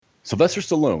Sylvester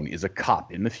Stallone is a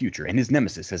cop in the future, and his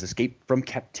nemesis has escaped from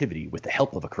captivity with the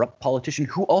help of a corrupt politician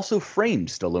who also framed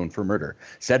Stallone for murder.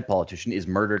 Said politician is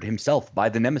murdered himself by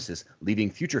the nemesis, leaving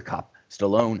future cop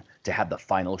Stallone to have the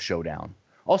final showdown.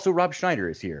 Also, Rob Schneider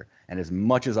is here, and as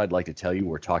much as I'd like to tell you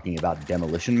we're talking about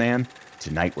Demolition Man,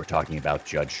 tonight we're talking about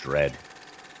Judge Dredd.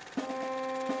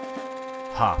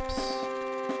 Hops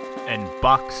and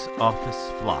box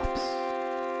office flops.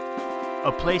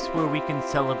 A place where we can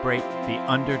celebrate the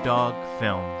underdog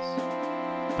films,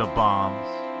 the bombs,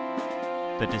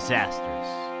 the disasters,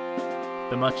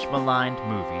 the much maligned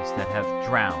movies that have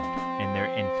drowned in their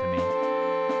infamy.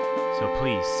 So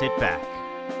please sit back,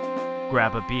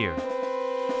 grab a beer,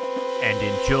 and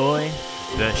enjoy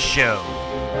the show.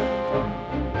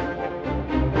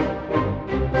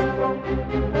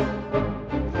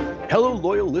 Hello,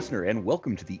 loyal listener, and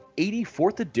welcome to the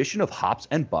 84th edition of Hops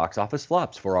and Box Office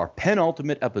Flops for our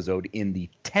penultimate episode in the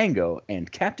Tango and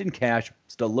Captain Cash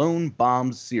Stallone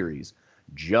Bombs series,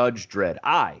 Judge Dredd.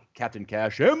 I, Captain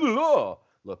Cash, am the law.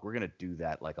 Look, we're going to do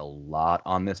that like a lot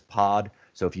on this pod,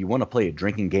 so if you want to play a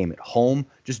drinking game at home,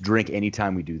 just drink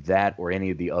anytime we do that or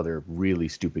any of the other really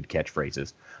stupid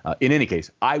catchphrases. In any case,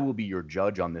 I will be your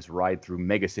judge on this ride through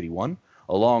Mega City 1.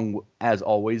 Along, as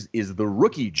always, is the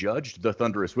rookie judge, the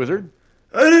Thunderous Wizard.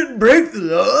 I didn't break the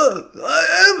law.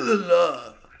 I am the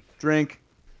law. Drink.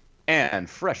 And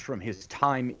fresh from his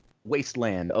time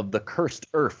wasteland of the cursed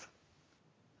Earth.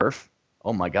 Earth?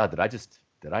 Oh my God,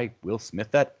 did I Will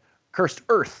Smith that? Cursed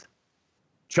Earth.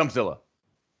 Chumpzilla.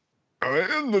 I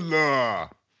am the law.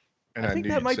 And I think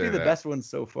that might be the best one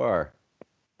so far.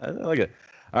 I like it.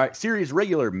 All right, series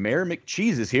regular Mayor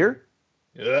McCheese is here.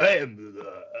 I am the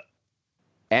law.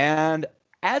 And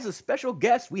as a special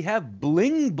guest, we have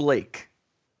Bling Blake.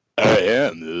 I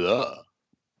am the law.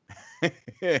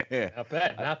 Not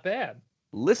bad, not bad.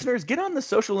 Listeners, get on the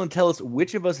social and tell us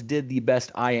which of us did the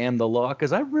best I Am the Law,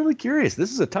 because I'm really curious.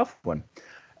 This is a tough one.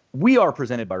 We are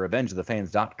presented by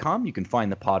RevengeOfTheFans.com. You can find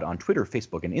the pod on Twitter,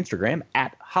 Facebook, and Instagram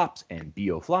at Hops and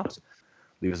BOFlops.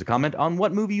 Leave us a comment on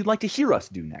what movie you'd like to hear us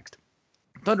do next.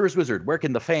 Thunderous Wizard, where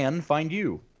can the fan find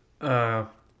you?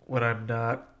 When I'm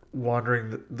not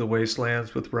wandering the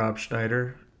wastelands with Rob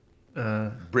Schneider.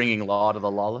 Bringing law to the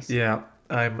lawless? Yeah,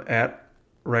 I'm at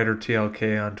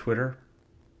WriterTLK on Twitter.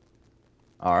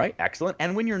 All right, excellent.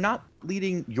 And when you're not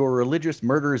leading your religious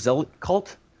murder zealot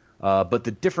cult, but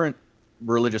the different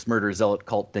religious murder zealot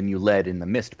cult than you led in the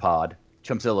Mist pod,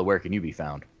 Chumpzilla, where can you be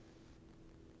found?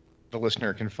 The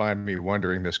listener can find me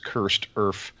wandering this cursed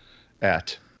earth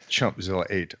at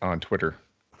Chumpzilla8 on Twitter.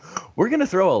 We're going to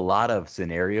throw a lot of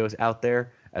scenarios out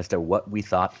there as to what we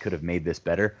thought could have made this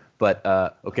better. But,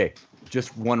 okay,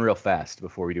 just one real fast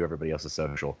before we do everybody else's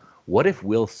social. What if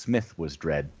Will Smith was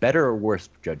Dredd? Better or worse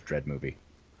Judge Dredd movie?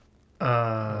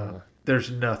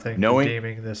 There's nothing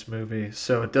redeeming this movie,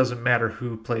 so it doesn't matter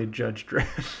who played Judge Dredd.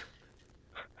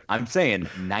 I'm saying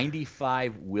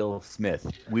 95 Will Smith.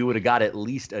 We would have got at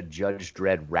least a Judge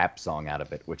Dredd rap song out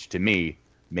of it, which to me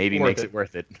maybe makes it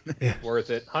worth it. Yeah. Worth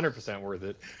it. 100% worth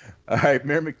it. All right,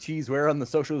 Mayor McCheese, where on the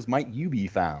socials might you be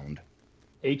found?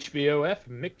 HBOF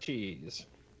McCheese.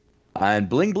 And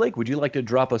Bling Blake, would you like to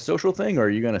drop a social thing, or are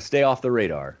you going to stay off the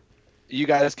radar? You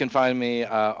guys can find me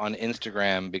on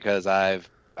Instagram because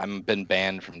I'm been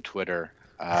banned from Twitter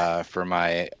for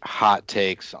my hot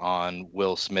takes on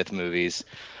Will Smith movies.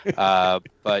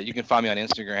 But you can find me on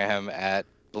Instagram at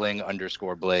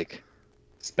Bling_Blake.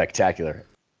 Spectacular.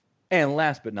 And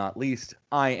last but not least,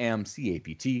 I am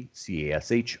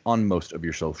CAPTCASH on most of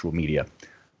your social media.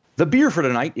 The beer for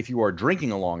tonight, if you are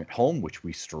drinking along at home, which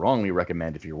we strongly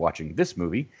recommend if you're watching this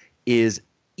movie, is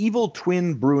Evil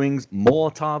Twin Brewing's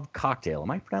Molotov Cocktail.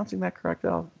 Am I pronouncing that correct?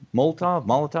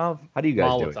 Molotov? How do you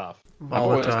guys do it? It's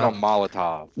called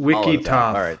Molotov. WikiTov.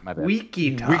 All right, my bad.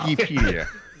 Wikipedia.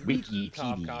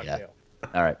 Wikipedia.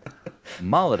 All right.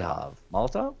 Molotov.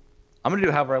 I'm going to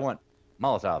do however I want.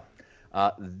 Molotov.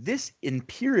 This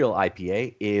Imperial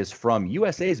IPA is from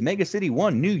USA's Mega City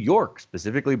 1, New York,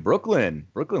 specifically Brooklyn.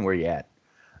 Brooklyn, where you at?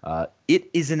 It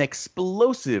is an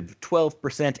explosive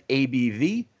 12%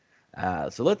 ABV.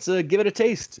 So let's give it a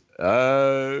taste. I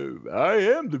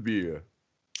am the beer.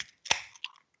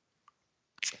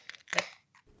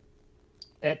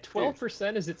 At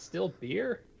 12%, is it still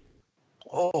beer?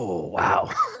 Oh, wow.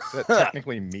 Is that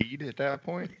technically mead at that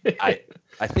point? I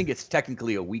think it's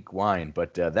technically a weak wine,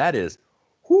 but that is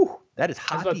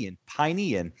hoppy and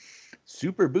piney and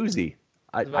super boozy.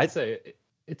 I'd say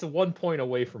it's a 1 point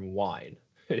away from wine.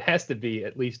 It has to be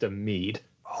at least a mead.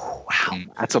 Oh, wow.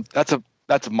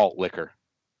 That's a malt liquor.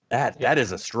 That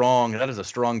is a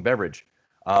strong beverage.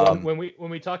 When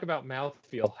we talk about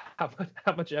mouthfeel,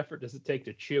 how much effort does it take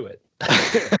to chew it?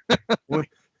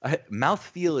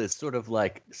 Mouthfeel is sort of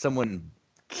like someone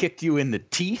kicked you in the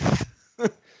teeth.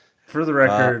 For the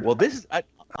record, well, this is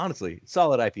honestly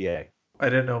solid IPA. I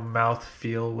didn't know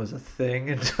mouthfeel was a thing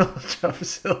until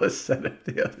Chumpzilla said it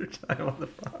the other time on the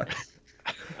pod.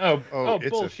 Oh, it's a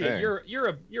bullshit! thing.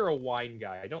 You're a wine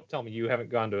guy. Don't tell me you haven't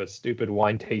gone to a stupid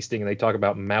wine tasting and they talk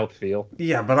about mouthfeel.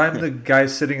 Yeah, but I'm the guy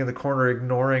sitting in the corner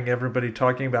ignoring everybody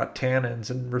talking about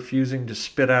tannins and refusing to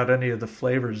spit out any of the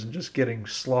flavors and just getting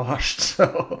sloshed.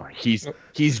 So He's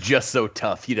just so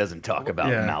tough. He doesn't talk about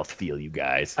Yeah. mouthfeel, you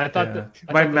guys. I thought yeah.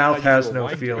 that My that's mouth how you has do a no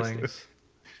wine feelings.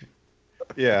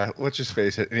 Yeah, let's just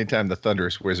face it. Anytime the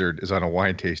Thunderous Wizard is on a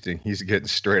wine tasting, he's getting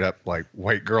straight up like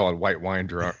white girl and white wine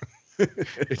drunk.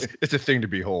 It's a thing to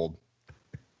behold.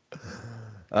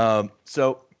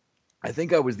 So I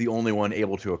think I was the only one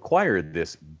able to acquire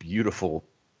this beautiful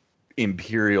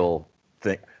imperial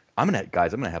thing. I'm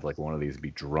gonna have like one of these and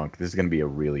be drunk. This is gonna be a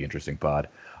really interesting pod.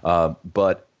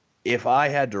 But if I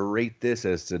had to rate this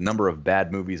as the number of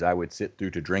bad movies I would sit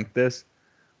through to drink this,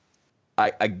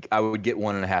 I would get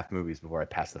 1.5 movies before I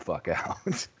pass the fuck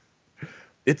out.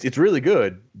 It's really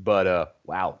good, but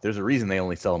wow, there's a reason they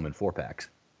only sell them in 4-packs.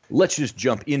 Let's just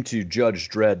jump into Judge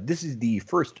Dredd. This is the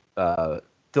first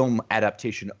film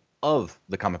adaptation of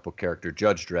the comic book character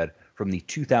Judge Dredd from the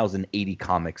 2080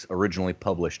 comics originally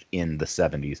published in the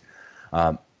 70s.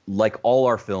 Like all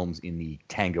our films in the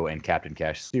Tango and Captain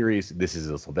Cash series, this is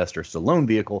a Sylvester Stallone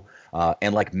vehicle.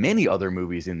 And like many other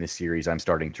movies in this series, I'm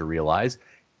starting to realize,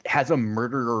 has a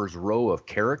murderer's row of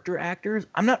character actors.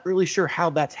 I'm not really sure how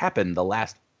that's happened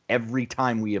every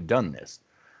time we have done this.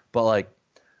 But like,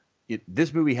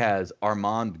 this movie has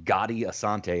Armand Gotti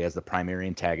Asante as the primary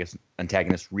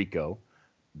antagonist Rico,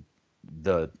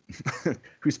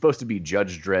 who's supposed to be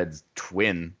Judge Dredd's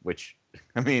twin, which,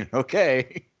 I mean,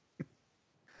 okay.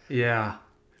 Yeah,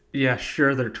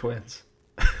 sure, they're twins.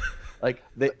 Like,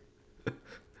 they...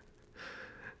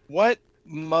 What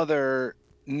mother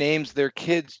names their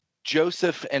kids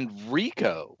Joseph and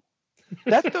Rico?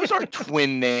 Those aren't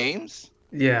twin names.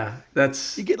 Yeah,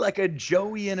 that's You get like a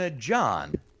Joey and a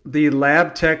John. the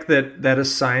lab tech that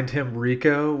assigned him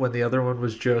Rico when the other one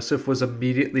was Joseph was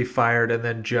immediately fired and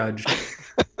then judged.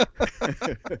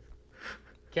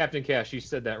 Captain Cash, you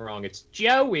said that wrong. It's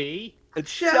Joey.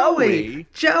 It's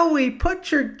Joey,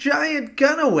 put your giant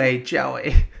gun away,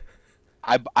 Joey.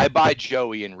 I buy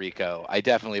Joey and Rico. I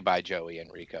definitely buy Joey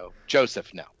and Rico.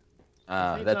 Joseph, no.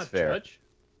 He's That's not fair. Judge.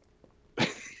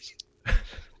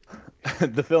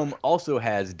 The film also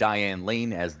has Diane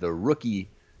Lane as the rookie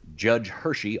Judge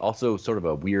Hershey, also sort of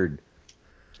a weird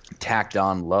tacked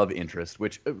on love interest,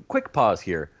 which, quick pause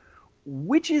here.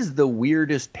 Which is the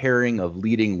weirdest pairing of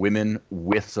leading women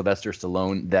with Sylvester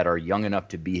Stallone that are young enough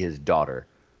to be his daughter?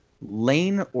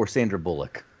 Lane or Sandra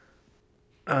Bullock?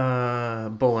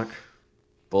 Bullock.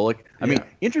 Bullock? I mean, Yeah.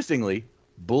 interestingly,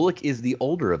 Bullock is the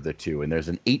older of the two, and there's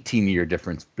an 18-year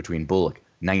difference between Bullock,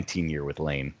 19-year with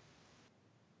Lane.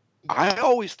 I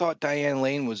always thought Diane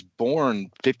Lane was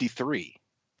born 53.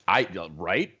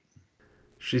 Right?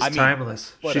 She's I mean,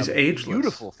 timeless. But She's a ageless.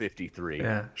 Beautiful 53.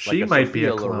 Yeah, Like she a might be a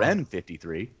Sophia clone. Loren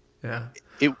 53. Yeah.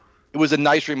 It was a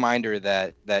nice reminder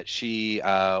that she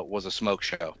was a smoke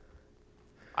show.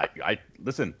 I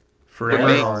listen. Forever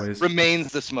and always.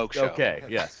 Remains the smoke show. Okay,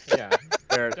 yes. Yeah.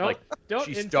 Like, Don't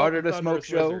she insult started the a smoke Thunderous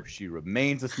show. Wizard. She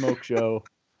remains a smoke show.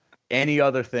 Any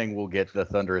other thing will get the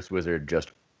Thunderous Wizard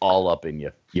just all up in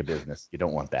your business. You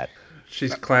don't want that.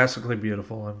 She's classically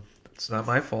beautiful, and it's not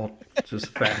my fault. It's just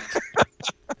a fact.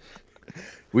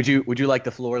 Would you like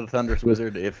to floor the Thunderous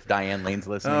Wizard if Diane Lane's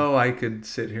listening? Oh, I could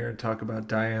sit here and talk about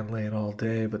Diane Lane all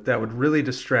day, but that would really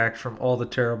distract from all the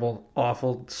terrible,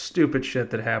 awful, stupid shit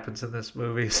that happens in this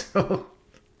movie. So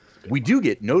We do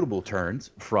get notable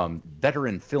turns from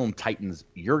veteran film titans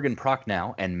Jurgen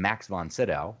Prochnow and Max von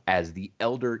Sydow as the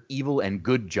elder evil and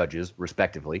good judges,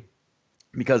 respectively,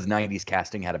 because 90s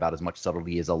casting had about as much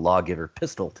subtlety as a lawgiver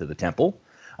pistol to the temple.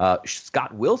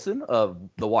 Scott Wilson of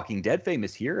The Walking Dead fame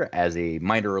is here as a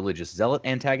minor religious zealot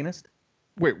antagonist.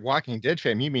 Wait, Walking Dead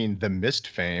fame? You mean the Mist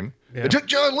fame? Yeah. It took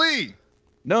John Lee.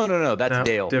 No, that's no,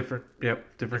 Dale. different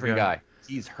Different guy.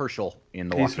 He's Herschel in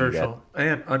The He's Walking Dead. Herschel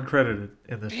and uncredited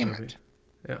in this Damn movie.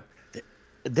 it.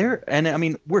 Yeah. And I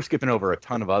mean, we're skipping over a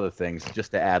ton of other things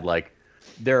just to add, like,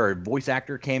 there are voice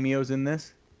actor cameos in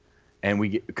this, and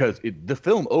the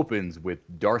film opens with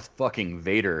Darth fucking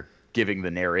Vader giving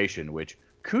the narration, which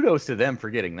kudos to them for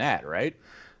getting that right.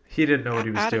 He didn't know what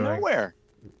he was Out doing. of nowhere.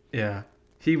 Yeah.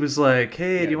 He was like,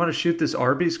 hey, do you want to shoot this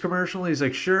Arby's commercial? He's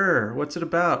like, sure. What's it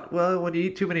about? Well, when you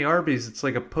eat too many Arby's, it's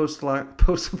like a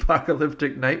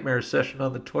post-apocalyptic nightmare session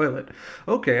on the toilet.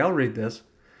 Okay, I'll read this.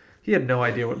 He had no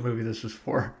idea what movie this was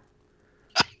for.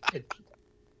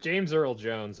 James Earl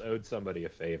Jones owed somebody a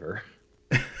favor.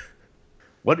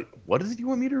 What does he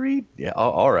want me to read? Yeah,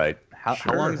 all right. How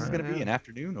long is this Sure, going to be? yeah. An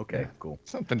afternoon? Okay, cool.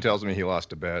 Something tells me he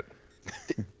lost a bet.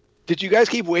 Did you guys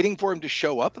keep waiting for him to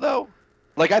show up though?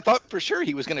 Like I thought for sure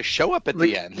he was going to show up at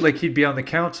the end. Like he'd be on the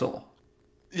council.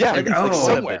 Yeah, like, like oh.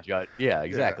 somewhere. Yeah,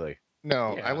 exactly.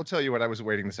 No, Yeah. I will tell you what I was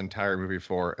waiting this entire movie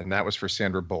for, and that was for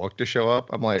Sandra Bullock to show up.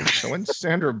 I'm like, so when's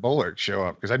Sandra Bullock show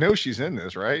up? Because I know she's in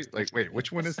this, right? Like, wait,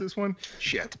 which one is this one?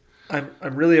 Shit. I'm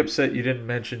really upset you didn't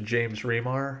mention James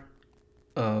Remar.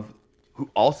 Who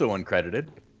also uncredited.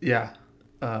 Yeah.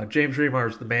 James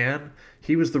Remar's the man.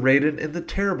 He was the Raiden in the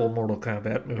terrible Mortal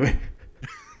Kombat movie.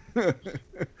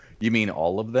 You mean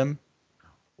all of them?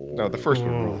 No, the first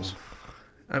one rules.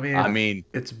 I mean,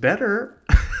 it's better.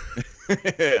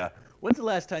 Yeah. When's the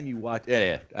last time you watched?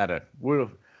 Yeah. I don't.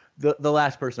 The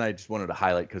last person I just wanted to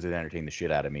highlight because it entertained the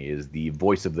shit out of me is the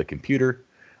voice of the computer.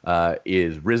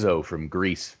 Is Rizzo from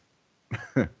Grease.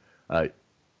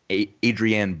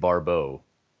 Adrienne Barbeau.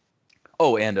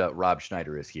 Oh, and Rob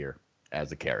Schneider is here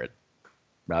as a carrot.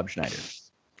 Rob Schneider.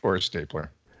 Or a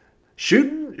stapler.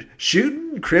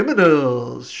 Shooting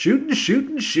criminals.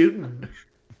 Shooting.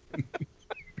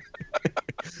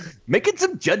 Making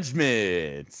some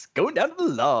judgments. Going down to the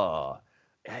law.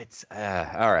 It's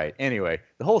all right. Anyway,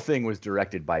 the whole thing was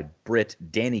directed by Brit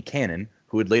Danny Cannon,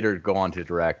 who would later go on to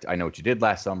direct I Know What You Did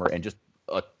Last Summer and just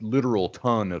a literal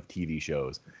ton of TV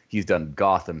shows. He's done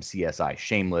Gotham, CSI,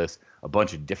 Shameless, a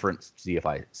bunch of different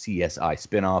CSI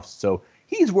spinoffs. So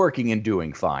he's working and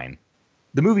doing fine.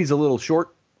 The movie's a little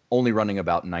short, only running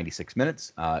about 96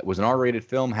 minutes. It was an R-rated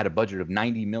film, had a budget of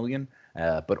 $90 million,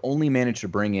 but only managed to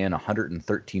bring in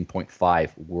 113.5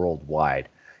 worldwide.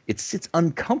 It sits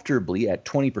uncomfortably at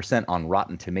 20% on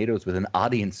Rotten Tomatoes with an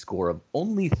audience score of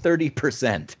only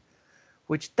 30%,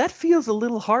 which that feels a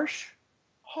little harsh.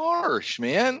 Harsh,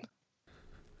 man.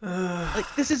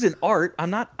 Like, this isn't art. I'm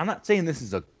not saying this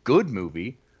is a good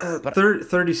movie. But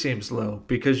 30 seems low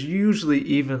because usually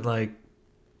even like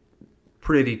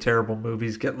pretty terrible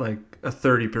movies get like a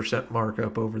 30%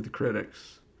 markup over the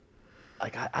critics.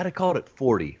 Like, I'd have called it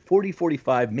 40,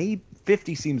 45, maybe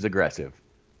 50 seems aggressive.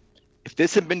 If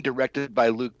this had been directed by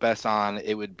Luc Besson,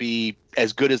 it would be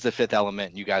as good as The Fifth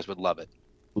Element. You guys would love it.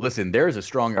 Listen, there is a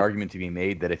strong argument to be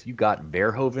made that if you got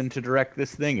Verhoeven to direct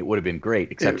this thing, it would have been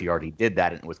great, except he already did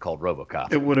that and it was called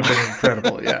RoboCop. It would have been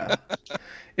incredible, yeah.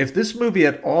 If this movie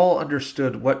at all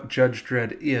understood what Judge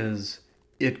Dredd is,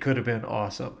 it could have been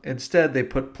awesome. Instead, they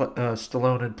put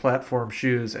Stallone in platform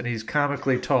shoes, and he's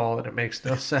comically tall, and it makes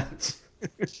no sense.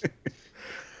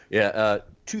 Yeah,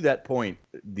 to that point,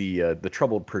 the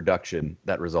troubled production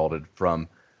that resulted from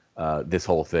this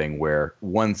whole thing, where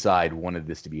one side wanted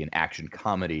this to be an action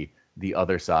comedy, the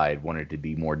other side wanted it to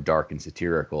be more dark and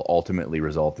satirical, ultimately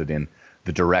resulted in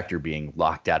the director being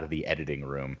locked out of the editing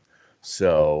room.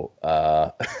 So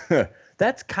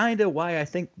that's kind of why I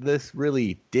think this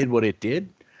really did what it did.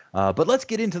 But let's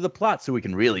get into the plot so we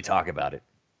can really talk about it.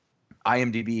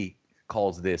 IMDb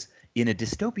calls this, in a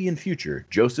dystopian future,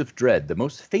 Joseph Dredd, the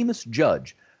most famous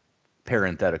judge,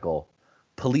 parenthetical,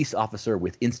 police officer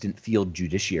with instant field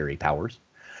judiciary powers,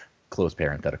 close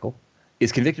parenthetical,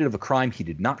 is convicted of a crime he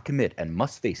did not commit and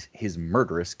must face his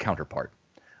murderous counterpart.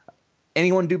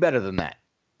 Anyone do better than that?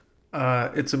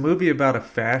 It's a movie about a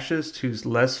fascist who's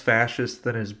less fascist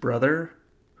than his brother,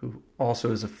 who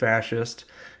also is a fascist,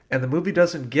 and the movie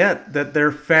doesn't get that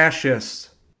they're fascists.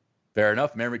 Fair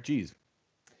enough, Mayor McCheese.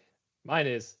 Mine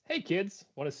is, hey kids,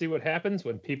 want to see what happens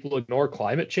when people ignore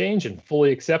climate change and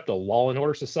fully accept a law and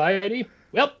order society?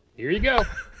 Well, here you go.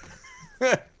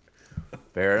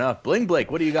 Fair enough. Bling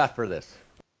Blake, what do you got for this?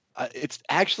 It's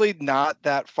actually not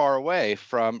that far away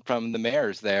from the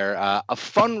mayor's there. A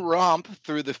fun romp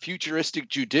through the futuristic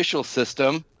judicial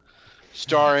system,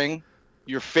 starring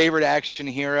your favorite action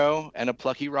hero and a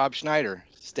plucky Rob Schneider.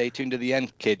 Stay tuned to the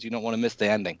end, kids. You don't want to miss the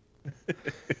ending.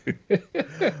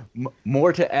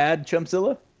 More to add,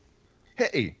 Chumpzilla?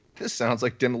 Hey, this sounds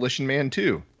like Demolition Man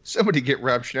 2. Somebody get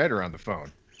Rob Schneider on the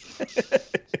phone.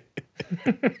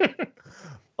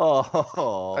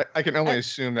 Oh, I can only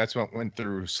assume that's what went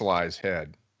through Sly's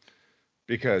head.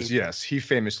 Because, yes, he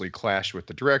famously clashed with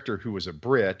the director, who was a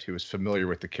Brit, who was familiar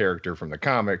with the character from the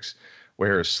comics,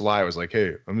 whereas Sly was like,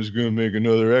 hey, I'm just going to make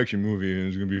another action movie, and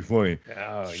it's going to be funny.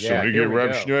 Oh, yeah. Somebody get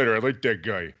Rob Schneider. I like that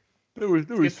guy. that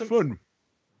was fun.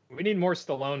 We need more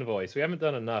Stallone voice. We haven't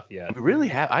done enough yet. We really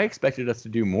have. I expected us to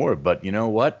do more, but you know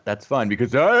what? That's fine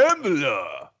because I am the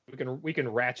law. We can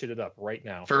ratchet it up right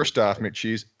now. First off,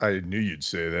 McCheese, I knew you'd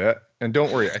say that. And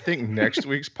don't worry, I think next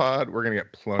week's pod, we're going to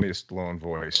get plenty of Stallone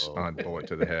voice on Bullet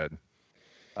to the Head.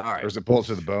 All right. Or is it Bullet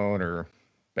to the Bone or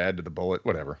Bad to the Bullet?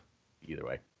 Whatever. Either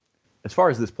way. As far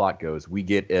as this plot goes, we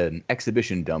get an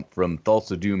exhibition dump from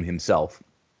Thulsa Doom himself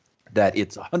that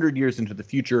it's 100 years into the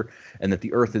future and that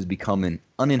the Earth has become an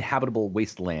uninhabitable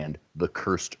wasteland, the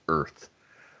Cursed Earth.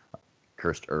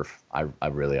 Cursed Earth. I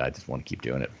just want to keep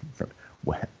doing it.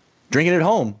 Drinking at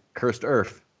home, Cursed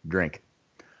Earth, drink.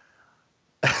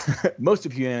 Most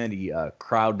of humanity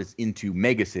crowds into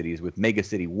megacities, with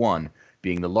Megacity 1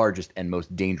 being the largest and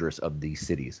most dangerous of these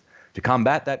cities. To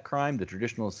combat that crime, the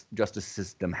traditional justice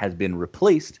system has been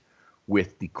replaced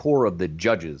with the Corps of the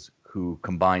Judges, who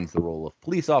combines the role of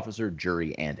police officer,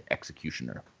 jury, and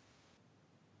executioner.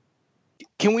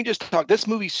 Can we just talk? This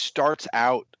movie starts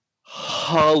out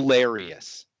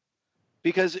hilarious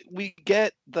because we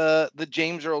get the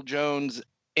James Earl Jones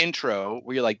intro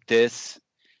where you're like, this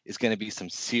is going to be some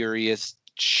serious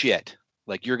shit.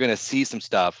 Like, you're going to see some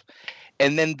stuff.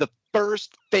 And then the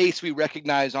first face we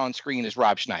recognize on screen is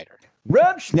Rob Schneider.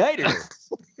 Rob Schneider!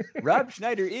 Rob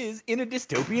Schneider is in a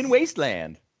dystopian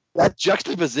wasteland. That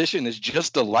juxtaposition is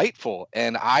just delightful.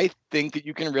 And I think that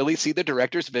you can really see the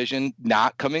director's vision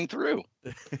not coming through.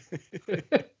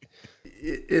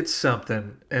 It's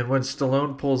something. And when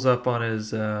Stallone pulls up on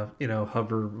his,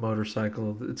 hover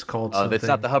motorcycle, it's called something. That's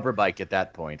not the hover bike at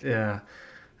that point. Yeah.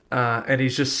 And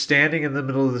he's just standing in the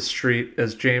middle of the street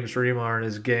as James Remar and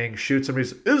his gang shoots him.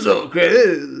 He's, it's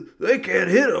okay. They can't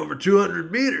hit over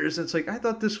 200 meters. It's like, I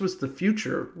thought this was the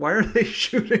future. Why are they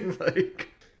shooting like...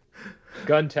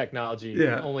 Gun technology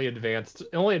only advanced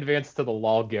to the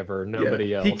lawgiver,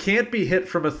 nobody else. He can't be hit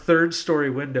from a third-story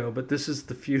window, but this is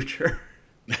the future.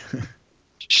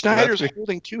 Schneider's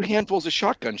holding 2 handfuls of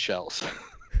shotgun shells.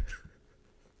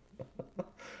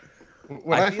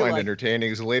 What I find entertaining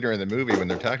is later in the movie when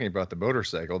they're talking about the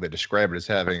motorcycle, they describe it as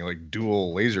having like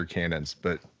dual laser cannons,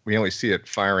 but we only see it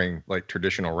firing like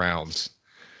traditional rounds.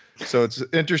 So it's an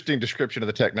interesting description of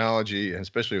the technology, and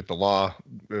especially with the law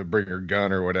bringer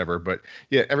gun or whatever. But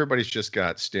yeah, everybody's just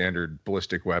got standard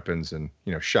ballistic weapons and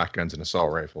shotguns and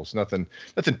assault rifles. Nothing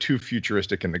too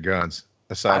futuristic in the guns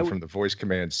aside from the voice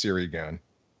command Siri gun.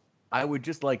 I would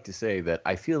just like to say that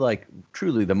I feel like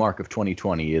truly the mark of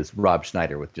 2020 is Rob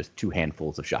Schneider with just 2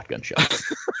 handfuls of shotgun shells.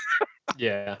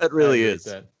 Yeah, that really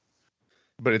is.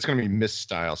 But it's going to be mist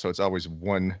style, so it's always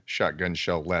 1 shotgun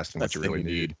shell less than what you really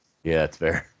need. Yeah, that's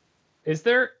fair. Is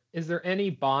there any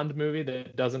Bond movie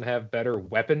that doesn't have better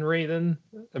weaponry than?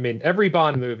 I mean, every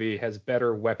Bond movie has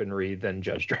better weaponry than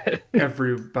Judge Dredd.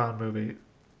 Every Bond movie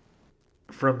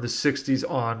from the 60s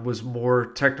on was more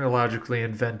technologically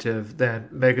inventive than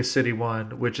Mega City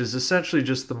 1, which is essentially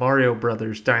just the Mario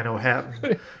Brothers Dino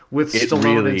Hatton with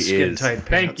Stallone in skin-tight pants.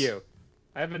 Thank you.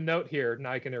 I have a note here, and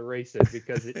I can erase it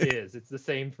because it is. It's the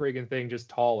same friggin' thing, just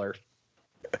taller.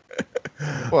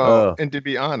 Well, and to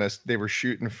be honest, they were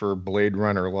shooting for Blade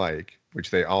Runner-like, which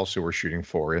they also were shooting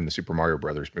for in the Super Mario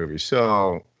Brothers movie.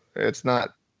 So it's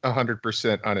not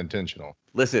 100% unintentional.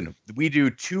 Listen, we do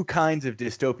 2 kinds of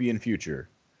dystopian future.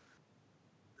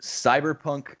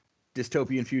 Cyberpunk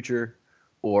dystopian future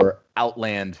or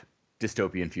Outland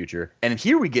dystopian future. And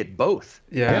here we get both.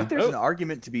 Yeah. I think there's an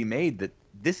argument to be made that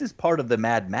this is part of the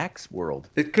Mad Max world.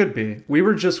 It could be. We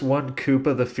were just one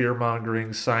Koopa the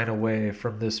fear-mongering sign away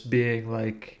from this being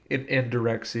like an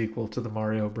indirect sequel to the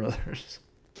Mario Brothers.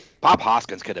 Bob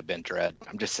Hoskins could have been Dredd.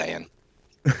 I'm just saying.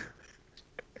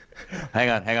 Hang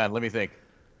on. Let me think.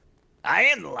 I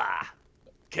am the law.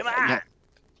 Come on.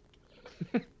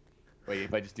 Wait,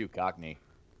 if I just do Cockney.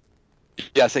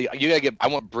 Yeah, so you gotta get. I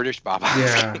want British Bob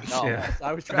Hoskins. No, yeah.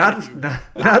 I was trying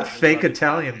not fake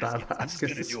Italian Bob Hoskins. I'm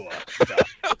just gonna do a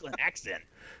Brooklyn accent.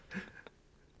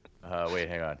 Wait,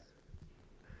 hang on.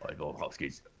 Bob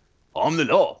Hoskins. I'm the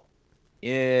law.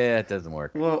 Yeah, it doesn't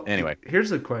work. Well, anyway, here's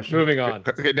the question. Moving on.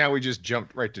 Okay, now we just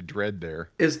jumped right to Dredd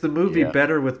there. Is the movie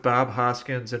better with Bob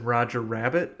Hoskins and Roger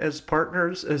Rabbit as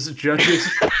partners, as judges?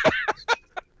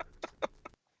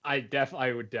 I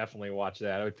would definitely watch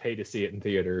that. I would pay to see it in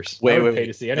theaters. Wait, I would pay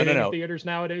to see anything no. in theaters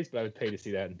nowadays, but I would pay to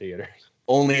see that in theaters.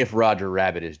 Only if Roger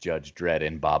Rabbit is Judge Dredd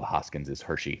and Bob Hoskins is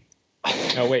Hershey.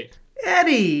 No, wait.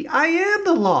 Eddie, I am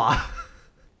the law.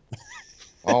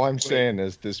 All I'm saying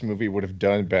is this movie would have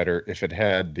done better if it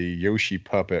had the Yoshi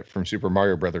puppet from Super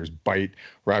Mario Brothers bite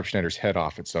Rob Schneider's head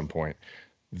off at some point.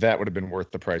 That would have been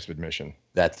worth the price of admission.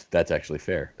 That's actually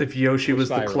fair. If Yoshi was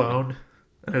the clone.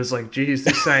 And it was like, geez,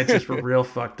 these scientists were real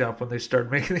fucked up when they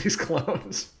started making these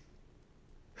clones.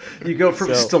 You go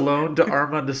from So- Stallone to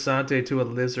Armand Asante to a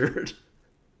lizard.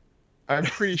 I'm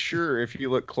pretty sure if you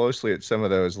look closely at some of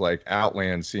those like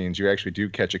Outland scenes, you actually do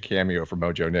catch a cameo from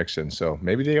Mojo Nixon. So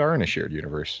maybe they are in a shared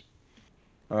universe.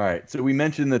 All right. So we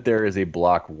mentioned that there is a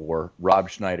block war. Rob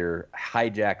Schneider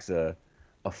hijacks a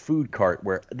food cart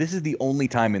where this is the only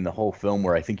time in the whole film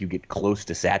where I think you get close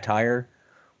to satire,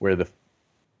 where the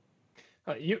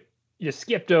You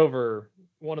skipped over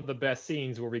one of the best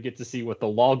scenes where we get to see what the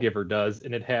lawgiver does,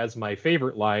 and it has my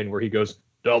favorite line where he goes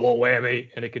double whammy,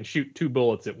 and it can shoot 2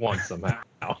 bullets at once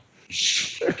somehow.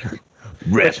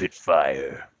 rapid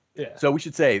fire. Yeah. So we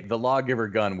should say the lawgiver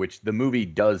gun, which the movie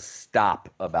does stop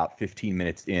about 15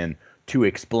 minutes in to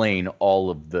explain all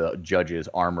of the judge's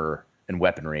armor and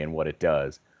weaponry and what it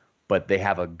does. But they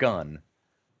have a gun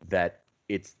that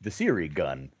it's the Siri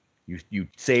gun. You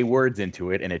say words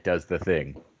into it and it does the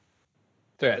thing.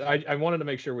 So yeah, I wanted to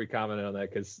make sure we commented on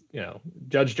that because,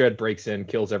 Judge Dredd breaks in,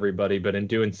 kills everybody, but in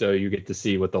doing so, you get to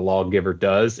see what the lawgiver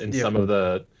does, and Yeah. some of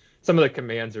the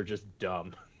commands are just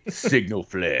dumb. Signal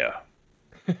flare.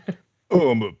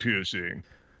 Armor piercing.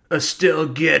 Estelle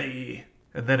Getty.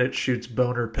 And then it shoots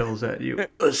boner pills at you.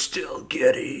 Estelle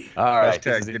Getty. All right.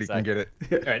 this Hashtag is Getty can inside. get it.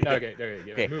 All right, okay.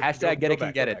 Okay, Move- hashtag go get it back,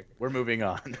 can get go it. back. We're moving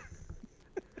on.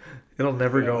 It'll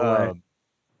never go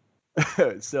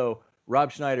away. So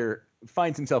Rob Schneider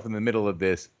finds himself in the middle of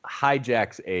this,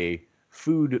 hijacks a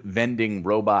food vending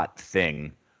robot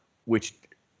thing, which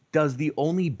does the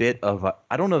only bit of,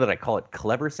 I don't know that I call it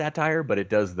clever satire, but it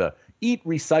does the eat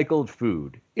recycled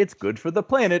food. It's good for the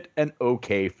planet and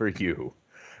okay for you.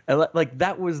 And like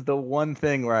that was the one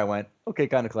thing where I went, okay,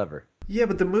 kind of clever. Yeah,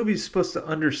 but the movie's supposed to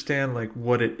understand like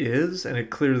what it is, and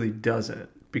it clearly doesn't.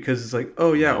 Because it's like,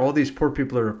 oh yeah, all these poor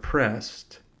people are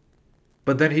oppressed.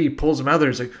 But then he pulls them out there.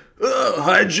 He's like, oh,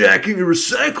 hijacking a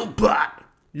recycle bot.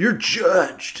 You're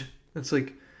judged. It's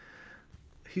like,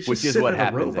 he's Which just is sitting what in a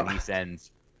happens, and robot. he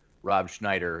sends Rob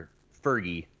Schneider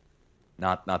Fergie,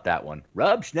 not that one.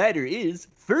 Rob Schneider is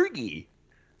Fergie,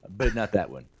 but not that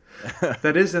one.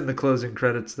 That is in the closing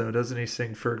credits, though. Doesn't he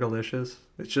sing Fergalicious?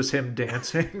 It's just him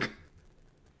dancing.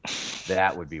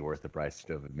 That would be worth the price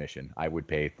of admission. I would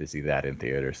pay to see that in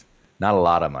theaters. Not a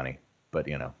lot of money, but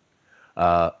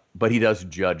but he does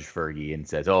judge Fergie and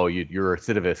says, "Oh, you're a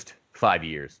recidivist, 5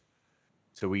 years."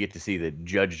 So we get to see that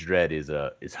Judge Dredd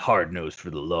is hard nosed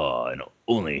for the law, and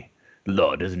only the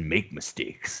law doesn't make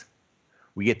mistakes.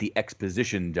 We get the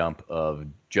exposition dump of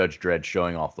Judge Dredd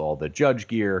showing off all the judge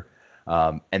gear,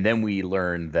 and then we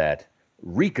learn that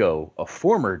Rico, a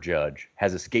former judge,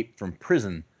 has escaped from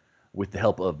prison with the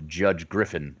help of Judge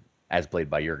Griffin, as played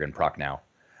by Jurgen Prochnow.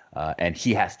 And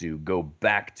he has to go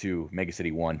back to Mega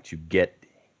City 1 to get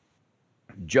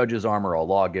Judge's armor, a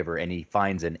lawgiver, and he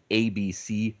finds an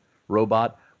ABC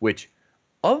robot, which,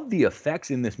 of the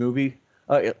effects in this movie,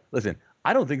 listen,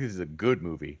 I don't think this is a good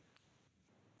movie,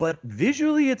 but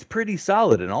visually it's pretty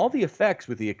solid, and all the effects,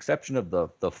 with the exception of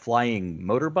the flying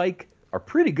motorbike, are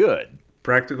pretty good.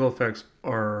 Practical effects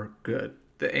are good.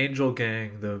 The Angel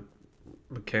Gang, the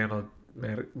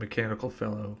mechanical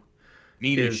fellow,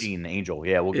 Mean Is- Machine Angel,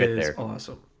 yeah, we'll get is there.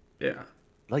 awesome. Yeah.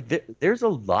 Like there's a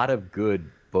lot of good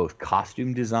both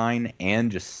costume design and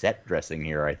just set dressing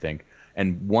here, I think.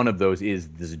 And one of those is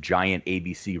this giant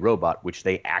ABC robot, which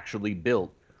they actually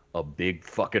built a big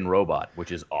fucking robot,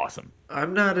 which is awesome.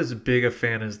 I'm not as big a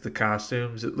fan as the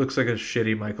costumes. It looks like a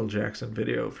shitty Michael Jackson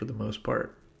video for the most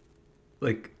part.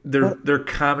 Like they're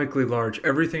comically large.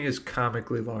 Everything is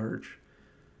comically large.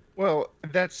 Well,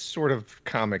 that's sort of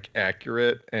comic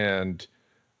accurate, and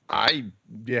I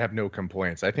have no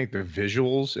complaints. I think the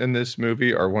visuals in this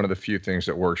movie are one of the few things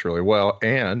that works really well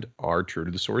and are true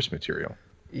to the source material.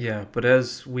 Yeah, but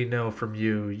as we know from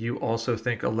you, you also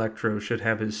think Electro should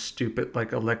have his stupid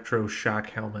like Electro shock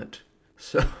helmet.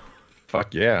 So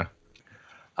Fuck yeah.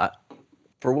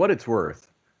 For what it's worth,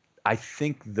 I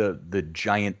think the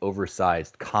giant,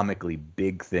 oversized, comically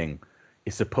big thing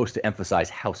is supposed to emphasize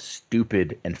how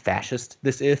stupid and fascist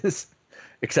this is.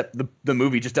 Except the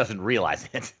movie just doesn't realize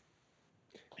it.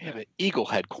 We have an Eagle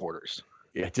headquarters.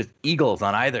 Yeah, just eagles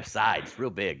on either side. It's real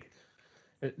big.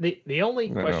 The only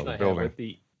No, question the I have building. with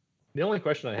the only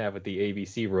question I have with the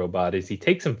ABC robot is he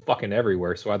takes him fucking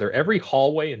everywhere. So either every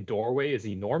hallway and doorway is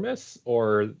enormous,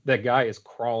 or that guy is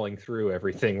crawling through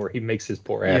everything where he makes his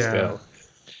poor ass Yeah. go.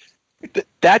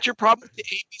 That's your problem with the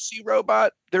ABC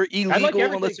robot? They're illegal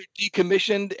everything. unless they're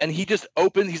decommissioned, and he just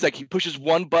opens. He's like, he pushes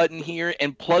one button here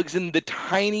and plugs in the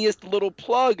tiniest little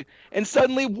plug, and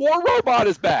suddenly War Robot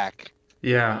is back.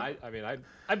 yeah,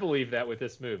 I believe that with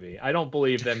this movie. I don't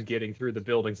believe them getting through the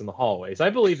buildings and the hallways. I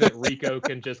believe that Rico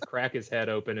can just crack his head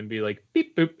open and be like,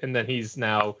 beep boop, and then he's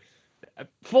now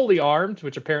fully armed,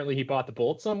 which apparently he bought the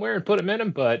bullets somewhere and put them in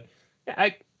him. But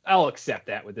I'll accept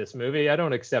that with this movie. I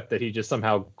don't accept that he just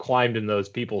somehow climbed in those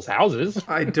people's houses.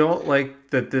 I don't like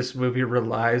that this movie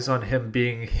relies on him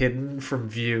being hidden from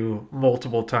view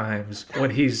multiple times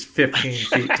when he's 15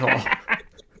 feet tall.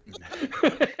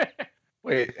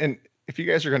 Wait, and if you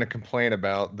guys are going to complain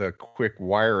about the quick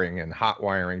wiring and hot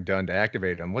wiring done to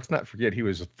activate him, let's not forget he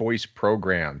was voice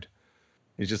programmed.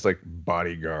 He's just like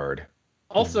bodyguard.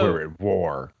 Also, we're at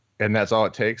war. And that's all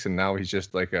it takes, and now he's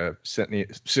just like a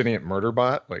sentient murder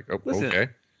bot. Like, oh, Listen, okay.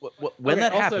 When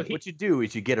that happens, what you do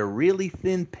is you get a really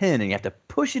thin pin, and you have to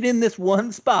push it in this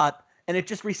one spot, and it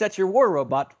just resets your war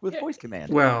robot with voice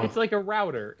command. Well, it's like a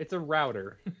router. It's a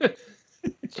router.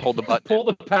 Just hold the button. Pull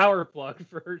the power plug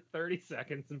for 30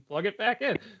 seconds and plug it back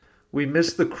in. we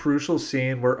missed the crucial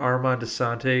scene where Armand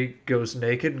Asante goes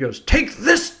naked and goes, "Take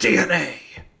this DNA!"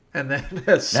 and then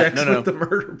has sex with the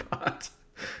murder bot.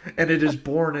 And it is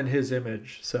born in his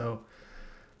image, so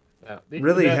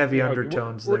really heavy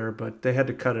undertones there, but they had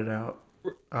to cut it out,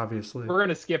 obviously. We're going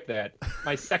to skip that.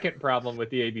 My second problem with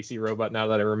the ABC robot, now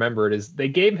that I remember it, is they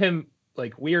gave him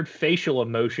like weird facial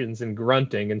emotions and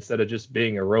grunting instead of just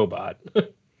being a robot.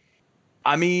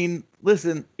 I mean,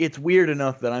 listen, it's weird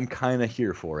enough that I'm kind of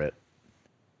here for it.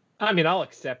 I mean, I'll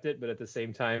accept it, but at the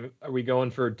same time, are we going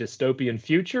for dystopian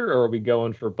future or are we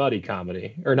going for buddy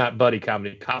comedy? Or not buddy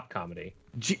comedy, cop comedy?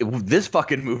 Gee, this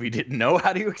fucking movie didn't know.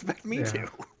 How do you expect me to?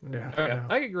 Yeah, Okay,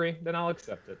 I agree. Then I'll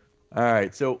accept it. All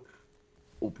right, so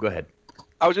go ahead.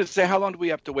 I was just saying, how long do we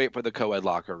have to wait for the co-ed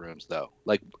locker rooms, though?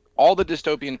 Like, all the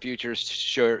dystopian futures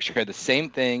share the same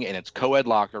thing, and it's co-ed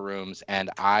locker rooms,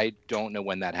 and I don't know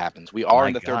when that happens. We are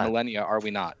in the third millennia, are we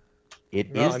not?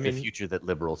 It is the future that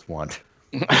liberals want.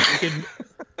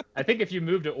 I think if you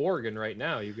move to Oregon right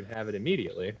now, you can have it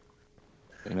immediately.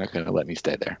 They're not going to let me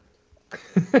stay there.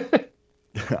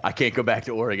 I can't go back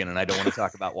to Oregon, and I don't want to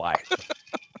talk about why.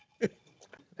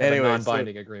 Anyway,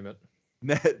 non-binding agreement.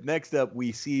 Next up,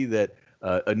 we see that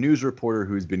a news reporter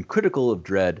who's been critical of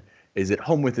Dredd is at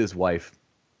home with his wife.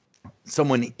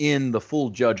 Someone in the full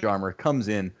judge armor comes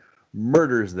in,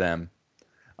 murders them,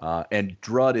 and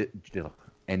Dredd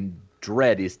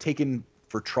is taken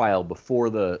for trial before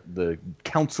the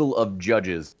Council of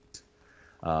Judges,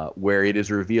 where it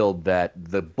is revealed that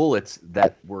the bullets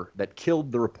that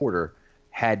killed the reporter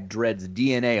had Dredd's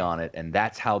DNA on it, and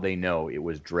that's how they know it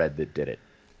was Dredd that did it.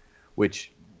 Which,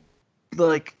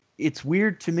 like, it's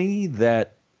weird to me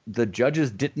that the judges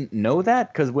didn't know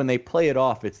that, because when they play it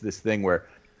off, it's this thing where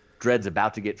Dredd's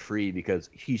about to get free because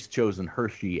he's chosen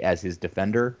Hershey as his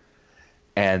defender,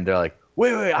 and they're like,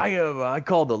 wait, I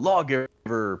called the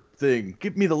lawgiver thing.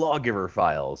 Give me the lawgiver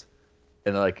files.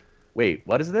 And they're like, wait,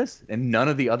 what is this? And none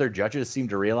of the other judges seem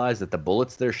to realize that the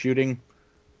bullets they're shooting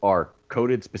are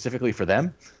coded specifically for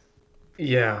them.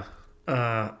 Yeah.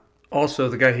 Also,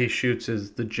 the guy he shoots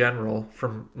is the general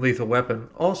from Lethal Weapon.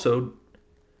 Also,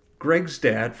 Greg's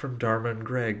dad from Dharma and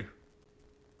Greg.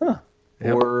 Huh.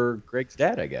 Yep. Or Greg's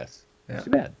dad, I guess. Yeah.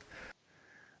 Too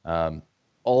bad.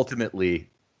 Ultimately,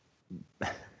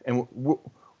 and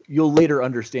you'll later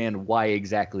understand why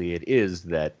exactly it is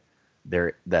that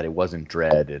it wasn't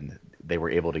Dredd and they were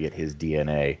able to get his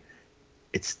DNA.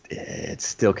 It's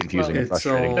still confusing and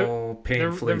frustrating. It's all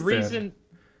painfully thin.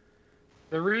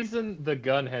 The reason the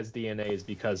gun has DNA is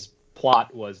because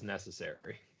plot was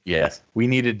necessary. Yes, we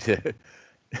needed to.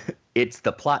 It's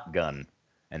the plot gun,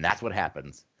 and that's what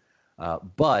happens.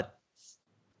 But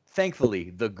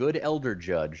thankfully, the good elder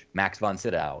judge, Max von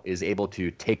Sydow, is able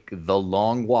to take the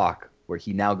long walk where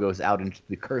he now goes out into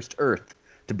the cursed earth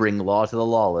to bring law to the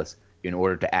lawless in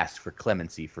order to ask for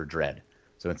clemency for Dredd.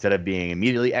 So instead of being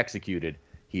immediately executed,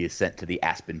 he is sent to the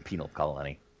Aspen Penal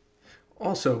Colony.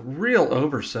 Also, real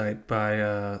oversight by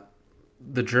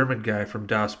the German guy from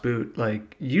Das Boot.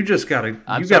 Like, you just gotta.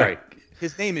 Sorry.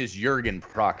 His name is Jürgen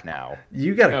Prochnow.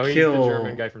 You gotta kill. He's the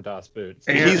German guy from Das Boot.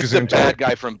 He's the bad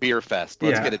guy from Beer Fest.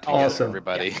 Let's get it together, also,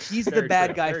 everybody. Yeah, he's the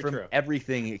bad guy from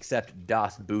everything except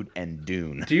Das Boot and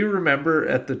Dune. Do you remember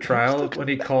at the trial when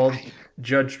he called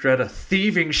Judge Dredd a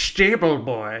thieving stable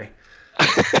boy?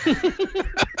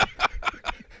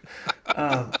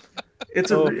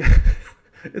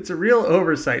 It's a real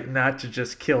oversight not to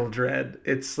just kill Dredd.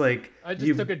 It's like, I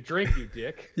just took a drink, you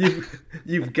dick.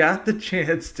 You've got the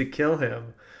chance to kill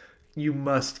him. You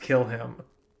must kill him.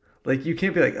 Like, you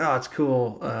can't be like, oh, it's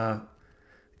cool.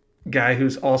 Guy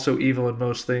who's also evil in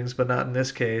most things, but not in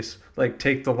this case. Like,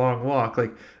 take the long walk.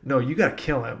 Like, no, you got to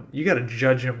kill him. You got to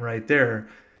judge him right there.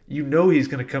 You know he's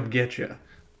going to come get you.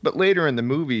 But later in the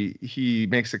movie, he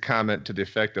makes a comment to the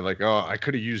effect of like, oh, I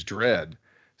could have used Dredd.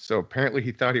 So apparently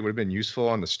he thought he would have been useful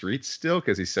on the streets still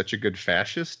because he's such a good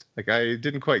fascist. Like, I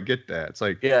didn't quite get that. It's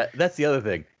like, Yeah, that's the other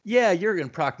thing. Yeah, Jurgen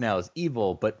Prochnow is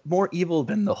evil, but more evil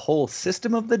than the whole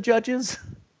system of the judges.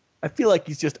 I feel like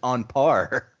he's just on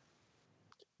par.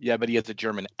 Yeah, but he has a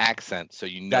German accent, so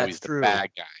you know That's he's the true. bad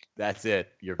guy. That's it.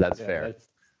 That's Yeah, fair.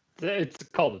 It's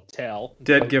called a tell.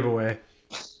 Dead giveaway.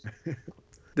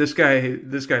 This guy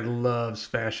loves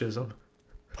fascism.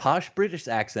 Posh British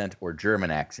accent or German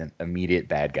accent, immediate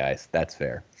bad guys. That's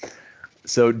fair.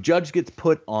 So Judge gets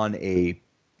put on a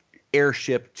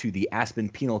airship to the Aspen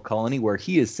Penal Colony where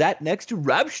he is sat next to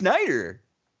Rob Schneider.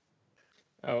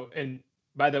 Oh, and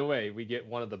by the way, we get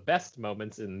one of the best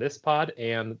moments in this pod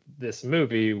and this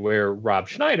movie where Rob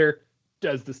Schneider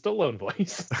does the Stallone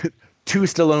voice. To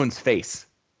Stallone's face,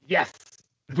 Yes.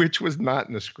 which was not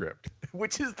in the script.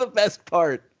 which is the best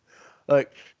part.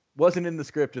 Like, wasn't in the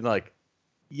script and like,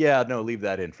 yeah, no, leave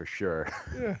that in for sure.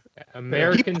 Yeah.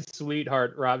 American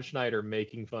sweetheart Rob Schneider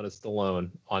making fun of Stallone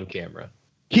on camera.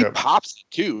 He Yep. pops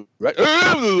it too, right?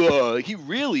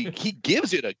 He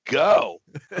gives it a go.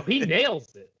 Oh, he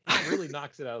nails it. He really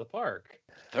knocks it out of the park.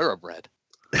 Thoroughbred.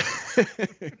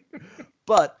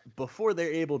 But before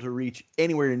they're able to reach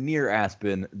anywhere near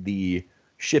Aspen, the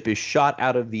ship is shot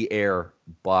out of the air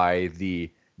by the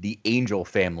Angel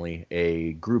family,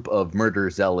 a group of murder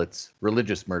zealots,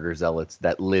 religious murder zealots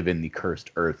that live in the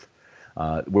cursed earth,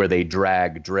 where they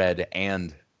drag Dredd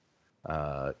and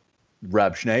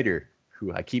Rob Schneider,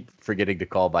 who I keep forgetting to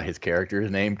call by his character's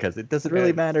name because it doesn't really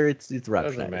Yeah. matter. It's Rob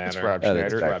Doesn't Schneider. matter. It's Rob Oh,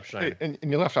 that's Schneider. right. Rob Schneider. And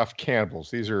you left off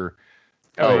cannibals. These are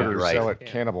Oh, murder right. zealot Yeah.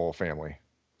 cannibal family.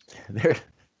 They're-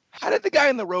 How did the guy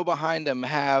in the row behind him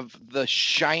have the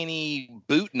shiny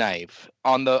boot knife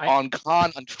on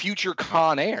future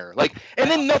Con Air? Like, and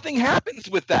then nothing happens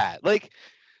with that. Like,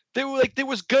 there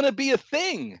was gonna be a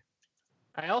thing.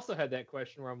 I also had that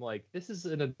question where I'm like, this is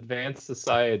an advanced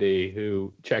society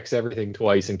who checks everything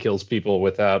twice and kills people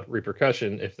without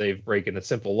repercussion if they break in a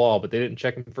simple law, but they didn't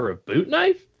check him for a boot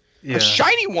knife? Yeah, A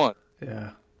shiny one.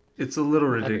 yeah. It's a little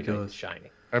I mean, ridiculous. it's shiny.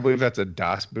 I believe that's a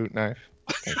Das boot knife.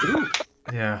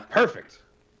 Yeah. Perfect.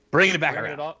 Bringing it back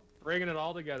Bringing around. bringing it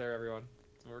all together, everyone.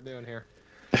 That's what we're doing here.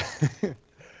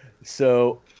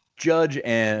 So Judge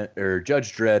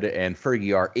Dredd and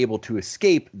Fergie are able to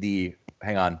escape the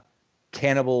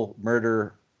cannibal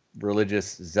murder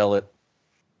religious zealot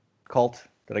cult.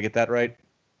 Did I get that right?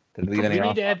 Did I leave Do any we need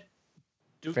off? to add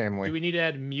Family. Do we need to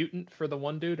add mutant for the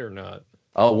one dude or not?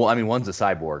 Oh well, I mean one's a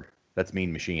cyborg. That's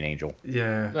Mean Machine Angel.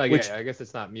 Yeah. Like, Which- yeah, I guess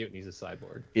it's not mutant. He's a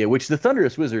cyborg. Yeah, which the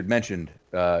Thunderous Wizard mentioned.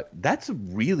 That's a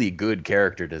really good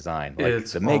character design. Like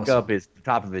It's the makeup awesome. is the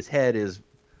top of his head is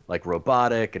like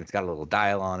robotic and it's got a little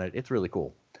dial on it. It's really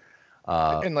cool.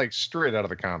 And like straight out of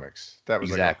the comics. That was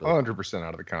Exactly. like 100%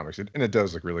 out of the comics. And it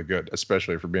does look really good,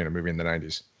 especially for being a movie in the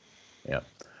 90s. Yeah.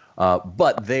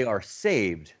 But they are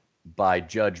saved by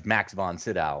Judge Max von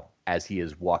Sydow as he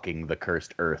is walking the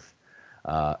cursed earth.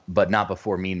 But not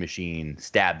before Mean Machine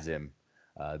stabs him.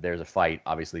 There's a fight.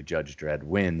 Obviously, Judge Dredd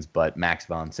wins, but Max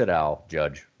von Sydow,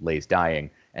 Judge, lays dying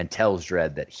and tells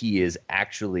Dredd that he is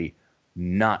actually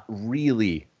not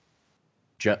really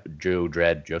Joe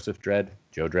Dredd, Joseph Dredd,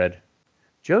 Joe Dredd.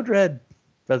 Joe Dredd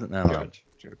doesn't know. Judge.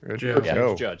 Joe.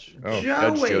 Yeah. Judge. Oh, Judge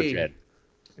Joe Joey. Dredd.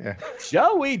 yeah.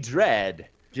 Joey Dredd.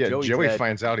 Yeah, Joey Joey Dredd.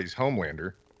 finds out he's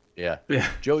Homelander. Yeah. Yeah.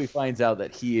 Joey finds out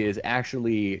that he is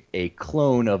actually a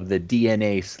clone of the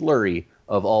DNA slurry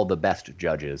of all the best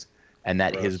judges, and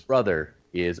that his Gross. brother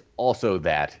is also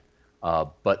that,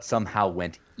 but somehow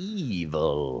went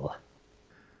evil.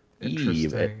 Evil.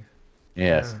 Interesting.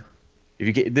 Yes. Yeah. If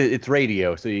you get, it's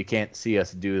radio, so you can't see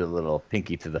us do the little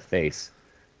pinky to the face.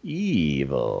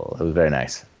 Evil. It was very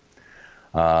nice.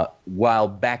 While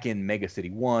back in Mega City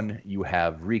 1, you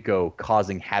have Rico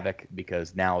causing havoc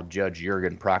because now Judge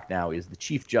Jurgen Prochnow is the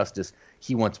Chief Justice.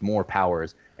 He wants more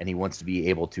powers, and he wants to be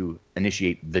able to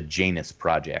initiate the Janus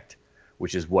Project,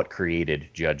 which is what created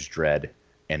Judge Dredd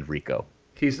and Rico.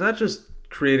 He's not just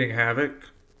creating havoc.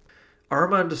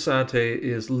 Armand Desante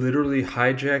is literally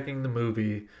hijacking the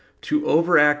movie to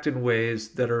overact in ways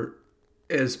that are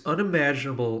as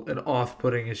unimaginable and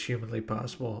off-putting as humanly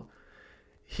possible.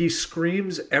 He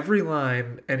screams every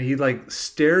line and he like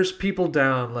stares people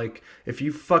down like, if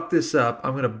you fuck this up,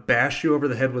 I'm going to bash you over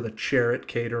the head with a chair at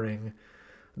catering.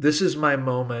 This is my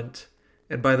moment.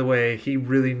 And by the way, he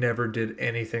really never did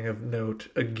anything of note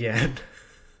again.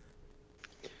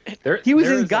 He was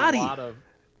there in is a Gotti. lot of-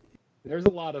 There's a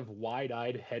lot of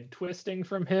wide-eyed head twisting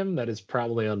from him that is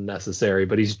probably unnecessary,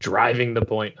 but he's driving the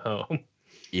point home.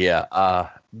 Yeah,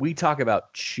 we talk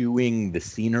about chewing the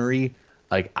scenery.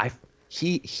 Like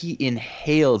he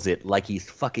inhales it like he's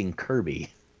fucking Kirby.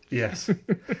 Yes.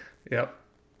 Yep.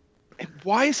 And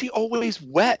why is he always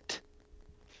wet?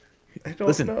 I don't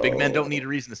Listen, know. big men don't need a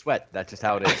reason to sweat. That's just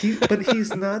how it is. But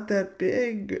he's not that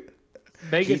big.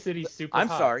 Mega City's super I'm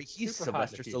hot. sorry, he's Super hot in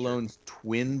Sylvester the future. Stallone's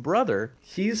twin brother.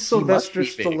 He's He must Sylvester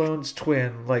be big. Stallone's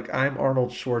twin, like I'm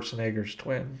Arnold Schwarzenegger's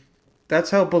twin.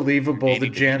 That's how believable the Danny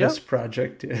DeVito? Janus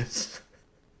Project is.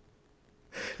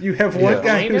 You have one Yeah.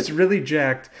 guy Name who's it? really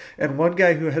jacked and one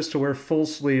guy who has to wear full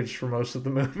sleeves for most of the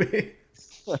movie.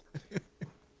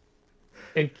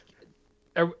 And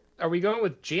are we going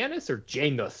with Janus or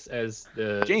Janus as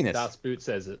the Janus. Das Boot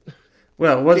says it?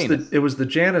 Well, Janus. it was the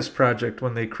Janus Project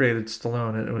when they created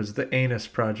Stallone, and it was the Anus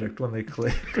Project when they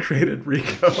created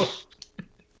Rico.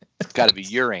 It's got to be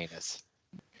Uranus.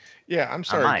 Yeah, I'm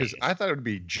sorry because Nice. I thought it would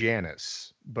be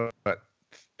Janus, but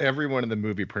everyone in the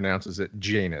movie pronounces it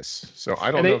Janus. So I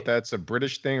don't And know they- if that's a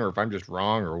British thing or if I'm just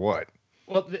wrong or what.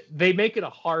 Well, they make it a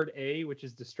hard A, which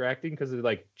is distracting because they're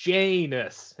like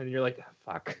Janus, and you're like,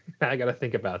 fuck, I gotta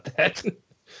think about that.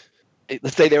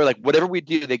 Let's say they were like, whatever we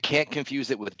do, they can't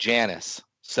confuse it with Janus.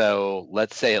 So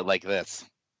let's say it like this.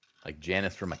 Like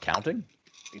Janice from accounting?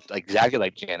 Exactly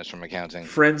like Janus from accounting.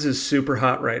 Friends is super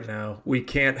hot right now. We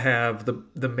can't have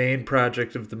the main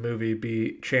project of the movie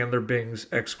be Chandler Bing's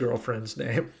ex-girlfriend's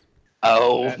name.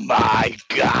 Oh my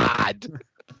God.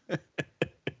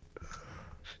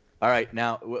 All right,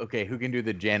 now, okay, who can do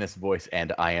the Janice voice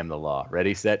and I am the law?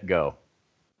 Ready, set, go.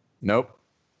 Nope.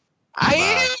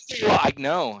 I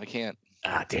know. I can't.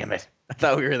 Ah, damn it. I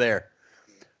thought we were there.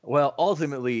 Well,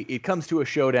 ultimately, it comes to a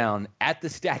showdown at the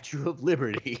Statue of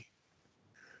Liberty.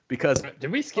 Because,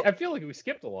 Did we skip? I feel like we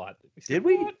skipped a lot. did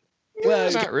we?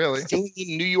 Well, Not really. Singing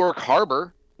in New York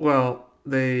Harbor. Well,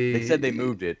 they They said they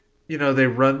moved it. You know, they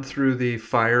run through the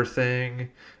fire thing,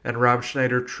 and Rob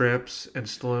Schneider trips, and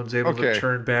Stallone's able to Okay.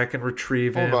 turn back and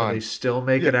retrieve him, Hold on. and they still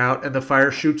make it out, and the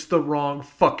fire shoots the wrong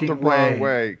fucking The way. wrong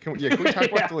way. Can we talk Yeah.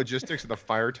 about the logistics of the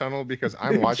fire tunnel? Because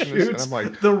I'm It watching this and shoots I'm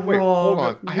like, the wait, wrong hold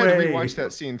on. I had to way. rewatch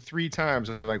that scene 3 times.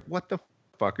 I'm like, what the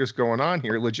fuck is going on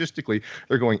here? Logistically,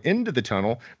 they're going into the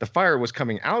tunnel. The fire was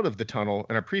coming out of the tunnel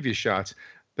in our previous shots.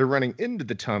 They're running into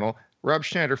the tunnel. Rob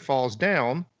Schneider falls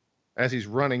down as he's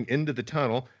running into the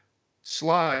tunnel.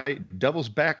 Sly doubles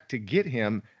back to get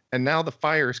him, and now the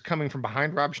fire is coming from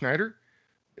behind Rob Schneider.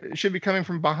 It should be coming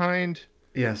from behind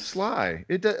Yes. Sly.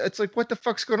 It's like, what the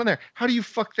fuck's going on there? How do you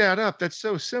fuck that up? That's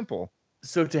so simple.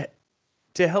 So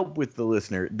to help with the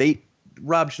listener,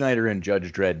 Rob Schneider and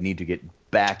Judge Dredd need to get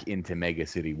back into Mega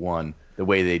City 1. The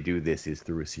way they do this is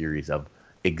through a series of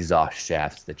exhaust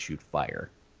shafts that shoot fire.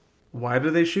 Why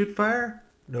do they shoot fire?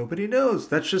 Nobody knows.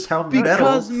 That's just how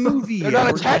Because metal. movie. They're not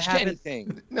hours, attached they to haven't-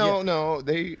 anything. No.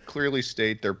 They clearly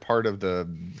state they're part of the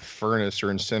furnace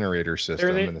or incinerator system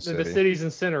They're in the the city. city's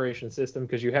incineration system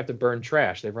because you have to burn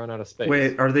trash. They run out of space.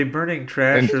 Wait, are they burning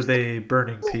trash And- or are they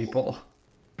burning people?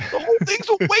 The whole thing's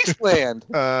a wasteland.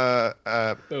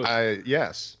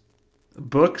 Yes,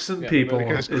 Books and Yeah, people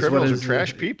because is what criminals are is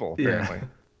trash people. Yeah. Apparently,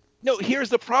 No, here's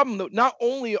the problem though. Not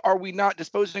only are we not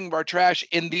disposing of our trash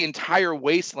in the entire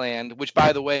wasteland, which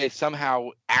by the way, somehow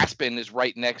Aspen is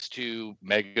right next to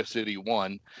Mega City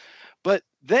 1, but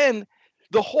then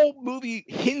the whole movie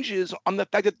hinges on the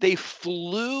fact that they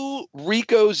flew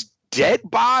Rico's dead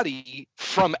body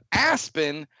from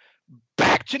Aspen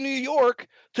back to New York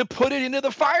to put it into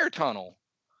the fire tunnel.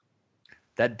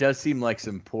 That does seem like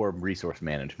some poor resource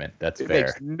management. That's It fair.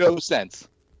 makes no sense.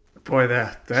 Boy,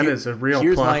 that Here- is a real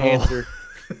Here's plot my hole. answer.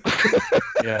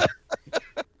 Yeah.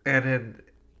 And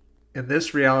in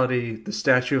this reality, the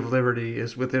Statue of Liberty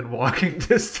is within walking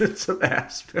distance of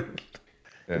Aspen.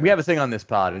 We have a thing on this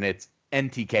pod, and it's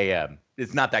NTKM.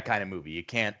 It's not that kind of movie. You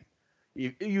can't.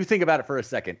 You think about it for a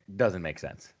second, doesn't make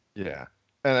sense. yeah.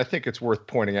 And I think it's worth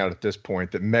pointing out at this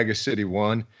point that Mega City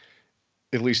 1,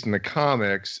 at least in the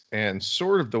comics, and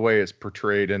sort of the way it's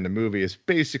portrayed in the movie, is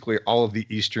basically all of the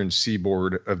eastern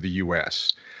seaboard of the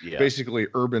U.S. Yeah. Basically,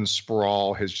 urban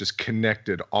sprawl has just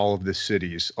connected all of the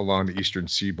cities along the eastern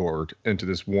seaboard into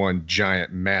this one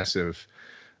giant, massive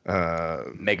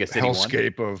Mega City 1.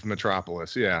 hellscape of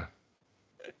metropolis. Yeah.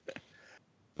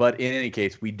 But in any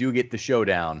case, we do get the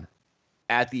showdown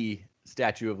at the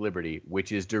Statue of Liberty,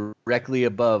 which is directly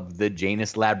above the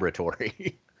Janus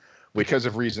Laboratory, Because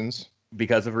of reasons.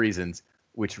 because of reasons,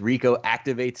 which Rico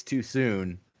activates too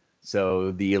soon.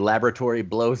 So the laboratory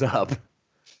blows up,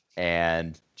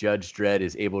 and Judge Dredd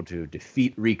is able to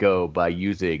defeat Rico by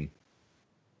using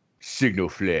signal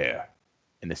flare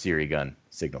and the Siri gun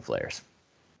signal flares.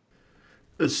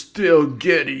 Still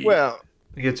Getty. Well,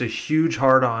 He gets a huge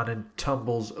heart on and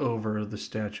tumbles over the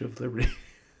Statue of Liberty.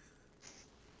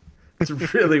 It's a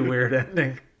really weird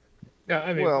ending. Yeah,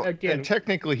 I mean, Well, again, and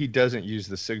technically, he doesn't use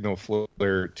the signal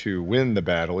flare to win the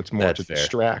battle. It's more That's to fair.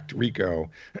 distract Rico,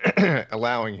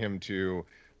 allowing him to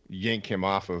yank him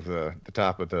off of the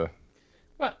top of the,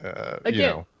 well, you again,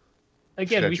 know,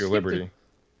 again, Statue of Liberty.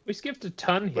 we skipped a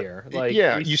ton here.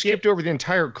 Yeah, we you skipped over the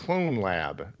entire clone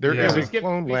lab. There Yeah. is We a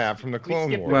clone lab from the we Clone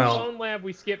skipped Wars. Well- the clone lab.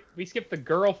 We skipped the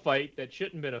girl fight that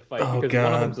shouldn't have been a fight Oh, because one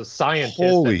of God. them's a scientist.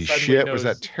 Holy that suddenly shit, knows, was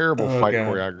that terrible Oh, fight God.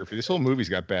 choreography. This whole movie's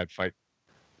got bad fight.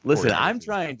 Listen, I'm choreography.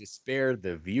 trying to spare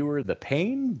the viewer the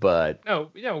pain, but No,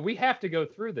 we have to go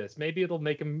through this. Maybe it'll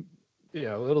make him,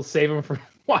 it'll save him from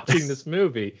watching this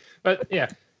movie. But yeah,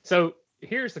 so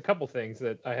here's a couple things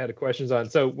that I had questions on.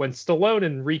 So when Stallone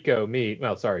and Rico meet,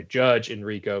 Judge and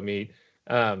Rico meet,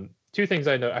 two things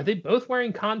I know. Are they both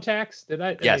wearing contacts?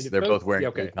 yes, they're both wearing yeah,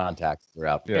 okay. blue contacts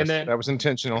throughout. Yes, then- that was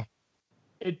intentional.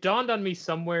 It dawned on me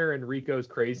somewhere in Rico's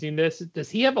craziness.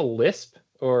 Does he have a lisp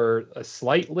or a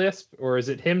slight lisp, or is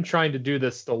it him trying to do the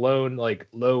Stallone like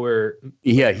lower?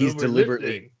 Yeah, he's lower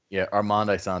deliberately. lifting? Yeah, Armand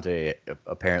Asante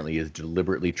apparently is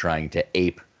deliberately trying to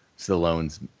ape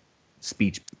Stallone's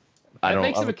speech. That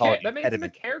makes him call it that makes him a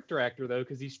impediment. character actor though,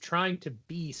 because he's trying to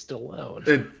be Stallone.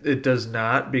 It does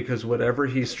not, because whatever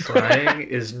he's trying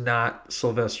is not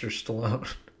Sylvester Stallone.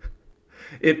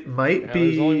 It might Yeah, be.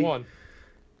 there's only one.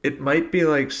 It might be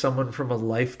like someone from a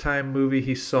Lifetime movie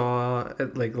he saw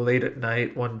at like late at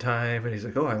night one time, and he's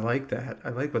like, "Oh, I like that. I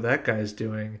like what that guy's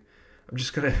doing. I'm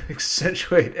just gonna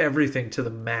accentuate everything to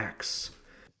the max."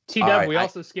 T-Dub, All right, we I-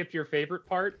 also skipped your favorite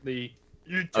part, you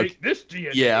take Okay. this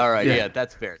DNA. Yeah, all right, Yeah. yeah,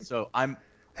 that's fair. So I'm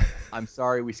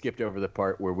sorry we skipped over the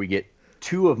part where we get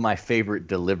two of my favorite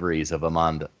deliveries of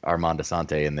Armand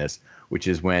Asante in this, which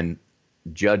is when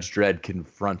Judge Dredd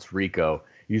confronts Rico.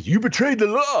 He goes, "You betrayed the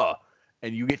law,"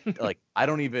 and you get like, I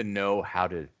don't even know how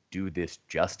to do this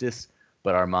justice,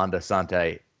 but Armand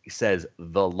Asante says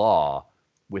the law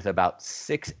with about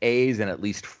 6 A's and at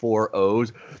least 4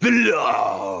 O's. The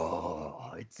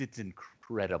law. It's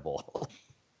incredible.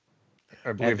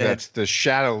 I believe then- that's the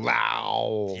Shadow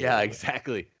Lao. Yeah,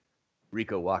 exactly.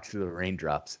 Rico walks through the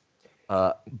raindrops.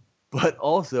 But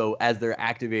also, as they're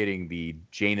activating the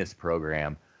Janus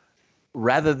program,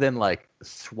 rather than like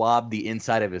swab the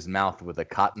inside of his mouth with a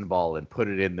cotton ball and put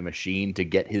it in the machine to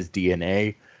get his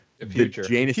DNA, The the future.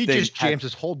 Janus He thing just has- jams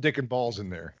his whole dick and balls in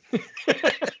there.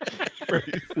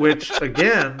 Which,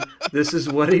 again, this is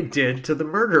what he did to the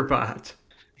murder bot.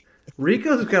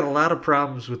 Rico's got a lot of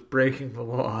problems with breaking the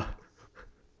law.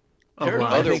 A There are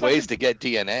lot. other ways to get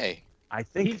DNA. I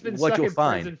think He's been what stuck you'll in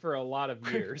find. prison for a lot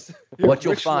of years. What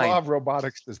you'll Which law find. of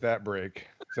robotics does that break?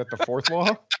 Is that the fourth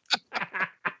law?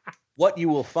 What you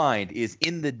will find is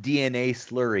in the DNA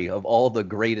slurry of all the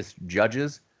greatest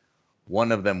judges,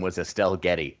 one of them was Estelle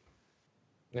Getty.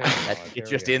 It's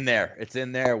just in there. It's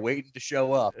in there, waiting to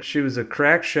show up. She was a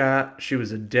crack shot. She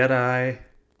was a dead eye.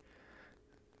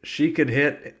 She could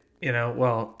hit,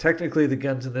 well, technically the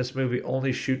guns in this movie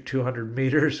only shoot 200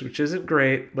 meters, which isn't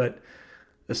great, but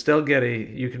Estelle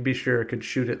Getty, you can be sure, could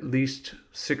shoot at least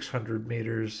 600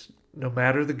 meters, no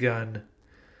matter the gun,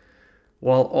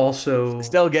 while also...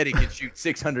 Estelle Getty can shoot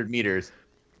 600 meters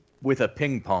with a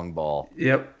ping pong ball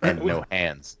Yep. and no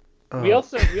hands. We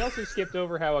also skipped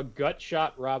over how a gut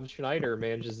shot Rob Schneider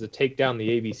manages to take down the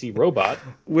ABC robot.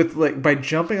 with by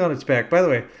jumping on its back. By the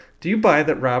way, do you buy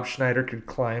that Rob Schneider could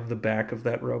climb the back of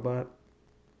that robot?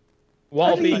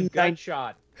 While I being mean, gut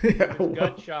shot. Yeah,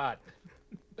 Gut shot.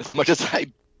 As much as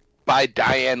I buy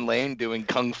Diane Lane doing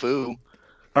kung fu.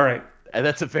 All right, And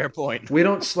that's a fair point. we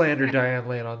don't slander Diane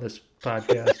Lane on this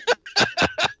podcast.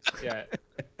 Yeah.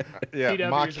 Yeah, PW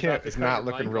Ma is about Kent to is cut not your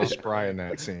looking mic real off. spry in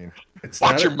that scene. It's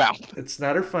Watch not your her- mouth. It's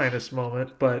not her finest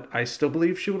moment, but I still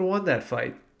believe she would have won that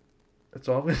fight. That's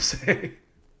all I'm gonna say.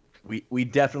 We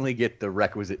definitely get the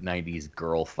requisite 90s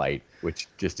girl fight, which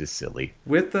just is silly.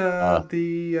 With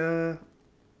the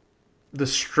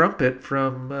strumpet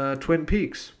from Twin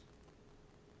Peaks,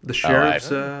 the sheriff's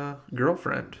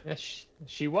girlfriend. Yeah,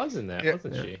 she was in that, Yeah.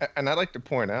 wasn't she? And I'd like to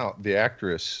point out the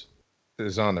actress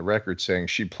is on the record saying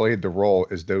she played the role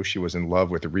as though she was in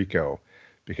love with Rico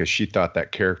because she thought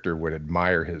that character would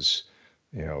admire his,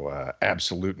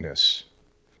 absoluteness.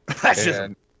 That's just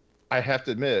And I have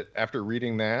to admit, after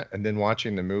reading that and then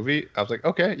watching the movie, I was like,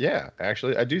 okay, yeah,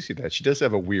 actually, I do see that. She does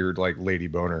have a weird, like, lady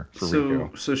boner for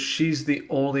Rico. So she's the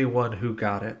only one who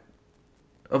got it.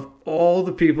 Of all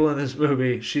the people in this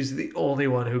movie, she's the only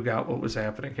one who got what was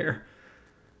happening here.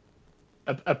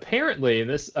 Apparently, and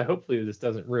this hopefully this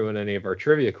doesn't ruin any of our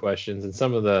trivia questions. And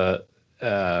some of the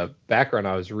background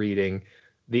I was reading,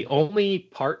 the only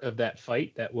part of that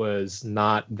fight that was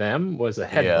not them was a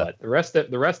headbutt. Yeah.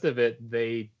 The rest of it,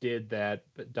 they did that.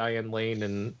 But Diane Lane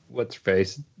and what's her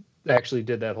face actually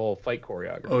did that whole fight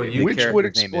choreography. Oh, The Which would character's name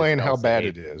is explain how Elsa bad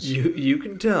Abe. it is. You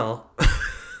can tell.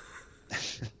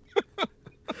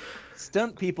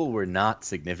 Stunt people were not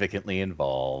significantly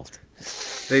involved.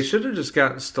 They should have just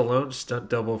gotten Stallone's stunt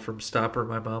double from Stopper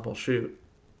My Mom Will Shoot.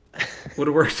 Would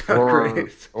have worked out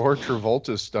great. Or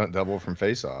Travolta's stunt double from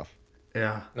Face Off.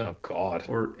 Yeah. Oh God.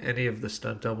 Or any of the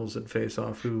stunt doubles in Face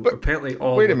Off who But apparently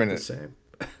all wait a look minute. the same.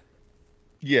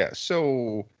 Yeah,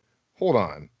 so hold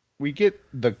on. We get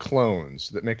the clones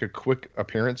that make a quick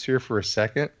appearance here for a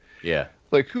second. Yeah.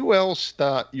 Like, who else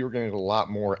thought you were going to get a lot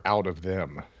more out of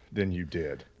them than you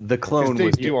did? The clone they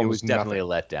was, do it was almost definitely a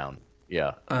letdown.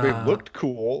 Yeah. They looked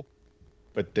cool,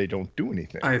 but they don't do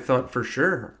anything. I thought for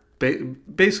sure.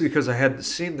 Basically, because I hadn't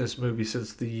seen this movie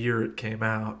since the year it came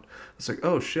out. I was like,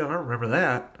 oh shit, I don't remember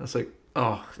that. I was like,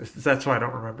 oh, that's why I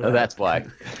don't remember that. Oh, that's why.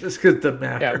 Just because it doesn't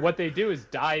matter. Yeah, what they do is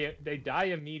die. They die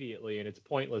immediately, and it's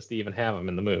pointless to even have them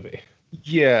in the movie.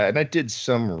 Yeah, and I did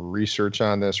some research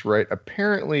on this, right?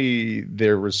 Apparently,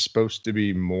 there was supposed to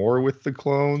be more with the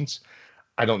clones.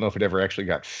 I don't know if it ever actually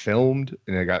got filmed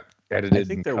and it got edited. I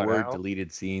think and there cut were out.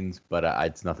 deleted scenes, but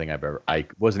it's nothing I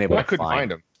wasn't able Well, I to couldn't find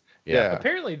them. Yeah.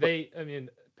 Apparently they had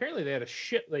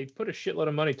they put a shitload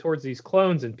of money towards these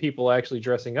clones and people actually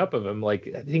dressing up of them. Like,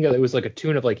 I think it was like a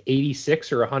tune of like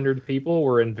 86 or 100 people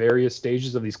were in various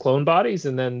stages of these clone bodies,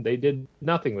 and then they did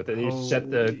nothing with it. They just set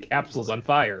the capsules on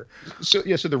fire. So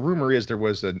the rumor is there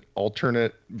was an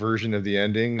alternate version of the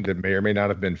ending that may or may not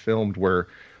have been filmed where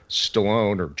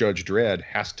Stallone or Judge Dredd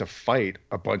has to fight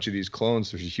a bunch of these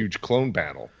clones. There's a huge clone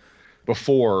battle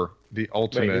before the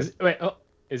ultimate.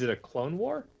 Is it a Clone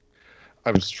War? I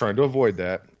was trying to avoid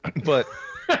that, but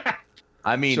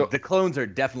I mean, So- the clones are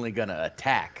definitely going to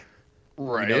attack.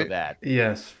 right. You know that.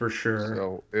 Yes, for sure.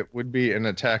 So it would be an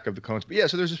attack of the clones. But yeah,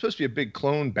 so there's supposed to be a big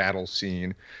clone battle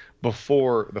scene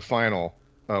before the final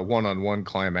one-on-one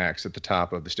climax at the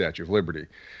top of the Statue of Liberty.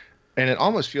 And it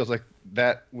almost feels like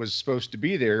that was supposed to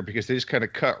be there because they just kind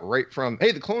of cut right from,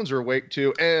 hey, the clones are awake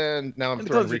too, and now I'm And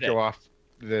the throwing clones are Rico dead. off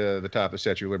the top of the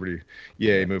Statue of Liberty.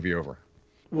 Yay, movie over.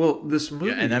 Well, this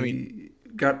movie and I mean-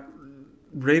 got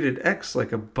rated X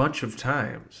like a bunch of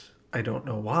times. I don't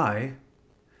know why.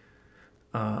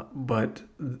 But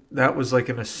that was like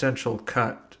an essential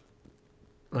cut.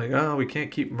 Like, oh, we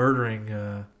can't keep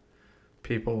murdering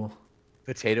people.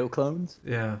 Potato clones?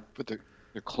 Yeah, But they're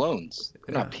clones.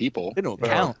 They're not Yeah. people. They don't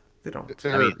Well, count. they don't.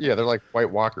 They're like White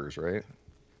Walkers, right?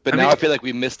 But I now mean- I feel like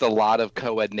we missed a lot of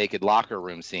co-ed naked locker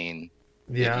room scene.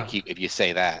 Yeah. If you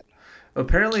say that.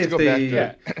 Apparently, Just if to go they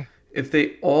back to- if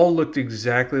they all looked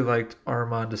exactly like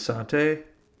Armand Asante,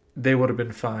 they would have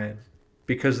been fine,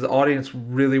 because the audience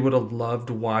really would have loved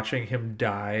watching him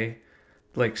die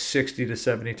like 60 to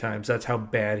 70 times. That's how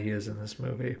bad he is in this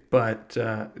movie. But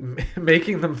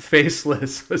making them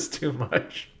faceless was too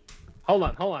much. Hold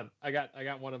on. I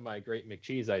got one of my great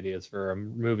McCheese ideas for a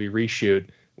movie reshoot.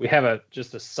 We have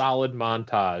just a solid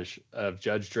montage of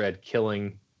Judge Dredd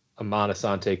killing Amon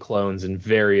Asante clones in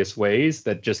various ways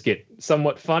that just get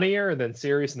somewhat funnier and then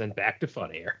serious and then back to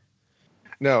funnier.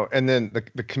 No, and then the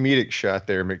comedic shot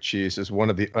there, McCheese, is one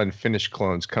of the unfinished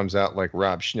clones comes out like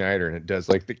Rob Schneider, and it does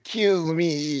like the kill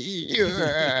me.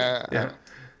 Yeah.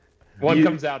 One You-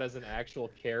 comes out as an actual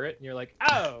carrot, and you're like,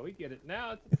 oh, we get it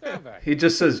now. It's a throwback. He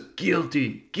just says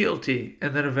guilty, guilty,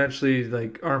 and then eventually,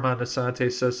 like, Armand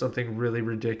Asante says something really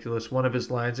ridiculous. One of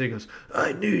his lines, he goes,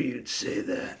 "I knew you'd say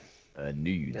that." I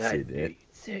knew you'd say that.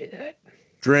 Say that.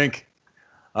 Drink.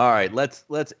 All right, let's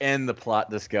end the plot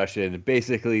discussion.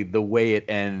 Basically, the way it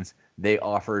ends, they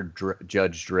offer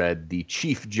Judge Dredd the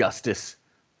Chief Justice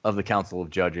of the Council of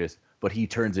Judges, but he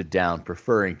turns it down,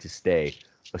 preferring to stay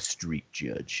a street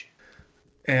judge.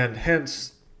 And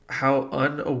hence how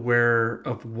unaware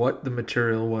of what the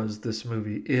material was this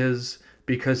movie is,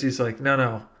 because he's like,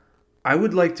 no, I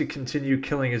would like to continue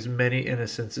killing as many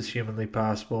innocents as humanly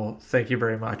possible. Thank you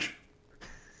very much.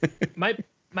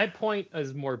 My point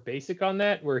is more basic on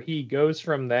that, where he goes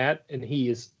from that and he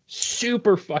is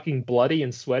super fucking bloody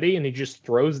and sweaty, and he just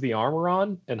throws the armor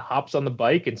on and hops on the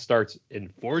bike and starts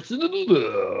enforcing the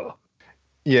law.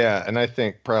 Yeah, and I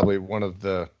think probably one of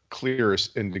the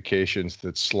clearest indications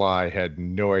that Sly had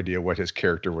no idea what his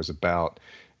character was about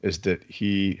is that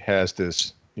he has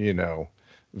this,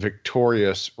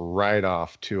 victorious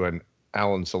ride-off to an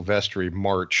Alan Silvestri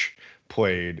march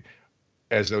played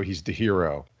as though he's the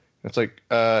hero. It's like,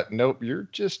 nope, you're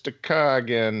just a cog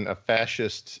in a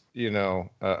fascist,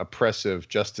 oppressive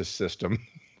justice system.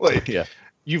 Like, Yeah.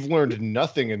 you've learned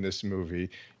nothing in this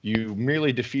movie. You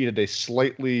merely defeated a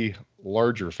slightly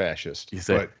larger fascist, You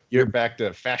say, but you're back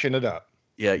to fashion it up.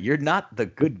 Yeah, you're not the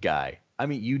good guy. I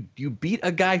mean, you beat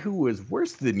a guy who was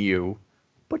worse than you,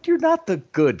 but you're not the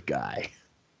good guy.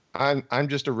 I'm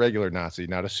just a regular Nazi,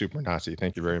 not a super Nazi.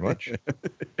 Thank you very much.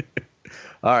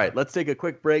 All right, let's take a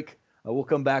quick break. We'll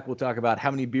come back. We'll talk about how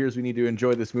many beers we need to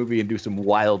enjoy this movie and do some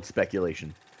wild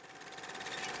speculation.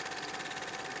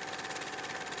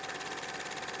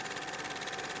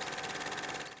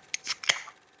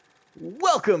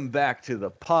 Welcome back to the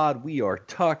pod. We are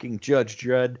talking Judge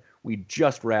Dredd. We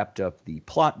just wrapped up the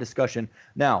plot discussion.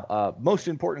 Now, most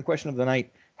important question of the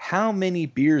night, how many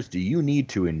beers do you need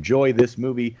to enjoy this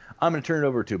movie? I'm going to turn it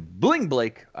over to Bling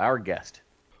Blake, our guest.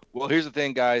 Well, here's the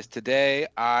thing, guys. Today,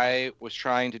 I was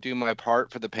trying to do my part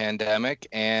for the pandemic,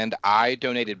 and I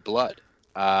donated blood.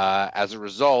 As a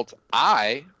result,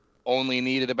 I only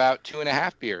needed about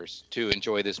 2.5 beers to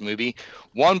enjoy this movie.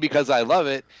 1, because I love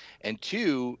it, and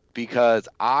 2, because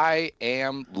I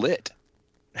am lit.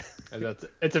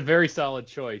 It's a very solid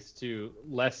choice to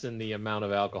lessen the amount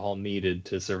of alcohol needed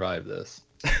to survive this.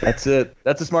 That's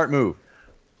a smart move.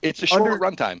 It's a short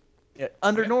runtime.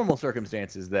 Under normal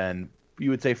circumstances, then,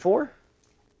 you would say 4?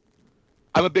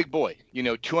 I'm a big boy.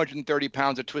 230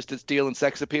 pounds of twisted steel and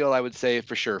sex appeal. I would say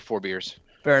for sure 4 beers.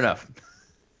 Fair enough.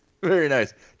 Very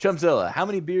nice. Chumzilla, how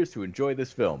many beers to enjoy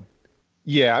this film?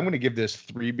 Yeah, I'm going to give this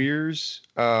 3 beers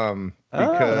because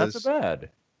not so bad.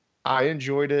 I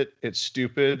enjoyed it. It's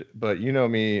stupid, but you know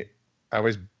me, I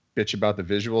always bitch about the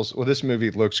visuals. Well, this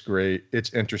movie looks great.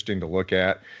 It's interesting to look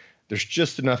at. There's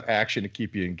just enough action to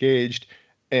keep you engaged.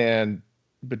 And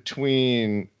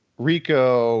between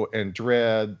Rico and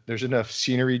Dredd, there's enough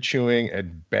scenery chewing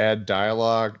and bad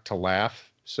dialogue to laugh.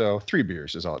 So 3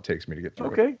 beers is all it takes me to get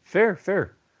through it. Okay,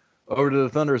 fair. Over to the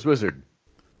Thunderous Wizard.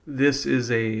 This is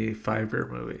a 5-beer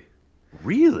movie.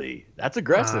 Really? That's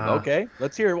aggressive. Okay,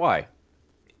 let's hear why.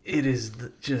 It is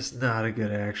just not a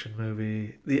good action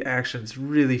movie. The action's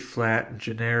really flat and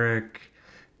generic.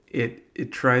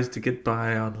 It tries to get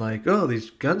by on like, oh,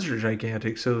 these guns are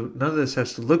gigantic, so none of this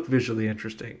has to look visually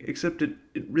interesting, except it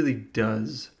really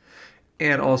does.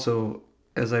 And also,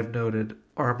 as I've noted,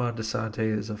 Armand Assante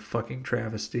is a fucking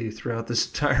travesty throughout this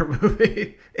entire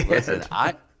movie. Listen,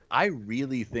 I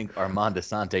really think Armand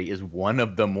Assante is one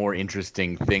of the more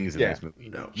interesting things in this movie.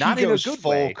 No. Not He in a goes good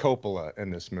full way. Coppola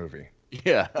in this movie.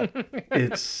 Yeah.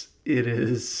 it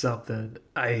is something.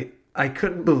 I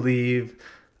couldn't believe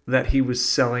that he was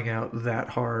selling out that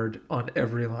hard on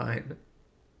every line.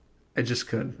 I just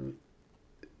couldn't.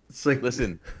 It's like,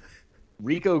 Listen,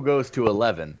 Rico goes to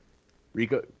 11.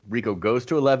 Rico goes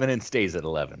to 11 and stays at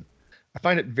 11. I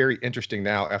find it very interesting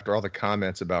now after all the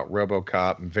comments about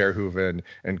RoboCop and Verhoeven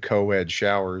and co-ed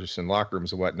showers and locker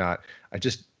rooms and whatnot. It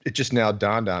just now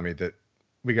dawned on me that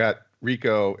we got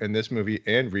Rico in this movie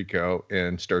and Rico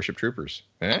in Starship Troopers.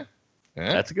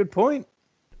 That's a good point.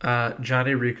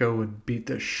 Johnny Rico would beat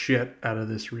the shit out of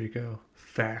this Rico.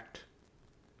 Fact.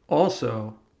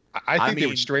 Also, I think they mean,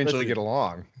 would strangely listen. get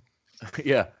along.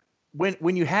 Yeah.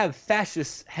 When you have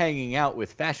fascists hanging out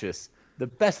with fascists, the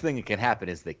best thing that can happen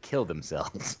is they kill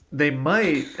themselves. they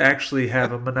might actually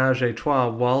have a menage a trois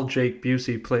while Jake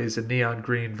Busey plays a neon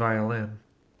green violin.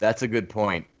 That's a good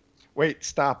point. Wait,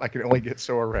 stop. I can only get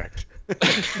so erect.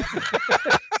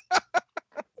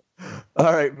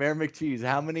 All right, Mayor McCheese,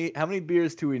 how many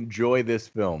beers to enjoy this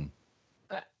film?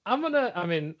 I'm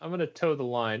gonna toe the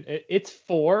line. It's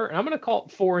 4, and I'm gonna call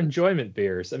it 4 enjoyment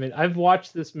beers. I mean, I've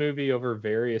watched this movie over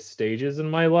various stages in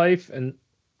my life, and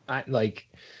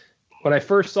when I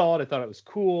first saw it, I thought it was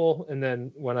cool. And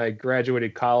then when I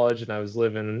graduated college and I was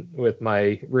living with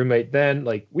my roommate then,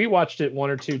 we watched it 1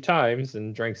 or 2 times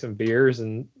and drank some beers,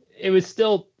 and it was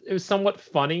somewhat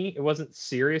funny. It wasn't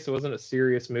serious. It wasn't a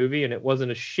serious movie, and it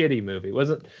wasn't a shitty movie. It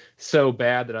wasn't so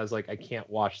bad that I was like, I can't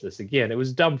watch this again. It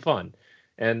was dumb fun.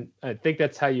 And I think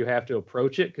that's how you have to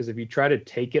approach it, because if you try to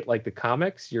take it like the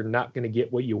comics, you're not going to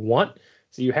get what you want.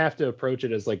 So you have to approach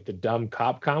it as like the dumb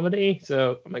cop comedy.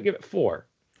 So I'm going to give it 4.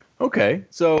 Okay,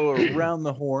 so around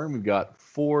the horn, we've got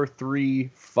 4,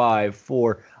 3, 5,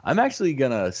 4. I'm actually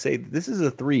going to say this is a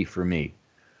 3 for me.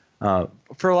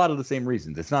 For a lot of the same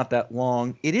reasons. It's not that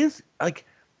long. It is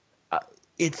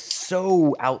it's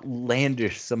so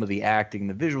outlandish, some of the acting.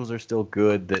 The visuals are still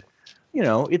good that,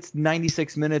 it's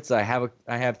 96 minutes. I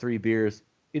have 3 beers.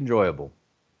 Enjoyable.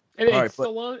 And All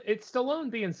Stallone, it's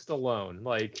Stallone being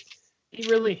Stallone. He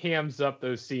really hams up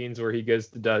those scenes where he gets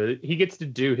to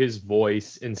do his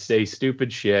voice and say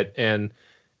stupid shit. And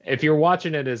if you're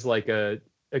watching it as like a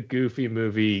goofy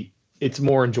movie, it's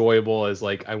more enjoyable as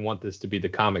I want this to be the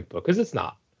comic book, because it's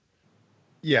not.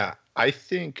 Yeah, I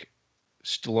think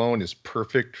Stallone is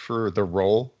perfect for the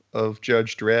role of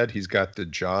Judge Dredd. He's got the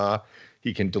jaw.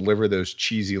 He can deliver those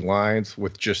cheesy lines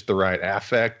with just the right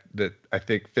affect that I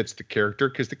think fits the character,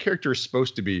 because the character is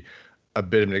supposed to be a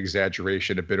bit of an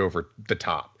exaggeration, a bit over the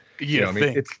top. I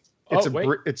mean,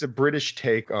 it's a British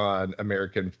take on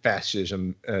American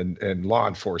fascism and law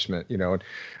enforcement,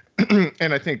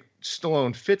 and I think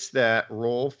Stallone fits that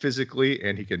role physically,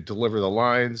 and he can deliver the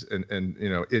lines and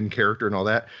in character and all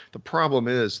that. The problem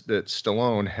is that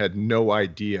Stallone had no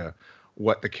idea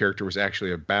what the character was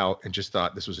actually about and just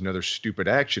thought this was another stupid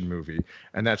action movie,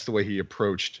 and that's the way he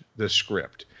approached the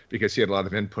script, because he had a lot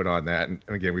of input on that. And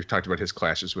again, we've talked about his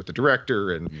clashes with the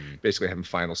director and basically having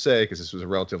final say, because this was a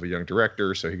relatively young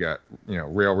director, so he got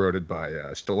railroaded by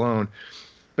Stallone.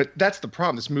 But that's the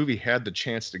problem. This movie had the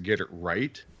chance to get it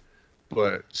right,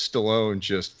 but Stallone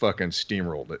just fucking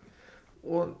steamrolled it.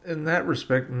 Well, in that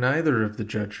respect, neither of the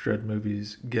Judge Dredd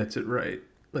movies gets it right.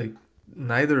 Like,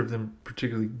 neither of them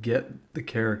particularly get the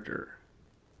character.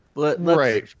 Let's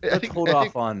hold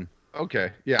off on.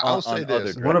 Okay, yeah, I'll say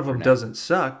this. One of them doesn't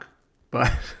suck,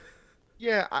 but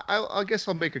yeah, I guess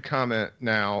I'll make a comment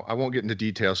now. I won't get into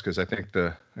details because I think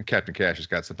the Captain Cash has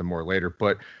got something more later.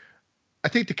 But I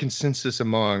think the consensus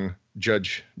among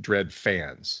Judge Dredd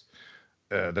fans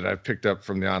that I've picked up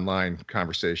from the online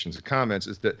conversations and comments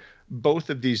is that both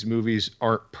of these movies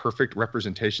aren't perfect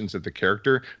representations of the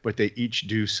character, but they each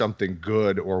do something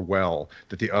good or well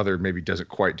that the other maybe doesn't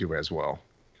quite do as well.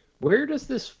 Where does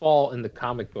this fall in the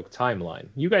comic book timeline?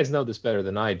 You guys know this better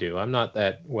than I do. I'm not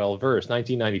that well versed.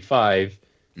 1995.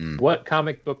 What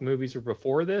comic book movies are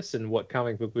before this, and what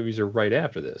comic book movies are right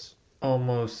after this?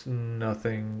 Almost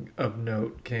nothing of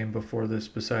note came before this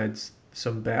besides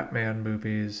some Batman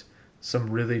movies,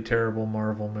 some really terrible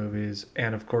Marvel movies,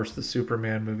 and of course the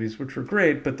Superman movies, which were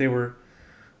great, but they were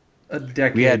a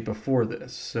decade before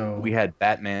this. So we had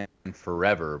Batman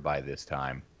Forever by this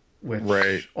time,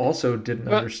 which also didn't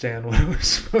understand what it was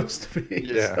supposed to be.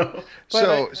 Yeah.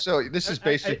 So this is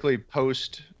basically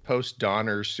post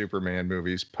Donner's Superman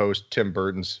movies, post Tim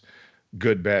Burton's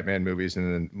good Batman movies,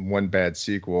 and then one bad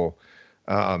sequel.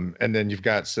 And then you've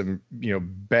got some,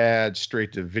 bad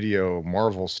straight to video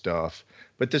Marvel stuff.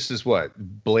 But this is what?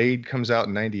 Blade comes out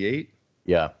in 98?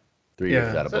 Yeah. 3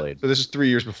 years out of Blade. So this is 3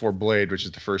 years before Blade, which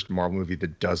is the first Marvel movie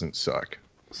that doesn't suck.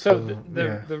 So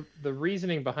the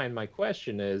reasoning behind my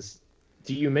question is,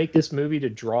 do you make this movie to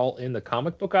draw in the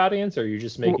comic book audience, or are you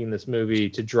just making this movie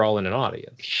to draw in an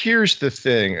audience? Here's the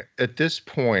thing. At this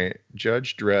point,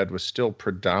 Judge Dredd was still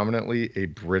predominantly a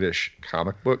British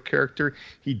comic book character.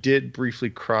 He did briefly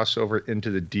cross over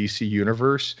into the DC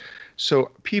universe.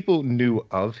 So people knew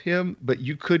of him, but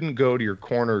you couldn't go to your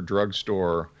corner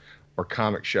drugstore or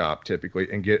comic shop typically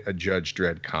and get a Judge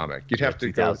Dredd comic. You'd have to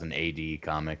 2000 AD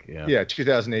comic. Yeah,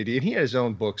 2000 AD. And he had his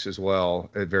own books as well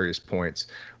at various points.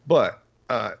 But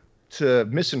to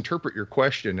misinterpret your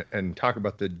question and talk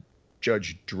about the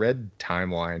Judge Dredd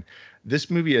timeline,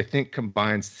 this movie, I think,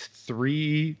 combines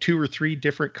two or three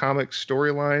different comic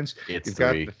storylines. You've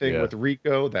got the thing with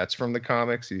Rico, that's from the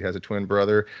comics. He has a twin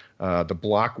brother. The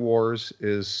Block Wars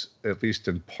is at least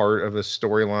in part of a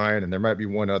storyline, and there might be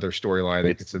one other storyline.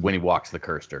 It's when he walks the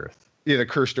cursed earth. Yeah, the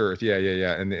Cursed Earth. Yeah.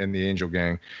 And the Angel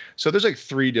Gang. So there's like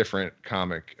three different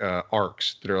comic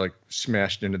arcs that are like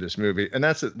smashed into this movie. And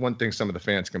that's one thing some of the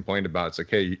fans complained about. It's like,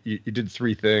 hey, you did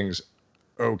three things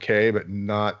okay, but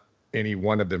not any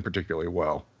one of them particularly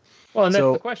well. Well, and that's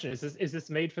the question. Is this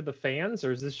made for the fans,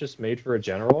 or is this just made for a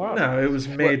general audience? No, it was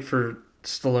made for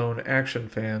Stallone action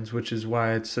fans, which is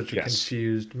why it's such a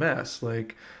confused mess.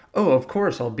 Like, oh, of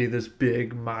course I'll be this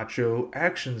big macho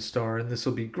action star and this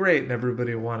will be great and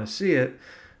everybody will want to see it.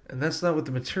 And that's not what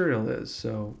the material is.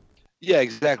 So yeah,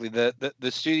 exactly. The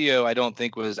studio, I don't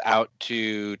think, was out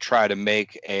to try to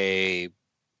make a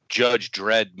Judge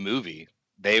Dredd movie.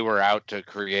 They were out to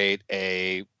create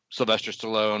a Sylvester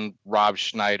Stallone, Rob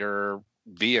Schneider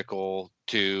vehicle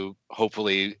to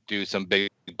hopefully do some big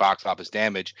box office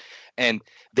damage. And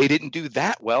they didn't do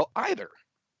that well either.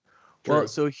 Well,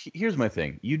 so here's my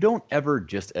thing. You don't ever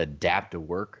just adapt a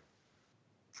work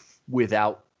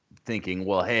without thinking,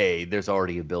 well, hey, there's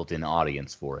already a built-in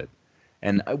audience for it.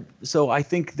 And so I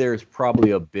think there's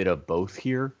probably a bit of both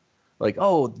here. Like,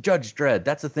 oh, Judge Dredd,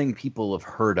 that's a thing people have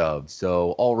heard of.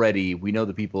 So already we know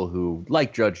the people who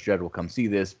like Judge Dredd will come see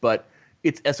this, but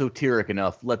it's esoteric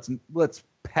enough. Let's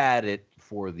pad it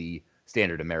for the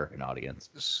standard American audience.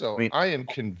 So I am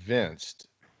convinced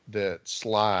that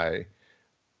Sly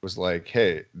was like,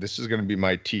 hey, this is going to be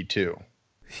my T2.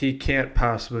 He can't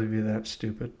possibly be that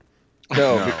stupid.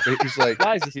 No. He's like,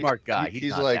 Sly's a smart guy.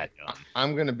 He's not like, that dumb.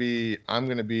 I'm gonna be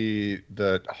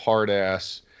the hard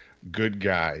ass good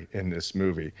guy in this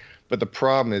movie. But the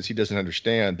problem is he doesn't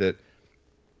understand that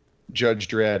Judge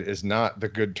Dredd is not the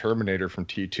good Terminator from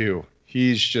T2.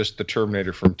 He's just the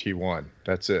Terminator from T1.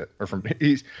 That's it.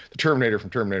 He's the Terminator from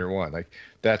Terminator 1. Like,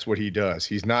 that's what he does.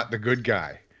 He's not the good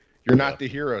guy. You're not the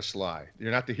hero, Sly.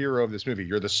 You're not the hero of this movie.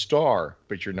 You're the star,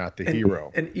 but you're not the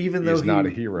hero. And even though not a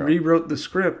he hero. rewrote the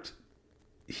script,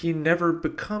 he never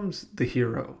becomes the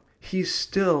hero. He's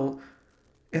still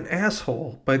an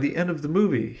asshole by the end of the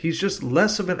movie. He's just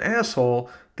less of an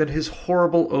asshole than his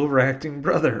horrible overacting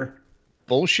brother.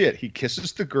 Bullshit. He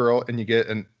kisses the girl, and you get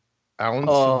an Alan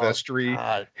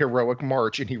Silvestri heroic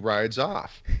march, and he rides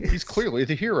off. He's clearly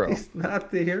the hero. He's not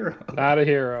the hero. Not a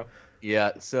hero.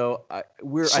 Yeah, so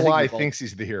Sly thinks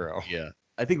he's the hero. Yeah,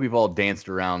 I think we've all danced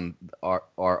around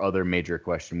our other major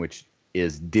question, which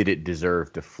is, did it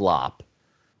deserve to flop?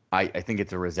 I think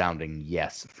it's a resounding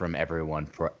yes from everyone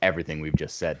for everything we've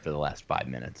just said for the last 5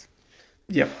 minutes.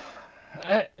 Yep.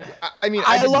 I mean,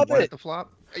 I didn't want it to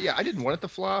flop. Yeah, I didn't want it to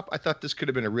flop. I thought this could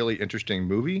have been a really interesting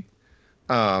movie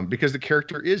because the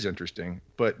character is interesting,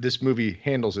 but this movie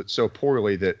handles it so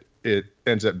poorly that it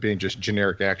ends up being just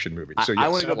generic action movie. So I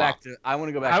want to go back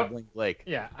to Blake.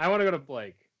 Yeah, I want to go to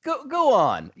Blake. Go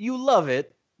on. You love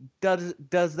it. Does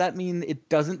that mean it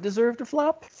doesn't deserve to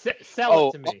flop? Sell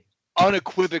it to me.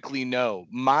 Unequivocally, no.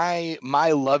 My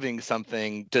loving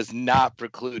something does not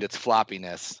preclude its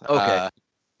floppiness. Okay.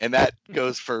 And that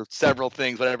goes for several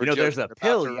things. Whatever. There's a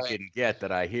pill you can get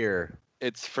that I hear.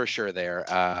 It's for sure there.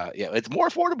 Yeah, it's more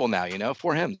affordable now.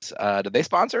 For hymns. Do they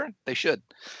sponsor? They should.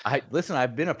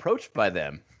 I've been approached by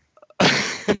them.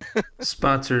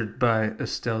 Sponsored by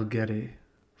Estelle Getty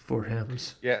for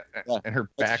hymns. Yeah, and her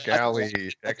back alley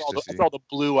ecstasy. That's all the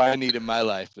blue I need in my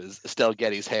life is Estelle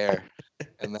Getty's hair,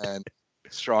 and then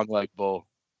strong like bull.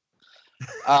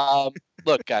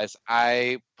 Look, guys,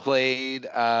 I played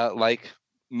like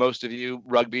most of you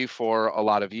rugby for a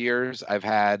lot of years. I've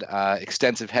had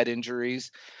extensive head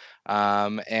injuries,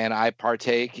 and I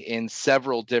partake in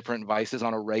several different vices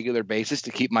on a regular basis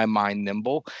to keep my mind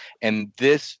nimble. And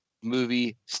this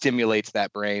movie stimulates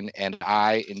that brain, and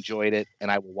I enjoyed it,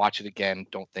 and I will watch it again.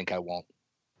 Don't think I won't.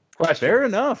 Fair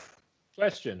enough.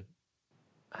 Question: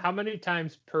 how many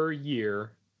times per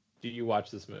year do you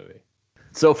watch this movie?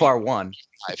 So far,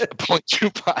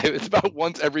 0.25. It's about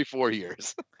once every 4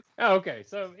 years. Oh, okay,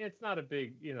 so it's not a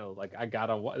big,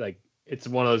 it's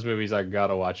one of those movies I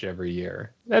gotta watch every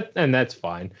year. That's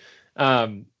fine.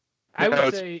 I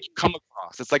would say you come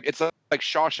across. It's like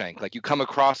Shawshank. Like you come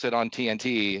across it on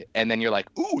TNT, and then you're like,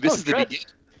 "Ooh, this is the beginning."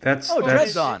 That's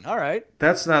Dread's on. All right.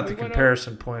 That's not the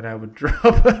comparison point I would draw.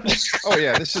 Oh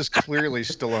yeah, this is clearly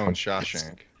Stallone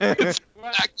Shawshank.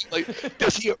 Like,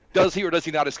 does he or does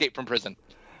he not escape from prison?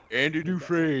 Andy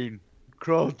Dufresne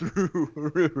crawled through a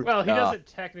river. Well, he doesn't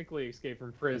technically escape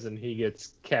from prison. He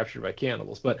gets captured by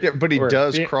cannibals, but he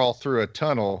does crawl through a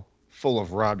tunnel full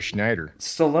of Rob Schneider.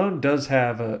 Stallone does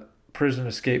have a prison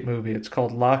escape movie. It's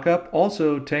called Lock Up.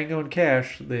 Also, Tango and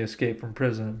Cash, they escape from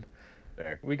prison.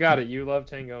 We got it. You love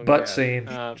Tango and Butt Cash. scene,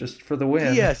 just for the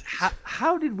win. Yes.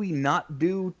 How did we not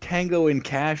do Tango and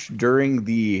Cash during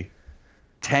the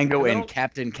Tango and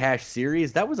Captain Cash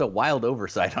series? That was a wild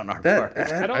oversight on our part.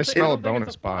 I smell a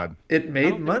bonus pod. It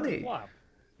made money.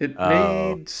 It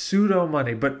made pseudo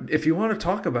money. But if you want to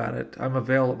talk about it, I'm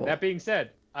available. That being said,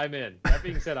 I'm in. That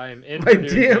being said, I am in. My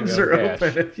DMs are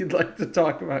open if you'd like to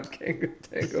talk about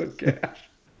Tango and Cash.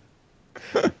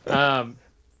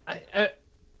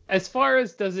 As far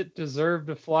as does it deserve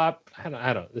to flop,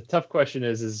 I don't. The tough question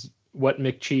is what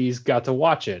McCheese got to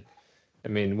watch it. I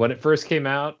mean, when it first came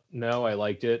out, no, I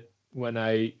liked it. When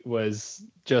I was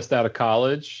just out of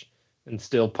college and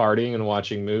still partying and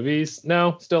watching movies,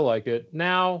 no, still like it.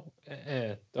 Now,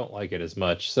 don't like it as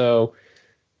much. So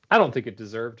I don't think it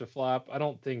deserved to flop. I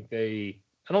don't think they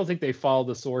followed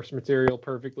the source material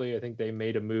perfectly. I think they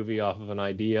made a movie off of an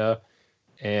idea,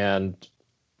 and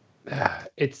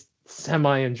it's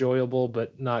semi-enjoyable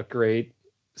but not great.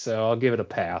 So I'll give it a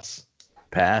pass.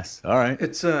 Pass. All right.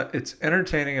 It's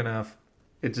entertaining enough.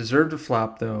 It deserved to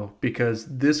flop though, because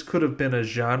this could have been a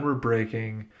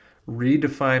genre-breaking,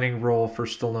 redefining role for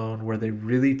Stallone where they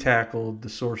really tackled the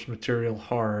source material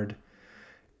hard.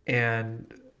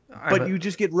 But you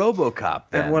just get RoboCop.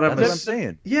 Then. And That's what I'm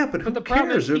saying. Yeah, but who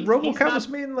cares? RoboCop was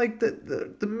made in like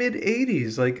the mid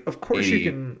 '80s. Like, of course you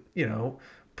can,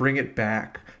 bring it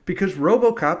back, because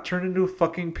RoboCop turned into a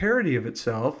fucking parody of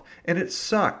itself, and it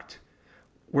sucked.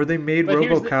 Where they made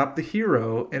RoboCop the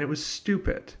hero, and it was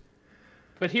stupid.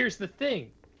 But here's the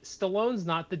thing. Stallone's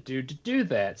not the dude to do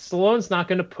that. Stallone's not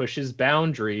going to push his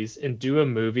boundaries and do a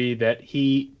movie that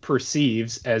he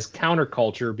perceives as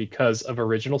counterculture because of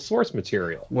original source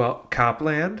material. Well,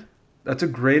 Copland, that's a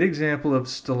great example of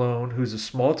Stallone, who's a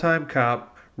small-time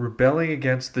cop rebelling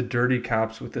against the dirty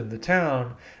cops within the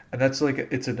town, And that's like,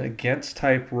 it's an against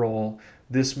type role.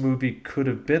 This movie could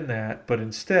have been that, but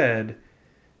instead,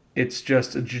 it's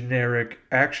just a generic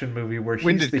action movie where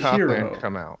When he's did the Copland hero.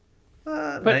 come out?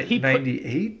 But he put-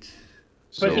 98?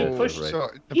 But he So, pushed- so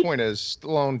the he- point is,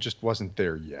 Stallone just wasn't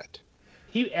there yet.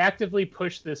 He actively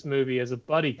pushed this movie as a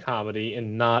buddy comedy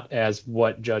and not as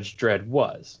what Judge Dredd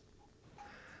was.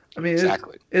 I mean,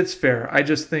 Exactly. it's fair. I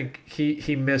just think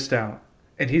he missed out.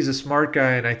 And he's a smart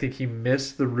guy, and I think he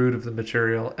missed the root of the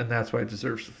material, and that's why it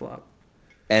deserves to flop.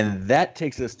 And that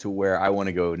takes us to where I want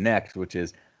to go next, which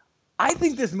is I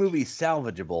think this movie's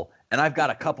salvageable, and I've got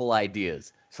a couple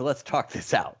ideas. So let's talk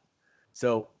this out.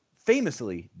 So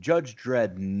famously, Judge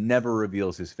Dredd never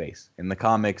reveals his face. In the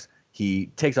comics, he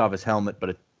takes off his helmet,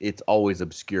 but it's always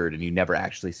obscured, and you never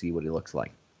actually see what he looks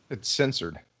like. It's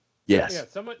censored. Yes,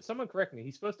 Yeah, someone correct me.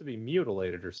 He's supposed to be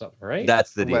mutilated or something, right?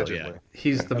 that's the deal. Allegedly. Yeah.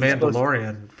 He's the He's supposed to-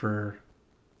 Mandalorian for,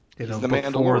 He's before the the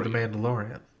Mandalorian.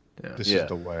 Mandalorian. Yeah. This Yeah. is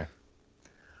the way.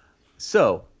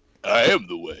 So, I am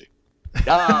the way.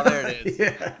 there it is.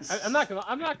 Yes. I'm not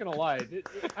gonna lie.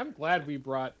 I'm glad we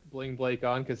brought Bling Blake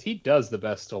on because he does the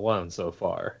best Stallone so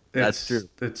far. That's true.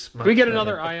 It's Can we get much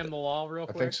another better. "I Am the Law" real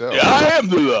I quick? think so. I am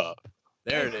the law.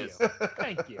 There it Thank is. you.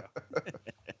 Thank you.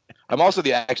 I'm also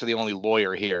actually the only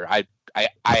lawyer here. I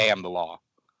am the law.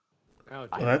 Oh,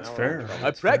 Well, that's fair. I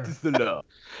That's practice the law.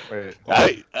 Wait,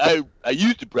 I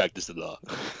used to practice the law.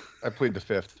 I plead the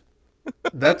fifth.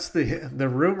 That's the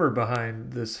rumor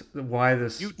behind this. Why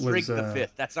this You was drink the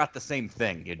fifth. That's not the same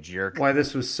thing, you jerk. why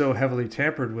this was so heavily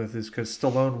tampered with is because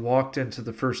Stallone walked into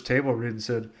the first table read and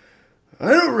said,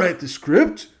 "I don't write the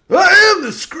script. I am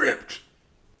the script."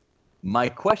 My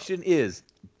question is,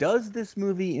 does this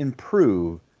movie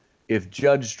improve if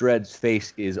Judge Dredd's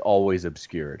face is always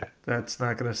obscured? That's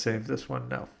not going to save this one.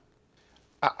 No.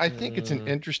 I think it's an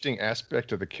interesting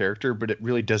aspect of the character, but it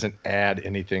really doesn't add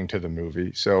anything to the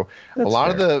movie. So a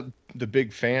lot of the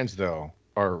big fans, though,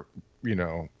 are,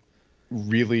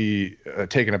 really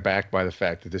taken aback by the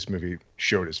fact that this movie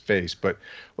showed his face. But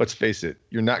let's face it,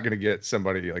 you're not going to get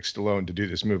somebody like Stallone to do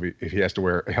this movie if he has to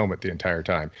wear a helmet the entire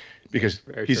time, because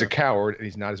Very he's true. a coward and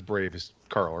he's not as brave as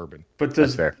Carl Urban. But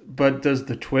That's fair. does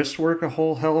the twist work a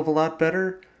whole hell of a lot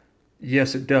better?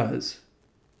 Yes, it does.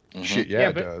 Shit, Yeah,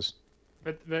 it but- does.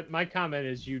 But my comment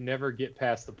is you never get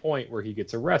past the point where he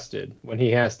gets arrested. When he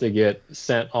has to get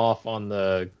sent off on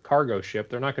the cargo ship,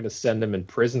 they're not going to send him in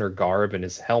prisoner garb and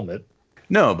his helmet.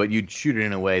 No, but you'd shoot it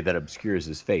in a way that obscures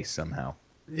his face somehow.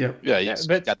 Yep. Yeah, he's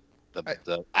but- got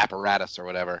the apparatus or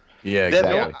whatever. Yeah, The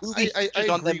exactly. movie I hinges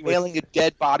on them agree with- mailing a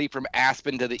dead body from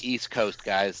Aspen to the East Coast,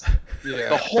 guys. The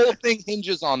Yeah. whole thing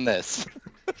hinges on this.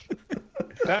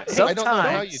 That- I don't know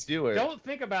how you Sometimes- do it. Don't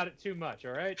think about it too much,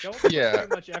 all right? Don't put Yeah. too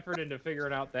much effort into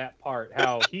figuring out that part.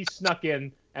 How he snuck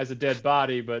in as a dead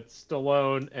body, but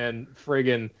Stallone and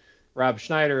friggin' Rob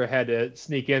Schneider had to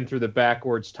sneak in through the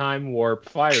backwards time warp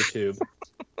fire tube.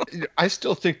 I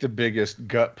still think the biggest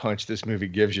gut punch this movie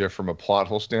gives you from a plot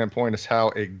hole standpoint is how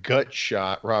a gut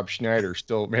shot Rob Schneider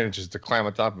still manages to climb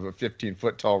on top of a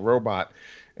 15-foot tall robot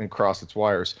and cross its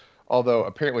wires. Although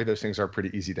apparently those things are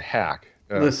pretty easy to hack.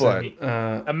 Listen,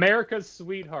 America's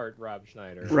sweetheart, Rob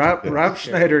Schneider. Rob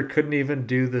Schneider couldn't even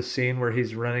do the scene where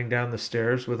he's running down the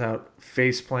stairs without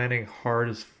face planting hard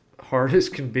as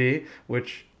can be,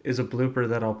 which is a blooper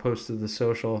that I'll post to the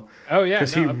social. Oh yeah,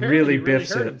 'Cause he apparently really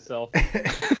biffs hurt it. himself.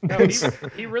 No,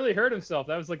 he really hurt himself.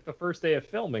 That was like the first day of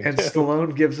filming. And too.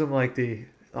 Stallone gives him like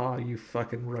 "Oh, you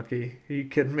fucking rookie. Are you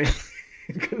kidding me?"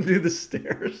 He couldn't do the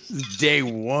stairs. This is day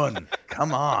one.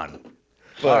 Come on.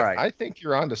 But All right. I think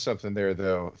you're onto something there,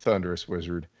 though, Thunderous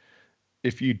Wizard.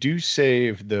 If you do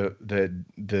save the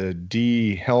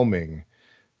de-helming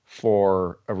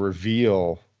for a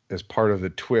reveal as part of the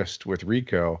twist with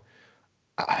Rico,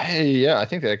 I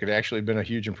think that could actually have been a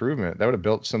huge improvement. That would have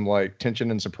built some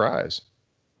tension and surprise.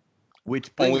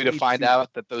 Which brings Only to me find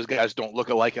out that those guys don't look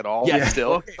alike at all. Yeah,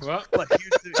 Still. Okay, Well, but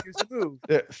here's the move.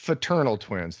 They're fraternal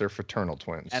twins. They're fraternal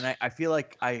twins. And I feel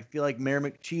like Mayor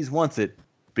McCheese wants it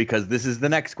because this is the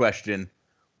next question.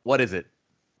 What is it?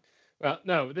 well,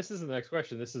 no, this isn't the next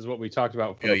question. This is what we talked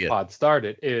about before Oh, the yeah. pod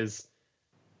started. Is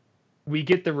we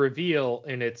get the reveal,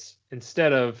 and it's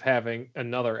instead of having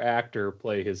another actor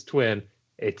play his twin,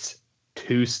 it's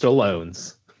two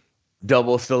Stallones.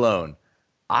 Double Stallone.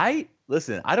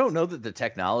 Listen, I don't know that the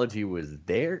technology was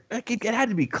there. Like, it had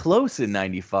to be close in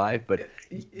 '95, but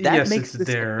that Yes, makes it's this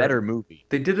there. a better movie.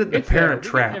 They did it in The It's there. Parent We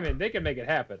can- Trap. I mean, they can make it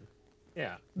happen.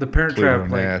 Yeah. The Parent Pluto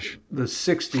Trap, like Nash. the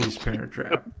 '60s Parent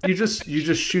Trap. You just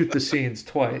shoot the scenes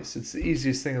twice. It's the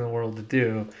easiest thing in the world to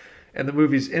do, and the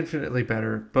movie's infinitely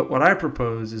better. But what I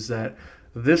propose is that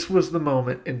this was the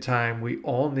moment in time we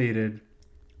all needed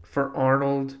for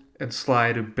Arnold and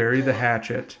Sly to bury the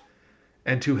hatchet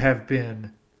and to have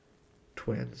been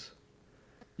twins.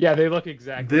 Yeah, they look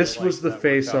exactly This alike. was the That works out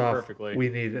face-off perfectly. we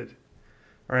needed.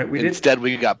 All right, Instead,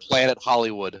 we got Planet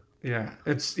Hollywood.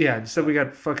 Instead we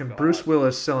got fucking Bruce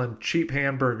Willis selling cheap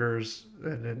hamburgers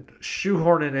and then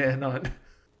shoehorning in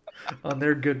on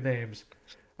their good names.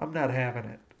 I'm not having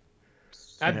it.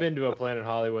 I've been to a Planet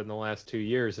Hollywood in the last 2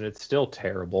 years, and it's still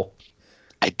terrible.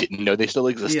 I didn't know they still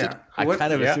existed. Yeah. I What-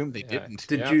 kind of Yeah. assumed they Yeah. didn't.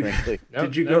 Did Yeah, you frankly. No,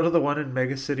 did you no. go to the one in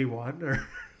Mega City 1 or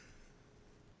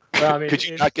Well, I mean, Could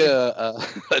you not get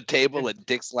a table at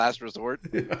Dick's Last Resort?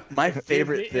 My if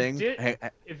favorite Di- thing.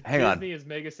 if hang on. Disney is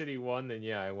Mega City 1, then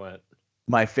yeah, I went.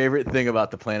 My favorite thing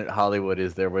about the Planet Hollywood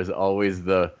is there was always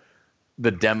the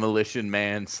Demolition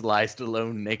Man Sly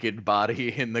Stallone naked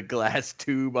body in the glass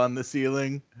tube on the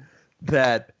ceiling.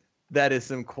 That is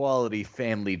some quality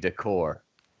family decor.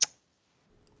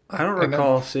 I don't And then-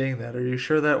 recall seeing that. Are you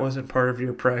sure that wasn't part of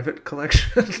your private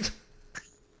collection?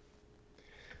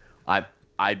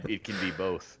 It can be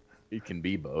both. It can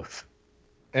be both.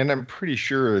 And I'm pretty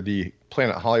sure the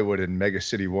Planet Hollywood in Mega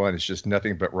City 1 is just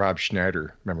nothing but Rob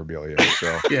Schneider memorabilia.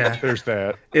 So Yeah. there's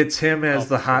that. It's him as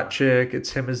the hot so. chick.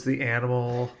 It's him as the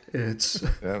animal. It's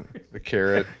Yeah, the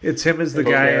carrot. it's him as the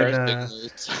guy in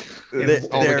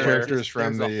All the There- characters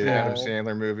from there's the a Adam hall-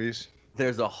 Sandler movies.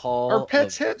 There's a hall. Our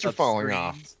pets' of- heads are of falling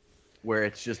off. screens Where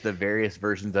it's just the various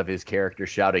versions of his character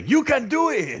shouting, "You can do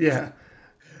it!" yeah.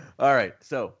 All right,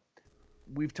 so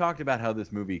we've talked about how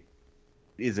this movie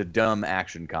is a dumb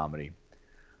action comedy.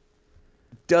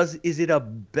 Is it a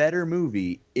better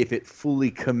movie if it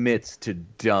fully commits to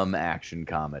dumb action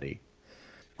comedy?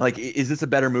 Like, is this a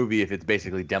better movie if it's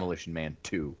basically Demolition Man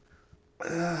 2?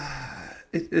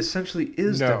 It essentially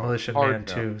is No, Demolition hard Man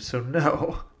no. 2, so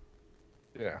no.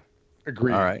 Yeah.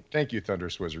 Agreed. All right. Thank you,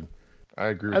 Thunderous Wizard. I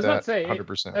agree I with was about that to say,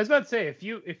 100%. I was about to say, if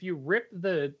you rip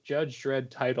the Judge Dredd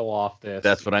title off this,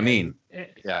 That's what I mean.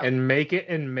 Yeah. and make it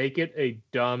a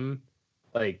dumb,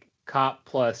 like cop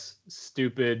plus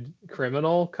stupid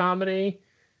criminal comedy.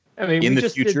 I mean, In we the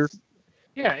just future?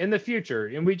 yeah, in the future,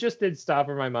 and we just did Stop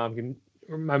or My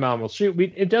Mom Will Shoot.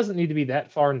 It doesn't need to be that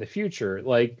far in the future.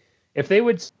 Like, if they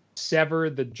would sever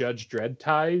the Judge Dredd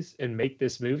ties and make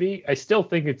this movie, I still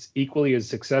think it's equally as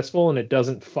successful, and it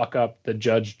doesn't fuck up the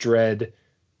Judge Dredd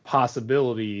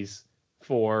possibilities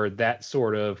for that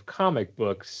sort of comic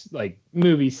books like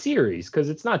movie series, because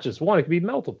it's not just one, it could be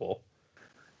multiple.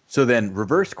 So then,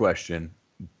 reverse question: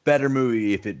 better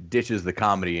movie if it ditches the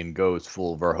comedy and goes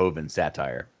full Verhoeven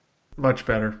satire? Much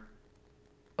better.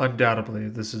 Undoubtedly,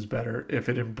 this is better if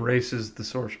it embraces the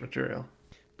source material.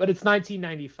 But it's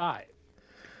 1995.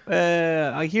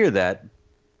 I hear that,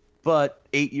 but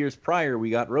 8 years prior we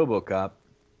got RoboCop.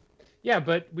 Yeah,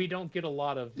 but we don't get a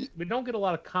lot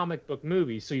of comic book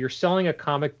movies. So you're selling a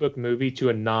comic book movie to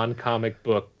a non-comic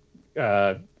book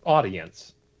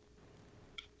audience.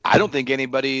 I don't think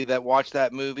anybody that watched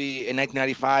that movie in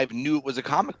 1995 knew it was a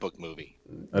comic book movie.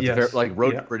 That's Yes. fair, like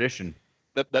road Yeah. tradition.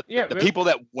 The Yeah, but- people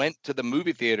that went to the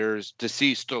movie theaters to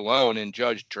see Stallone and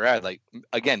Judge Dredd, like,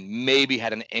 again, maybe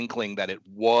had an inkling that it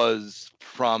was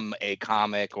from a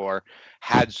comic or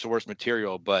had source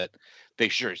material, but they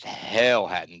sure as hell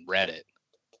hadn't read it.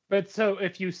 But so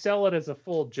if you sell it as a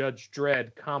full Judge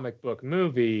Dredd comic book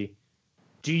movie,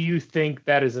 do you think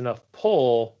that is enough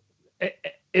pull?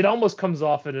 It almost comes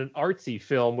off in an artsy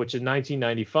film, which in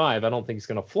 1995, I don't think is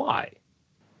going to fly.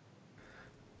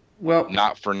 Well,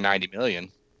 Not for 90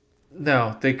 million.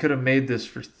 no, they could have made this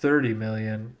for 30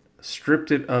 million,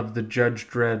 stripped it of the Judge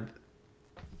Dredd,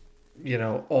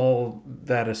 all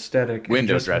that aesthetic, Window and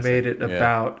just dressing, made it yeah.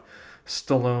 about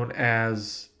Stallone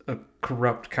as a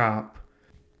corrupt cop.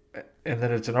 And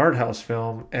then it's an art house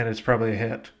film, and it's probably a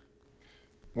hit.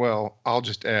 Well, I'll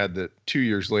just add that 2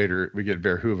 years later, we get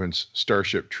Verhoeven's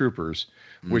Starship Troopers,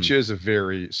 which Mm. is a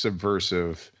very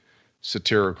subversive,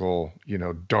 satirical,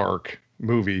 dark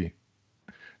movie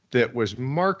that was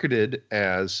marketed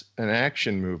as an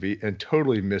action movie and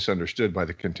totally misunderstood by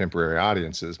the contemporary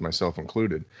audiences, myself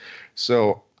included.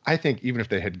 So I think even if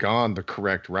they had gone the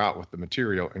correct route with the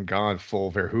material and gone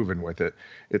full Verhoeven with it,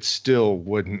 it still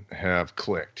wouldn't have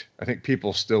clicked. I think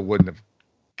people still wouldn't have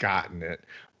gotten it.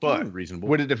 But reasonable.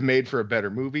 would it have made for a better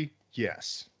movie?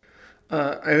 Yes.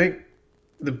 I think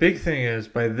the big thing is,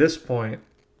 by this point,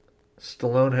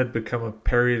 Stallone had become a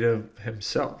parody of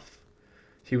himself.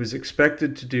 He was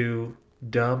expected to do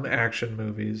dumb action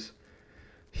movies.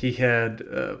 He had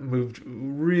moved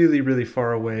really, really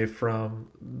far away from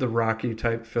the Rocky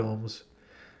type films.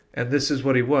 And this is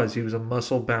what he was. He was a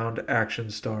muscle-bound action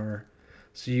star.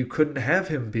 So you couldn't have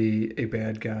him be a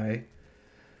bad guy.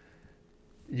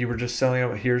 You were just selling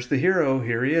him, here's the hero,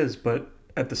 here he is. But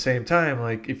at the same time,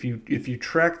 like if you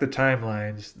track the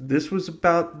timelines, this was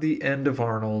about the end of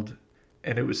Arnold,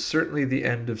 and it was certainly the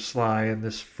end of Sly in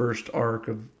this first arc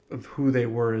of who they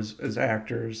were as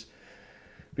actors,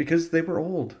 because they were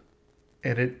old,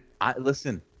 and it.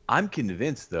 Listen, I'm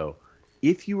convinced though,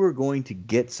 if you were going to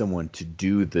get someone to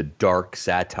do the dark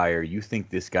satire, you think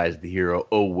this guy's the hero.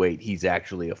 Oh wait, he's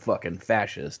actually a fucking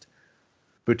fascist.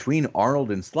 Between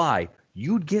Arnold and Sly,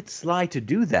 you'd get Sly to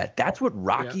do that. That's what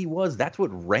Rocky was. That's what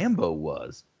Rambo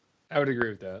was. I would agree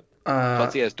with that.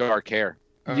 Plus, he has dark hair.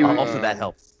 Also, that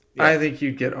helps. Yeah. I think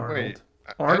you'd get Arnold. Wait,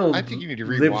 Arnold. I think you need to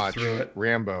lived rewatch through it.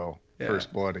 Rambo: Yeah.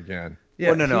 First Blood again.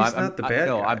 Yeah, no, he's not the bad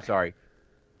guy. I'm sorry.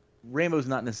 Rambo's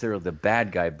not necessarily the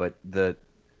bad guy, but the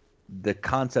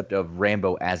concept of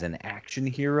Rambo as an action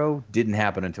hero didn't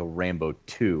happen until Rambo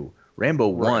 2. Rambo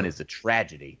 1 is a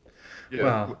tragedy. Yeah,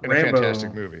 Well, and a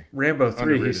fantastic movie. Rambo 3, he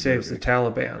Underrated saves movie. the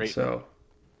Taliban. Great. So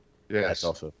Yes. That's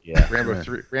also, yeah.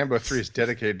 Rambo 3 is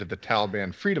dedicated to the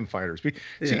Taliban freedom fighters.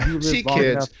 Yeah. You live See, long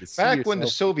kids, enough to see back when the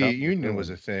yourself Soviet become Union a was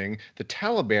a thing, the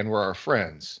Taliban were our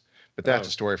friends. But that's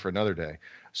a story for another day.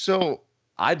 So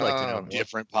I'd like to know more.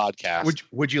 Different podcast.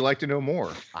 would you like to know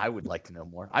more? I would like to know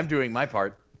more. I'm doing my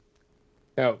part.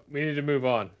 No, we need to move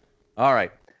on. All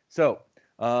right. So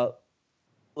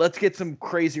let's get some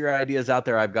crazier ideas out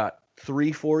there. I've got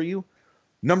 3 for you.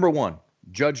 Number 1,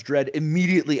 Judge Dredd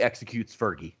immediately executes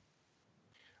Fergie.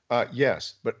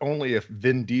 Yes, but only if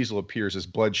Vin Diesel appears as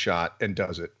Bloodshot and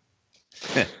does it.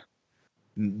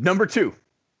 Number 2,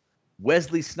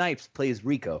 Wesley Snipes plays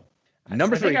Rico.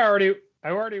 Number I think 3. I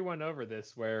already went over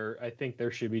this where I think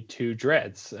there should be 2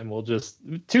 Dreads, and we'll just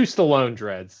 2 Stallone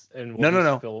Dreads, and we'll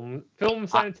No. film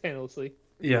simultaneously.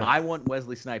 yeah, I want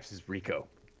Wesley Snipes as Rico.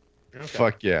 Okay.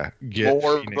 Fuck yeah. Get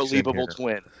More Phoenix in believable here.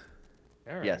 twin.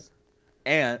 All right. Yes.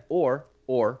 And or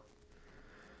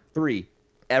 3,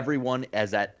 everyone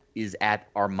is at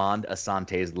Armand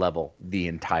Asante's level the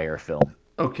entire film.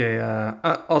 okay.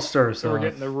 I'll start us So we're off.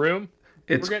 getting the room.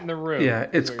 It's We're getting the room. yeah, is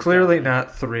it's what you're clearly telling me.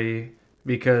 not 3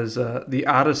 because the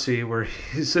Odyssey, where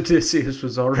he's Odysseus,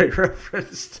 was already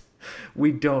referenced.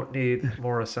 We don't need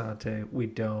more Asante. We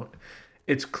don't.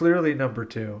 It's clearly number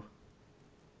 2.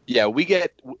 Yeah, we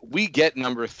get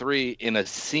number 3 in a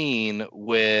scene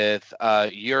with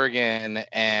Jurgen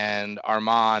and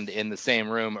Armand in the same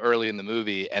room early in the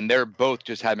movie, and they're both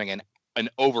just having an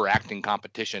overacting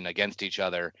competition against each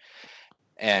other.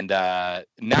 And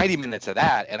 90 minutes of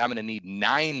that, and I'm going to need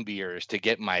 9 beers to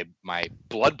get my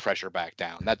blood pressure back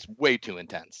down. That's way too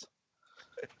intense.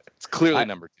 It's clearly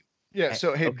number 2. Yeah,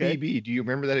 so hey, Okay. BB, do you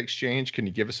remember that exchange? Can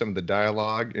you give us some of the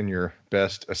dialogue in your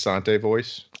best Asante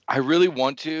voice? I really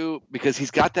want to, because he's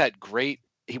got that great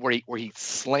where he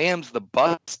slams the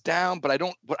bus down, but I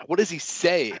don't. What does he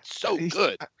say? It's so He's-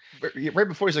 good. Right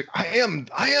before he's like, I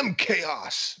am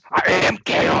chaos. I am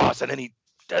chaos, and then he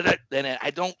does it. Then I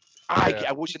don't. Yeah.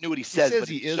 I wish I knew what he He says. says but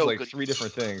he it's is so like good. 3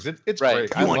 different things. It's Right. great.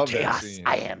 You I want love chaos? that scene.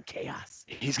 I am chaos.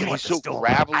 He's You getting want the so storm? I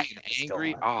gravelly am and the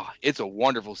angry. storm. It's a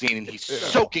wonderful scene, and he's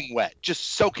soaking wet,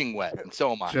 just soaking wet, and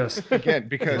so am I. Just Again,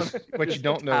 because what you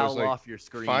don't know is Towel like off your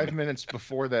screen. 5 minutes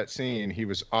before that scene, he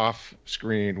was off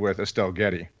screen with Estelle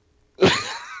Getty.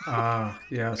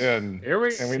 yes. And Here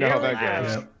we we know how that have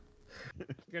goes. it.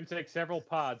 It's gonna take several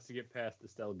pods to get past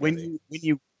Estelle when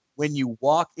Getty. when you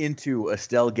walk into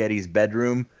Estelle Getty's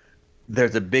bedroom,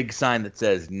 there's a big sign that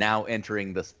says "Now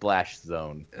entering the splash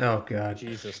zone." Oh God.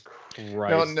 Jesus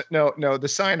Christ. No. The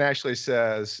sign actually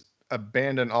says,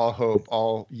 "Abandon all hope,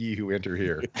 all ye who enter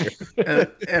here."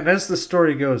 And as the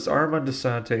story goes, Armand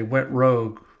Asante went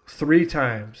rogue 3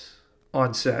 times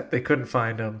on set. They couldn't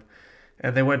find him,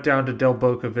 and they went down to Del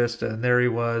Boca Vista, and there he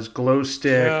was, glow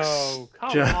sticks. No,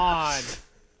 come just- on.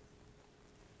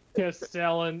 Just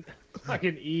selling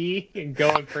fucking E and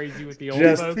going crazy with the old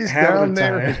Just folks. He's having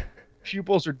down a there. time. His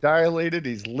pupils are dilated.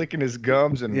 He's licking his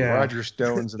gums, and Yeah. Roger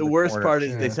Stone's in The worst corner. part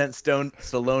is Yeah. they sent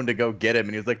Stallone to go get him,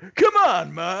 and he was like, "Come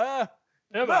on, ma."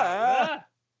 Come on, Ah.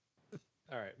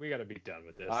 All right, we got to be done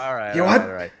with this. All right, You all what? right,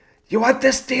 all right. You want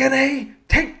this DNA?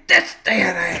 Take this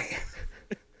DNA.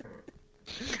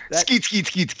 Skeet, skeet,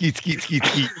 skeet, skeet, skeet, skeet,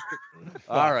 skeet.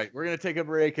 All right, we're gonna take a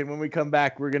break, and when we come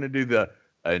back, we're gonna do the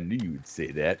 "I knew you'd say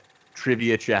that"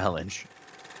 trivia challenge.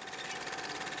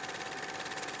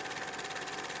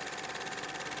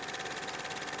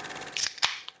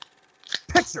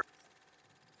 Picture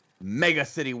Mega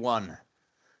City 1,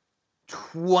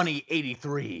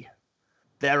 2083.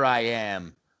 There I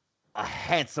am, a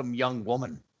handsome young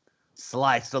woman.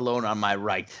 Sly Stallone on my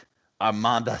right,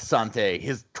 Armand Asante,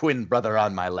 his twin brother,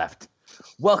 on my left.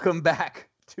 Welcome back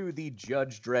to the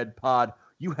Judge Dredd pod.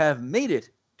 You have made it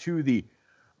to the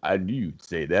 "I knew you'd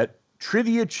say that"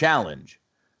 trivia challenge.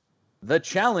 The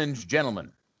challenge,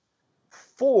 gentlemen.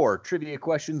 4 trivia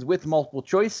questions with multiple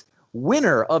choice.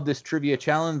 Winner of this trivia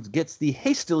challenge gets the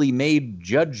hastily made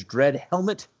Judge Dredd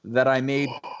helmet that I made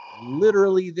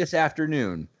literally this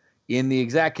afternoon. In the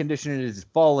exact condition it is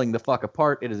falling the fuck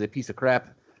apart. It is a piece of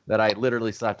crap that I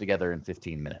literally slapped together in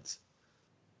 15 minutes.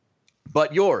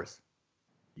 But yours.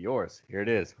 Here it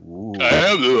is. Ooh.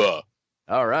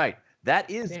 All right. That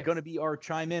is going to be our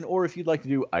chime in, or if you'd like to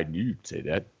do, I knew you'd say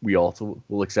that. We also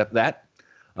will accept that.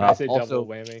 I say also, double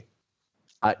whammy.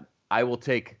 I will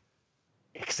take,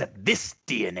 except this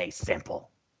DNA sample.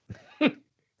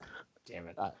 Damn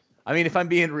it. I mean, if I'm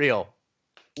being real,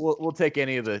 we'll take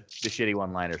any of the shitty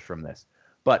one-liners from this.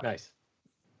 But Nice.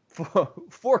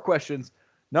 4 questions.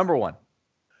 Number 1,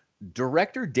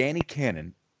 director Danny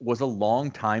Cannon was a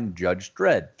longtime Judge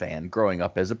Dredd fan growing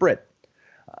up as a Brit.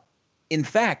 In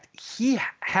fact, he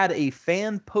had a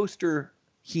fan poster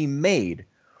he made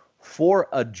for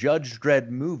a Judge Dredd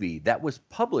movie that was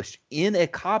published in a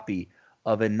copy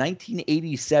of a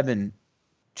 1987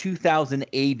 2000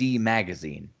 AD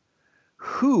magazine.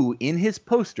 Who in his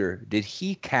poster did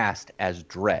he cast as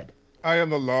Dredd? I am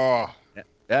the law.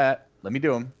 Let me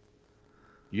do him.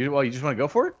 You just want to go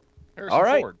for it? Harrison All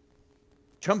right. Ford.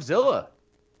 Chumpzilla.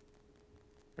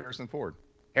 Harrison Ford.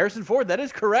 Harrison Ford, that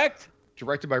is correct.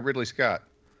 Directed by Ridley Scott.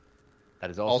 That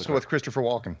is Also with Christopher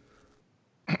Walken.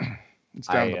 It's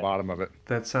down at the bottom of it.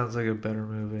 That sounds like a better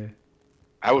movie.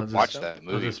 I would I'll watch just- that I'll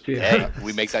movie. just be Hey, honest.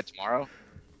 we make that tomorrow.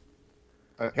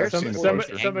 I've seen the Somebody-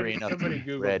 poster. somebody- angry enough to somebody be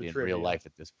Google Dredd the in trivia. real life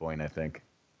at this point, I think.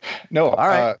 No, All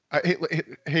right.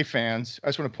 hey fans, I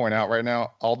just want to point out right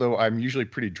now, although I'm usually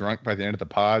pretty drunk by the end of the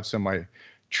pod, so my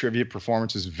trivia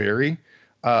performances vary,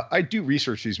 I do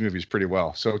research these movies pretty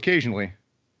well. So occasionally,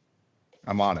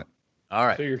 I'm on it. All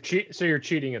right. So you're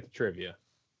cheating at the trivia.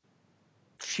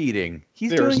 Cheating.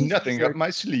 He's There's doing nothing research. up my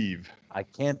sleeve. I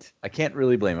can't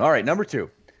really blame him. All right, number 2.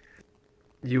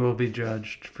 You will be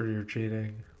judged for your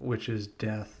cheating, which is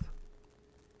death.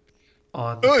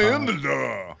 On the I am the pod.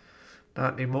 law.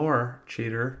 Not anymore,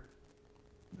 cheater.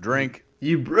 Drink.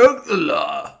 You broke the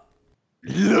law.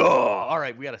 Law. All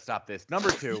right, we got to stop this.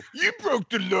 Number 2. You broke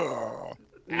the law.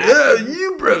 Yeah,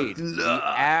 you broke the The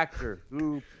law. actor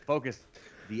who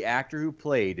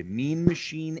played Mean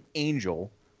Machine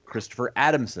Angel, Christopher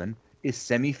Adamson, is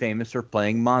semi-famous for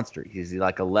playing Monster. He's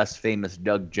like a less famous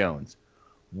Doug Jones.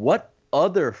 What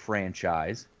other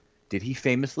franchise did he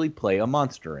famously play a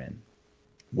monster in?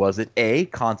 Was it A,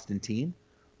 Constantine,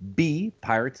 B,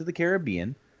 Pirates of the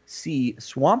Caribbean, C,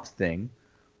 Swamp Thing,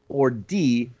 or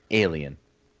D, Alien?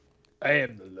 I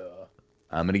am the law.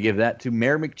 I'm going to give that to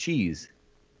Mayor McCheese.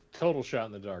 Total shot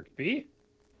in the dark. B?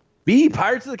 B,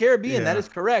 Pirates of the Caribbean. Yeah. That is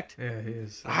correct. Yeah, he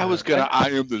is. I was gonna. I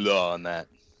am the law on that.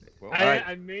 Well,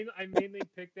 I mainly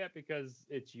picked that because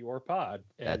it's your pod.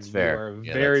 And That's fair. You're a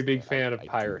Yeah, very that's big fair. fan of I do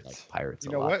pirates. like pirates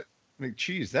you a know lot. what?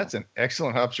 McCheese, that's an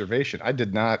excellent observation. I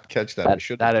did not catch that. I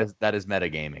should. That is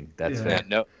metagaming. That's Yeah. fair.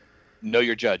 Yeah, know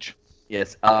your judge.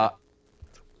 Yes. On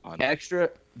Extra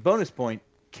bonus point.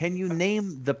 Can you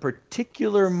name the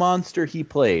particular monster he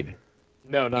played?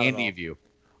 No, not Any at of you?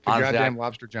 The Honestly, goddamn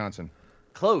Lobster Johnson.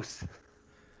 close.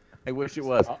 I wish it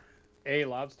was. all. A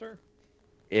lobster?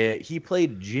 He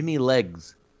played Jimmy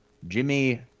Legs.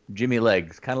 Jimmy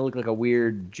Legs. Kind of looked like a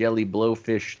weird jelly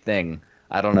blowfish thing.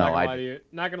 I don't know.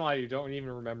 Not gonna lie to you, don't even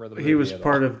remember the movie. He was at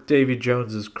part all. of Davy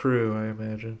Jones's crew, I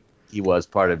imagine. He was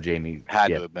part of Jamie. Had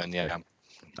yeah. to have been, yeah.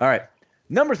 All right.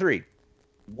 Number 3.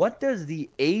 What does the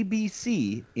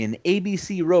ABC in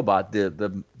ABC Robot,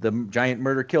 the giant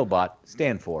murder kill bot,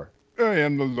 stand for? I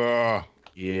am the law.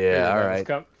 Yeah, all right.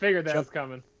 Figured that Chump- was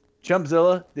coming.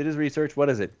 Chumpzilla did his research. What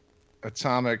is it?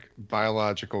 Atomic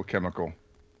biological chemical.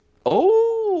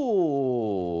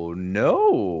 Oh,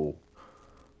 no.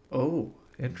 Oh,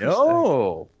 interesting.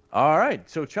 No. All right.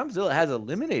 So Chumpzilla has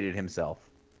eliminated himself.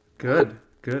 Good.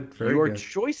 Very Your good.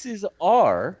 choices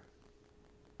are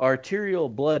arterial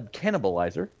blood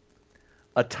cannibalizer,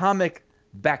 atomic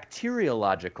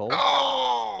bacteriological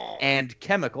Oh! and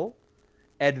chemical,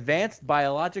 advanced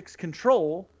biologics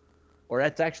control, or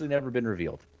that's actually never been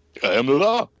revealed. I am the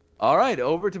law. All right,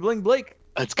 over to Bling Blake.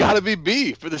 It's got to be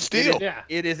B for the steal. Yeah.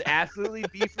 It is absolutely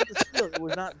B for the steal. It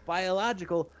was not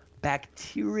biological, I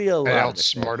bacteriological.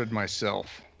 outsmarted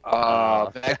myself.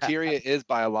 Bacteria is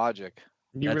biologic.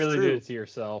 You That's really true. did it to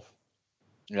yourself.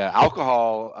 Yeah,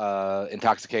 alcohol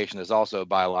intoxication is also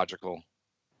biological.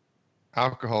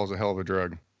 Alcohol is a hell of a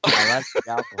drug. I like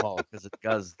the alcohol because it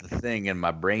does the thing in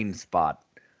my brain spot.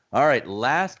 All right,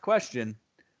 last question.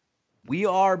 We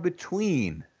are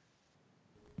between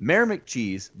Mayor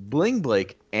McCheese, Bling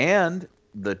Blake, and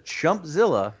the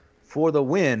Chumpzilla for the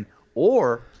win,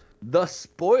 or The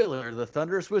spoiler, the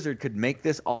Thunderous Wizard could make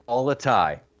this all a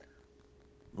tie.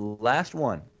 Last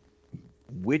one.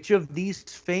 Which of these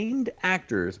famed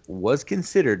actors was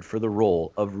considered for the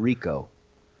role of Rico?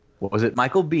 Was it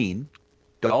Michael Biehn,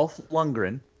 Dolph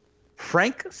Lundgren,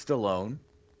 Frank Stallone,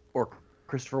 or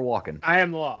Christopher Walken? I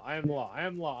am law. I am law. I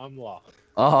am law. I'm law.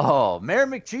 Oh, Mayor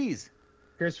McCheese.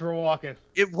 Christopher Walken.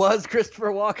 It was Christopher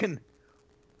Walken.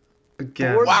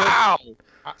 Again, Or- Wow.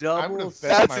 I would have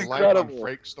bet That's my life incredible. on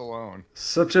Frank Stallone.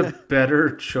 such a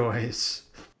better choice.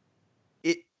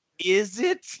 Is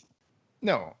it?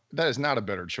 No, that is not a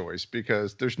better choice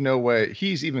because there's no way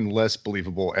he's even less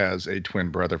believable as a twin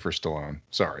brother for Stallone.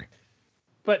 Sorry.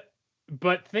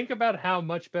 But think about how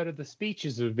much better the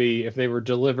speeches would be if they were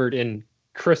delivered in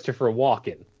Christopher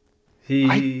Walken.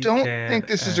 I don't think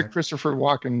this is a Christopher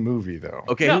Walken movie, though.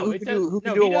 Okay, No, who it can does- do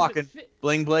no, a he doesn't Walken? fit-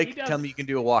 Bling he Blake, does- tell me you can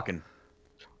do a Walken.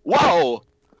 Wow.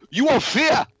 You want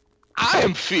fear? I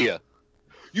am fear.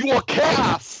 You want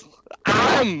chaos?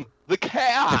 I'm the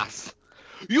chaos.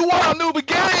 You want a new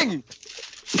beginning?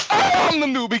 I'm the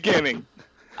new beginning.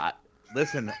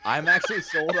 Listen, I'm actually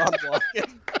sold on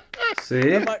Walken. See,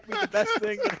 That might be the best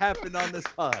thing that happened on this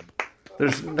pod.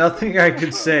 there's nothing I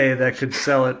could say that could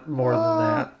sell it more than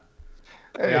that.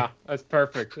 Hey, Yeah, that's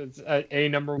perfect. It's a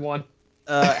number one.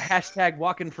 Hashtag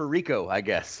Walken for Rico, I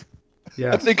guess. I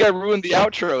Yes. think I ruined the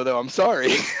outro, though. I'm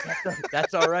sorry.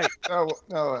 That's all right.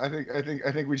 no, I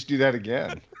think we should do that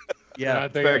again. Yeah. I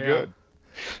think Very good.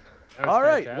 that was All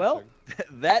right. fantastic. Well,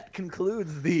 that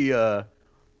concludes the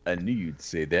I knew you'd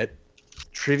say that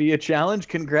trivia challenge.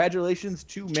 Congratulations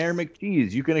to Mayor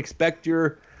McCheese. You can expect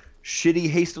your shitty,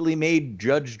 hastily made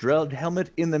Judge Dredd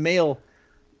helmet in the mail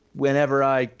whenever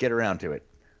I get around to it.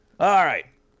 All right.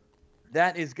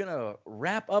 That is going to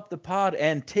wrap up the pod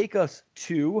and take us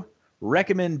to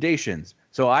recommendations.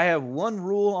 So I have one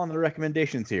rule on the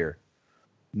recommendations here.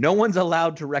 No one's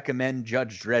allowed to recommend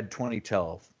Judge Dredd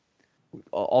 2012,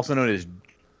 also known as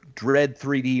Dredd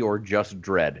 3D or just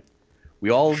Dredd. We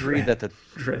all agree that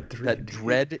Dread 3D. that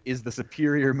Dredd is the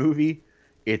superior movie.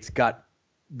 It's got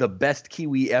the best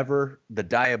Kiwi ever, the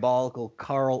diabolical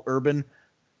Carl Urban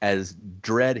as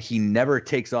Dredd. He never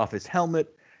takes off his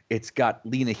helmet. It's got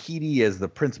Lena Headey as the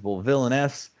principal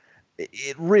villainess.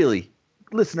 It really,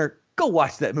 listener, go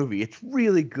watch that movie. It's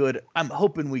really good. I'm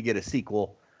hoping we get a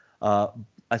sequel.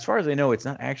 As far as I know, it's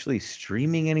not actually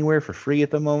streaming anywhere for free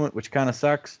at the moment, which kind of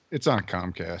sucks. It's on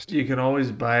Comcast. You can always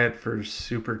buy it for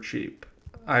super cheap.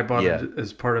 I bought Yeah. it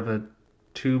as part of a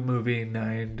 2-movie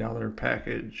 $9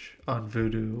 package on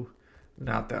Vudu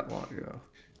not that long ago.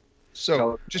 So,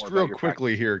 Tell us just more real about your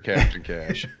quickly here, Captain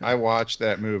Cash. I watched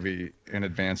that movie in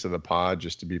advance of the pod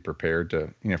just to be prepared to,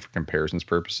 for comparisons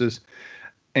purposes.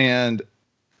 And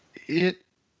it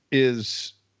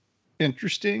is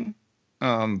interesting.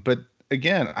 But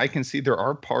again, I can see there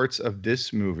are parts of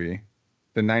this movie,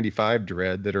 the 95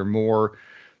 Dredd, that are more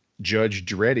Judge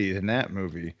Dreddy than that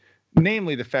movie.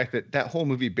 Namely, the fact that that whole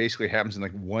movie basically happens in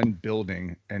like one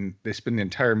building, and they spend the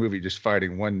entire movie just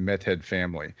fighting one meth head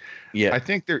family. Yeah. I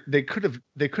think they could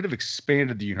have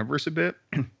expanded the universe a bit.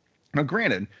 Now,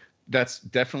 granted, that's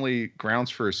definitely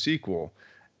grounds for a sequel,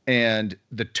 and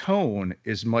the tone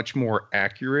is much more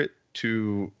accurate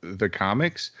to the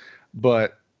comics,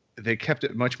 but they kept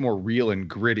it much more real and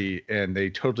gritty, and they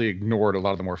totally ignored a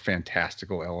lot of the more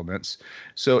fantastical elements.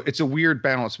 So it's a weird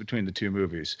balance between the two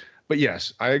movies. But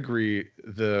yes, I agree.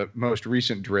 The most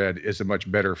recent Dredd is a much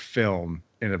better film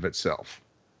in of itself.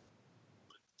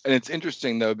 And it's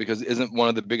interesting though, because isn't one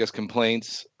of the biggest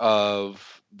complaints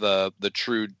of the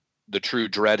true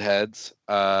Dreadheads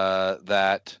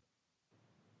that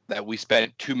we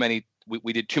spent too many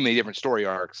we did too many different story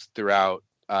arcs throughout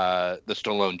the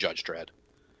Stallone Judge Dredd,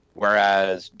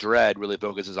 whereas Dredd really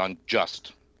focuses on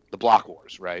just the block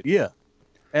wars, right? Yeah.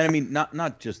 And I mean,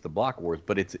 not just the block wars,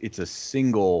 but it's in a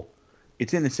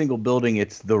single building.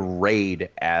 It's the raid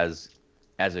as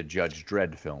a Judge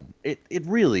Dredd film. It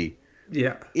really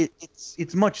Yeah.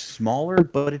 it's much smaller,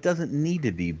 but it doesn't need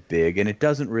to be big, and it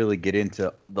doesn't really get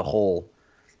into the whole.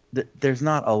 There's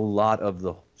not a lot of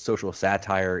the social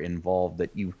satire involved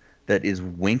that is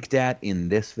winked at in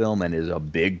this film and is a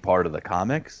big part of the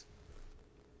comics.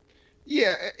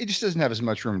 Yeah, it just doesn't have as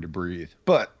much room to breathe,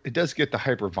 but it does get the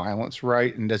hyper violence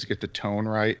right and does get the tone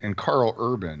right. And Carl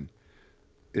Urban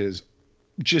is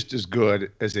just as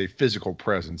good as a physical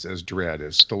presence as Dredd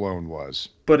as Stallone was.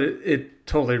 But it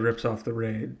totally rips off The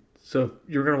Raid. So if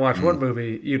you're going to watch one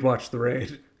movie, you'd watch The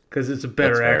Raid because it's a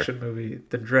better That's fair. action movie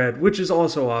than Dredd, which is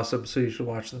also awesome. So you should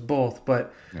watch them both.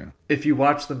 But Yeah. if you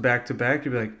watch them back to back,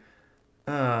 you'd be like,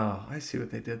 oh, I see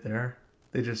what they did there.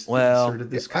 They just Well, inserted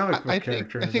this comic book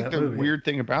character I in think that the movie. weird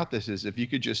thing about this is if you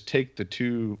could just take the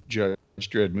two Judge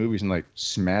Dredd movies and like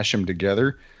smash them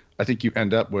together, I think you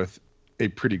end up with a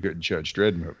pretty good Judge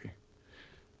Dredd movie.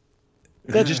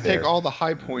 If you just take all the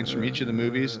high points from each of the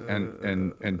movies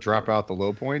and drop out the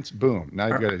low points, boom! Now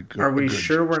you've got a good. Are we a good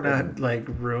sure we're Judge Dredd not movie. like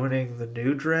ruining the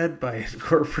new Dread by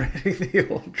incorporating the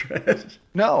old Dread?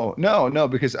 No,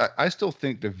 because I still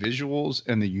think the visuals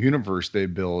and the universe they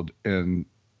build in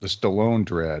the Stallone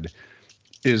Dredd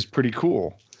is pretty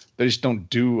cool. They just don't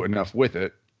do enough with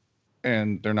it,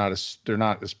 and they're not as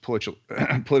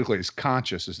politically as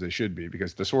conscious as they should be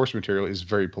because the source material is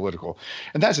very political,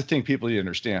 and that's the thing people need to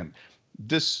understand.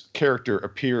 This character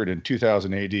appeared in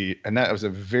 2000 AD, and that was a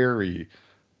very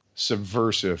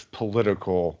subversive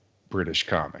political British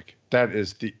comic. That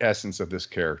is the essence of this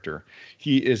character.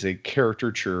 He is a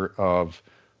caricature of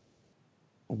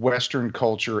Western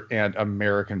culture and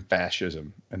American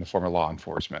fascism in the form of law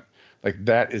enforcement. Like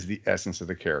that is the essence of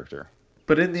the character.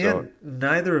 But in the end,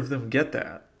 neither of them get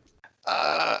that.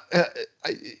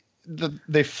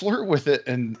 They flirt with it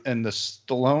in the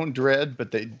Stallone Dread,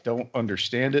 but they don't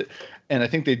understand it, and I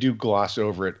think they do gloss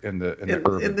over it in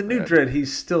the new Dread.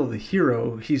 He's still the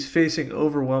hero. He's facing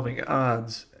overwhelming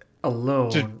odds alone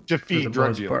to defeat for the drug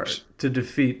most dealers. part, to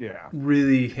defeat Yeah.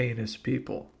 really heinous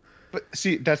people. But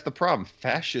see, that's the problem.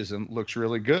 Fascism looks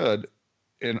really good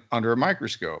under a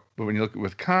microscope, but when you look at it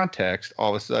with context,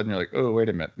 all of a sudden you're like, oh, wait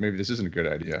a minute, maybe this isn't a good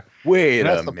idea. Wait And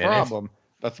a that's the minute. problem.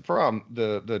 That's the problem.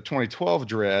 The 2012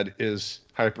 Dread is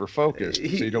hyper focused, so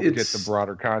you don't get the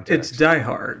broader context. It's Die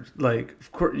Hard. Like,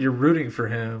 of course, you're rooting for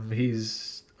him.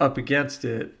 He's up against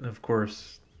it, and of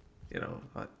course,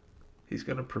 he's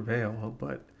going to prevail.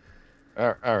 But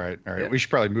all right. Yeah. We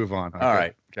should probably move on. All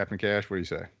right. Captain Cash, what do you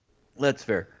say? That's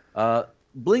fair.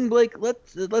 Bling Blake,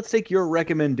 let's take your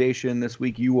recommendation this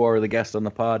week. You are the guest on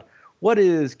the pod. What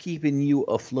is keeping you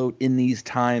afloat in these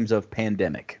times of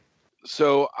pandemic?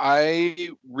 So I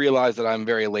realize that I'm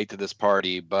very late to this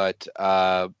party, but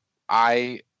I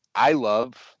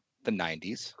love the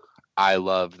 90s. I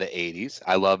love the 80s.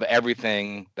 I love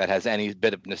everything that has any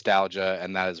bit of nostalgia,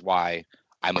 and that is why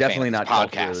I'm Definitely a fan not of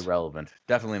this podcast. culturally relevant.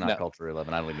 Definitely not No. culturally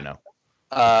relevant. I don't even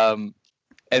know.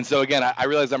 And so again, I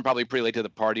realize I'm probably pretty late to the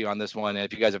party on this one. And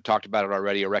if you guys have talked about it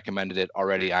already or recommended it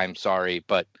already, I'm sorry.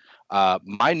 But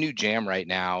my new jam right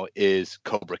now is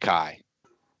Cobra Kai.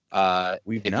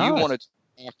 We've If not. you want to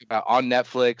talk about on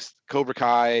Netflix, Cobra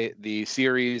Kai, the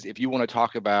series, if you want to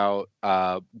talk about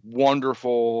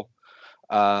wonderful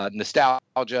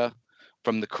nostalgia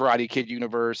from the Karate Kid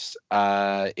universe,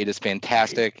 it is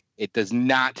fantastic. It does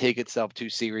not take itself too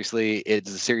seriously. It's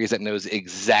a series that knows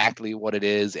exactly what it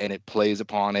is, and it plays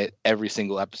upon it every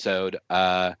single episode.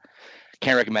 Can't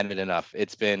recommend it enough.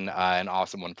 It's been an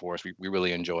awesome one for us. We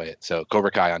really enjoy it. So Cobra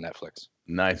Kai on Netflix.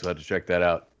 Nice. We'll have to check that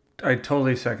out. I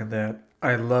totally second that.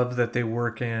 I love that they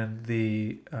work in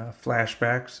the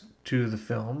flashbacks to the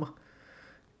film.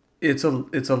 It's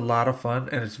a lot of fun,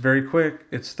 and it's very quick.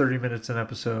 It's 30 minutes an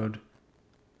episode.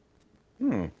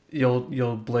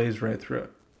 You'll blaze right through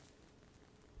it.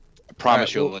 I promise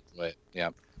right, you'll well- enjoy it. Yeah.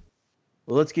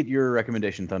 Well, let's get your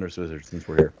recommendation, Thunder Wizard, since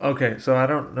we're here. Okay, so I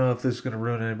don't know if this is going to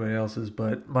ruin anybody else's,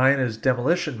 but mine is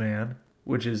Demolition Man,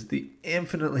 which is the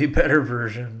infinitely better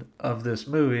version of this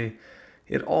movie.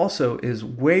 It also is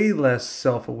way less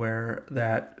self-aware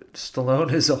that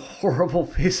Stallone is a horrible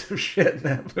piece of shit in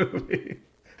that movie.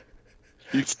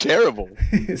 It's terrible.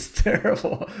 It's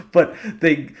terrible. But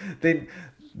they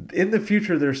in the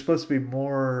future they're supposed to be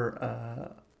more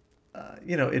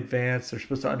advanced. They're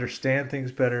supposed to understand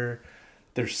things better.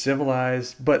 They're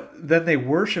civilized, but then they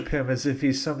worship him as if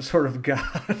he's some sort of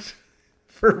god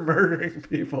for murdering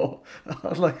people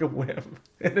on like a whim,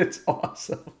 and it's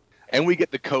awesome. And we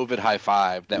get the COVID high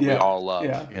five that we all love.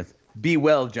 Yeah. Yes. Be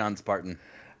well, John Spartan.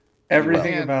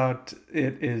 Everything Well. about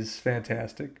it is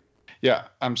fantastic. Yeah,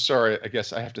 I'm sorry. I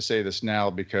guess I have to say this now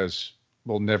because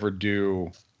we'll never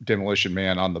do Demolition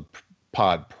Man on the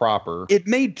pod proper. It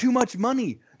made too much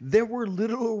money. There were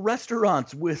literal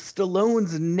restaurants with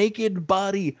Stallone's naked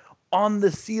body on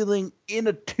the ceiling in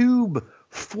a tube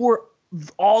for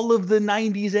all of the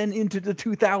 90s and into the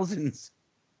 2000s.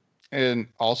 And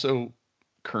also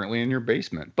currently in your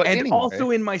basement. But And anyway,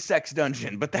 also in my sex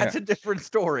dungeon, but that's Yeah. a different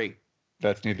story.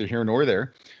 that's neither here nor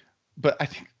there. But I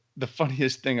think the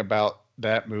funniest thing about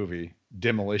that movie,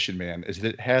 Demolition Man, is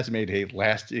that it has made a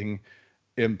lasting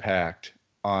impact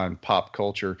on pop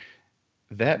culture.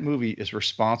 That movie is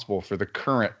responsible for the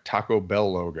current Taco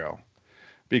Bell logo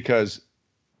because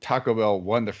Taco Bell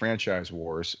won the franchise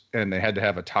wars and they had to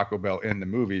have a Taco Bell in the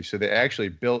movie. So they actually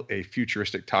built a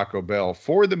futuristic Taco Bell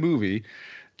for the movie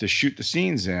to shoot the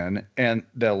scenes in, and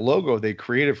the logo they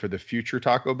created for the future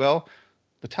Taco Bell,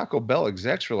 the Taco Bell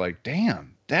execs were like,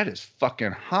 damn, that is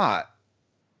fucking hot.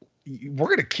 We're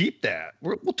going to keep that.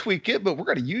 We'll tweak it, but we're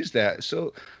going to use that.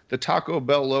 So the Taco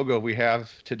Bell logo we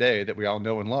have today that we all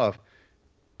know and love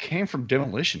came from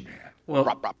Demolition Man. Well,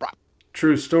 Rop, rop, rop.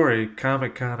 true story.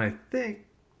 Comic-Con, I think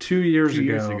 2 years ago. 2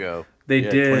 years ago. They Yeah,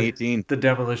 did 2018. the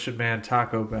Demolition Man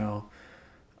Taco Bell.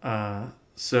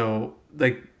 So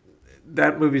like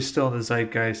that movie's still in the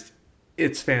zeitgeist.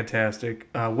 It's fantastic.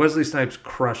 Wesley Snipes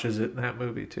crushes it in that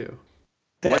movie too.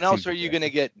 When else are you going to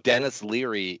get Dennis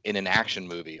Leary in an action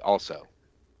movie also?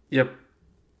 Yep.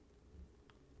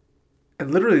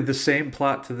 And literally the same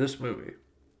plot to this movie.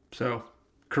 So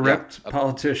corrupt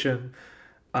politician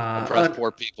Oppress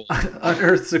poor people.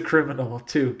 unearths a criminal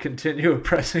to continue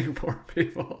oppressing poor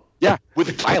people. Yeah, with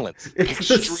violence. It's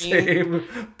the Extreme,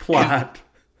 same plot.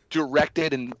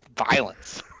 directed and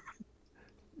violence.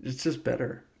 It's just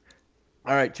better.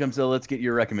 All right, Chumzilla, let's get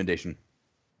your recommendation.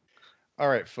 All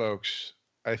right, folks.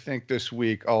 I think this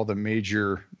week all the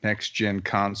major next-gen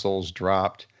consoles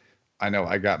dropped. I know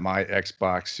I got my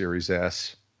Xbox Series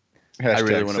S. I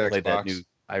really want to Xbox. play that new.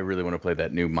 I really want to play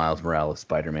that new Miles Morales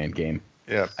Spider-Man game.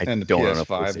 Yeah, I and the don't own a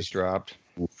PS5 is PlayStation. dropped.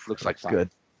 Looks like fun. good.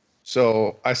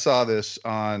 So I saw this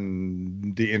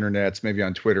on the internets, maybe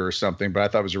on Twitter or something, but I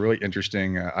thought it was a really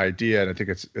interesting idea, and I think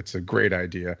it's a great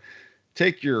idea.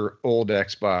 Take your old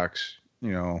Xbox,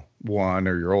 One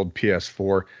or your old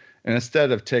PS4, and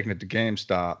instead of taking it to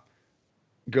GameStop,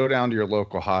 go down to your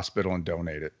local hospital and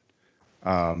donate it.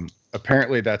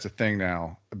 Apparently that's a thing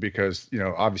now because,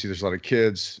 obviously there's a lot of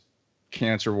kids,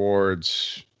 cancer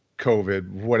wards, COVID,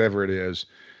 whatever it is.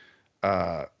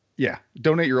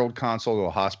 Donate your old console to a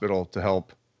hospital to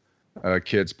help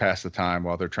kids pass the time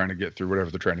while they're trying to get through whatever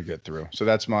they're trying to get through. So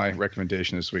that's my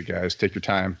recommendation this week, guys. Take the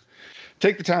time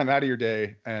out of your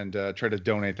day and try to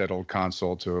donate that old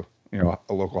console to,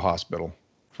 a local hospital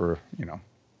for,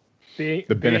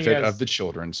 the benefit of the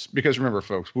children's. Because remember,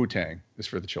 folks, Wu-Tang is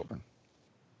for the children.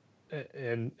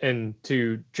 And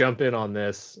to jump in on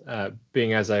this,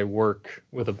 being as I work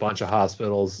with a bunch of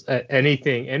hospitals,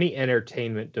 any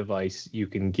entertainment device you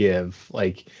can give,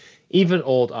 like even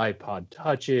old iPod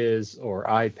touches or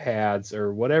iPads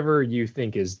or whatever you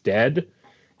think is dead,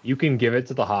 you can give it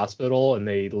to the hospital, and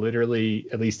they literally,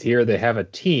 at least here, they have a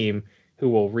team who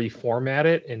will reformat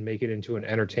it and make it into an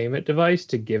entertainment device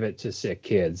to give it to sick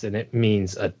kids, and it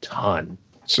means a ton.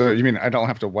 So you mean I don't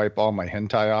have to wipe all my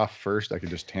hentai off first? I can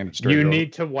just hand it straight You over?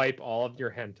 need to wipe all of your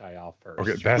hentai off first.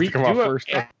 Okay, that has to come off Do a first.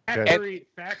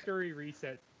 Factory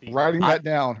reset. Writing that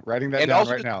down And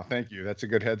also right just- now. Thank you. That's a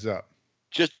good heads up.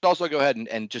 Just also go ahead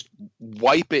and just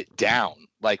wipe it down,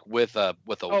 like with a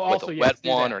also, wet yes, do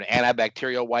one that. or an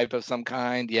antibacterial wipe of some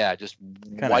kind. Yeah, just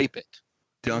Kinda- wipe it.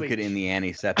 Dunk it in the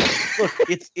antiseptic. Look,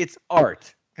 it's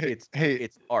art.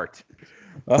 It's art.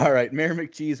 All right, Mayor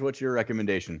McCheese, what's your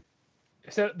recommendation?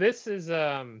 So this is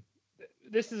a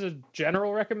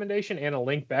general recommendation and a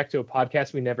link back to a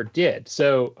podcast we never did.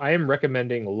 So I am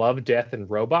recommending Love, Death, and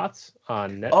Robots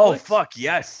on Netflix. Oh fuck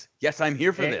yes, I'm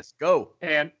here for And- this. Go.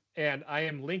 And I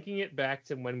am linking it back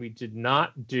to when we did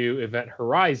not do Event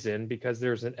Horizon, because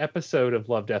there's an episode of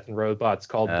Love, Death, and Robots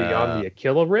called Beyond the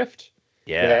Aquila Rift.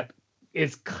 Yeah. That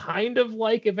is kind of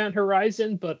like Event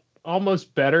Horizon, but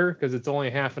almost better because it's only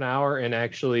half an hour, and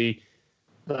actually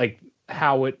like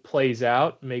how it plays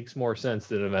out makes more sense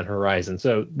than Event Horizon.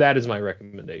 So that is my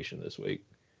recommendation this week.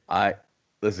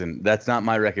 Listen, that's not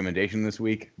my recommendation this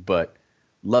week, but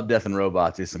Love, Death, and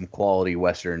Robots is some quality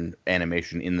Western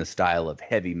animation in the style of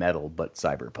heavy metal, but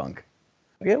cyberpunk.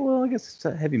 Yeah, well, I guess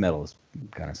heavy metal is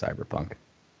kind of cyberpunk.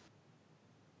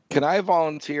 Can I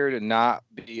volunteer to not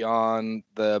be on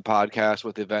the podcast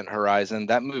with Event Horizon?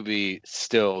 That movie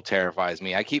still terrifies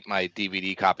me. I keep my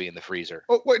DVD copy in the freezer.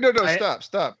 Oh wait, no,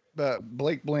 stop.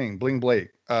 Blake Blake.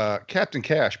 Captain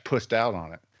Cash pussed out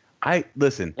on it.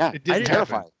 Yeah, It didn't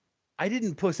terrifying. I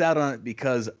didn't puss out on it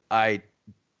because I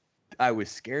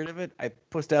was scared of it. I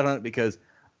pussed out on it because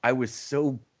I was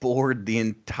so bored the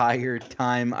entire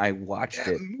time I watched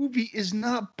That it. movie is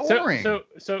not boring.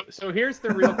 So here's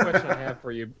the real question I have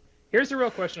for you. Here's the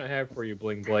real question I have for you,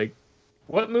 Bling Blake.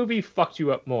 What movie fucked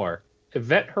you up more,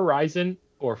 Event Horizon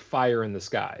or Fire in the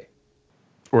Sky?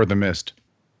 Or The Mist.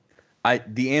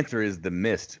 The answer is The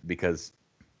Mist because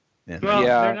Well,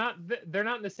 Yeah. they're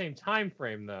not in the same time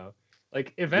frame though.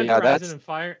 Like Event Yeah, Horizon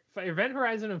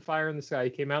and Fire in the Sky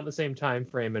came out in the same time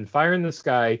frame, and Fire in the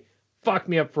Sky fucked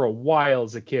me up for a while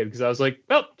as a kid because I was like,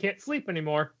 well, can't sleep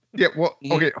anymore. Yeah, well,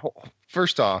 okay.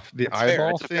 First off, the That's fair.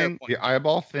 eyeball It's a fair thing, point. the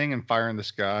eyeball thing in Fire in the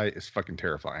Sky is fucking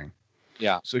terrifying.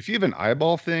 Yeah. So if you have an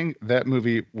eyeball thing, that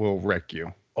movie will wreck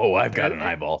you. Oh, I've got an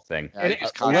eyeball thing. Yeah, And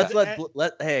just Let's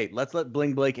contact- let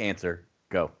Bling Blake answer.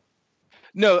 Go.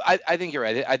 No, I think you're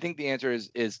right. I think the answer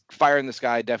is Fire in the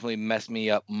Sky definitely messed me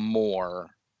up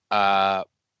more.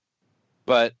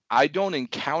 But I don't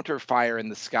encounter Fire in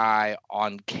the Sky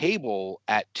on cable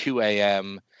at 2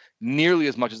 a.m. nearly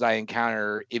as much as I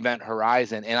encounter Event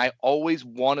Horizon. And I always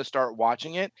want to start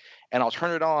watching it, and I'll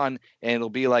turn it on, and it'll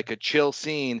be like a chill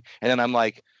scene. And then I'm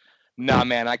like, nah,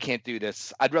 man, I can't do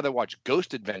this. I'd rather watch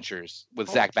Ghost Adventures with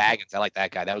Zach Baggins. I like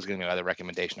that guy. That was going to be my other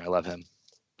recommendation. I love him.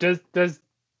 Do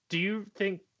you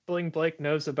think Bling Blake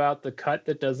knows about the cut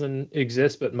that doesn't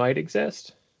exist but might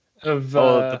exist? Of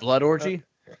the blood orgy?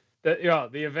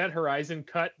 the Event Horizon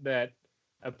cut that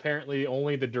apparently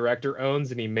only the director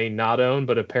owns and he may not own,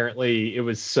 but apparently it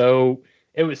was so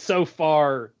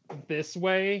far this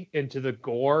way into the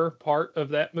gore part of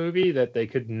that movie that they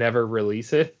could never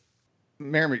release it.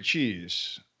 Mayor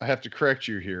McCheese, I have to correct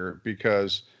you here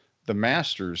because the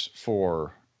masters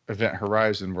for Event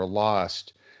Horizon were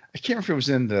lost. I can't remember if it was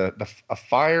in a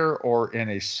fire or in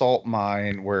a salt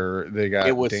mine where they got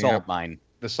It was salt mine.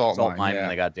 The salt mine, and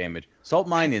they got damaged. Salt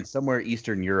mine in somewhere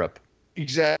Eastern Europe.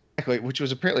 Exactly, which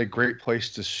was apparently a great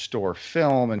place to store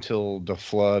film until the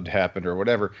flood happened or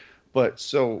whatever. But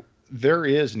so there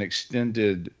is an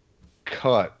extended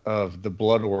cut of the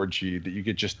blood orgy that you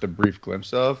get just a brief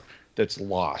glimpse of that's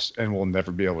lost and we'll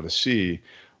never be able to see.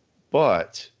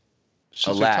 But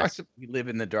since alas, we live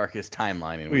in the darkest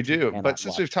timeline. We do. But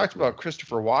since we've talked about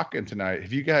Christopher Walken tonight,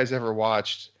 have you guys ever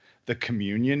watched the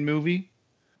Communion movie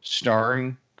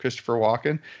starring Christopher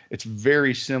Walken? It's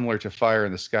very similar to Fire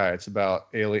in the Sky. It's about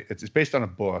alien. It's based on a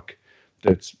book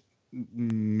that's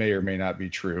may or may not be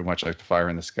true, much like the Fire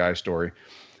in the Sky story.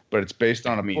 But it's based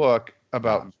on a book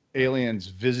about aliens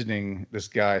visiting this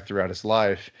guy throughout his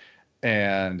life,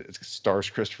 and it stars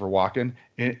Christopher Walken.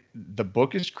 The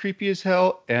book is creepy as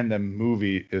hell, and the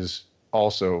movie is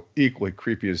also equally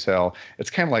creepy as hell.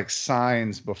 It's kind of like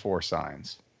Signs before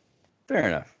Signs. Fair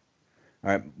enough. All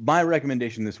right, my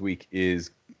recommendation this week is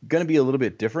going to be a little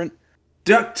bit different.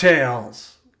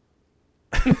 DuckTales.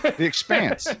 The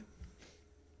Expanse.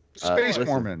 Space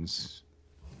Mormons.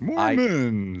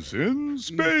 Mormons in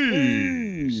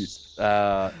space.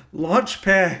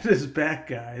 Launchpad is back,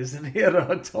 guys, and he had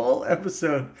a whole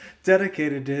episode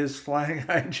dedicated to his flying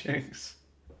hijinks.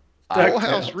 Full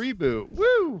House reboot.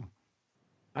 Woo!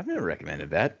 I've never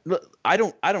recommended that. Look, I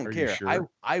don't care. Sure?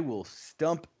 I will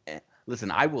stump.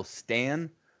 Listen, I will stand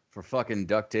for fucking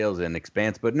DuckTales and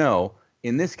Expanse, but no,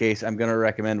 in this case, I'm going to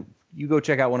recommend you go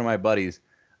check out one of my buddies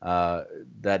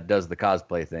that does the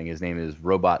cosplay thing. His name is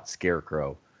Robot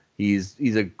Scarecrow. He's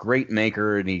a great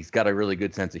maker, and he's got a really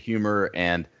good sense of humor.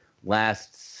 And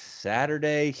last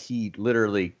Saturday, he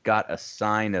literally got a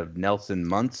sign of Nelson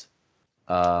Muntz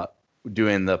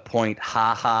doing the point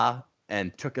ha ha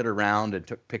and took it around and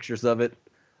took pictures of it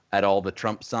at all the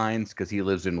Trump signs because he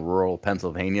lives in rural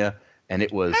Pennsylvania. And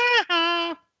it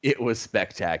was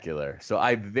spectacular. So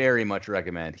I very much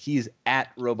recommend. He's at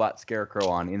Robot Scarecrow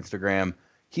on Instagram.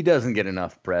 He doesn't get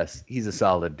enough press. He's a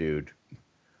solid dude.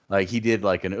 Like he did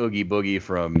like an Oogie Boogie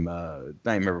from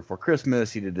Nightmare Before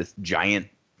Christmas. He did this giant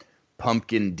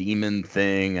pumpkin demon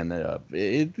thing, and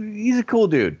he's a cool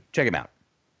dude. Check him out.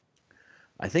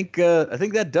 I think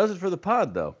that does it for the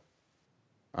pod, though.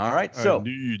 All right, so I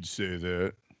need say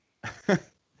that.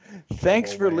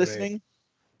 Thanks for listening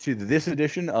to this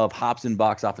edition of Hops and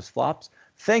Box Office Flops.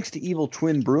 Thanks to Evil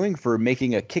Twin Brewing for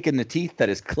making a kick in the teeth that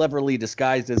is cleverly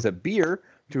disguised as a beer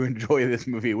to enjoy this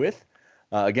movie with.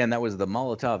 Again, that was the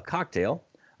Molotov cocktail.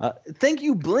 Thank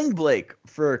you, Bling Blake,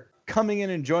 for coming in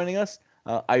and joining us.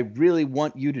 I really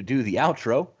want you to do the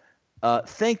outro.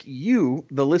 Thank you,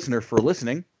 the listener, for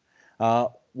listening.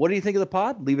 What do you think of the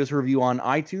pod? Leave us a review on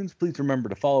iTunes. Please remember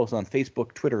to follow us on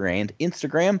Facebook, Twitter, and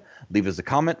Instagram. Leave us a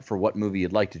comment for what movie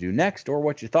you'd like to do next or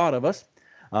what you thought of us.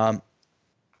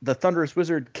 The Thunderous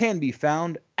Wizard can be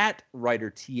found at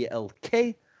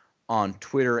WriterTLK on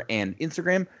Twitter and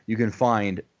Instagram. You can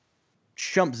find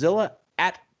Chumpzilla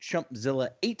at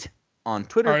Chumpzilla8 on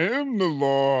Twitter. I am the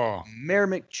law. Mayor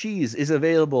McCheese is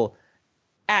available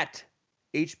at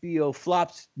HBO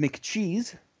Flops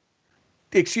McCheese.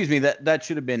 Excuse me, that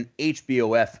should have been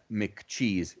HBOF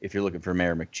McCheese if you're looking for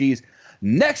Mayor McCheese.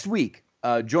 Next week,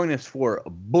 join us for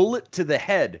Bullet to the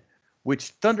Head,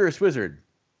 which Thunderous Wizard.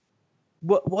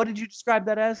 What did you describe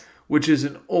that as? Which is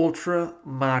an ultra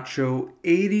macho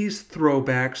 80s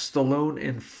throwback Stallone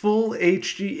in full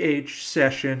HGH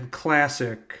session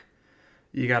classic.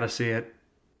 You got to see it.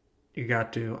 You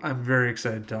got to. I'm very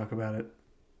excited to talk about it.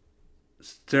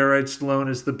 Steroid Stallone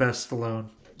is the best Stallone.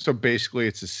 So basically,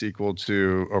 it's a sequel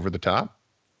to Over the Top?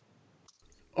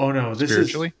 Oh no,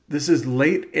 Spiritually? this is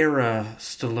late era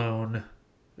Stallone,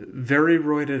 very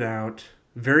roided out,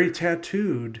 very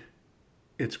tattooed.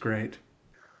 It's great.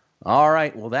 All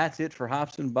right, well, that's it for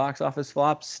Hops and Box Office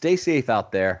Flops. Stay safe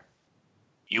out there.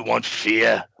 You want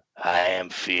fear? I am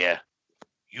fear.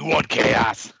 You want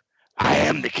chaos? I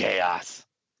am the chaos.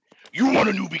 You want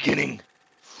a new beginning?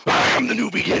 I am the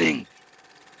new beginning.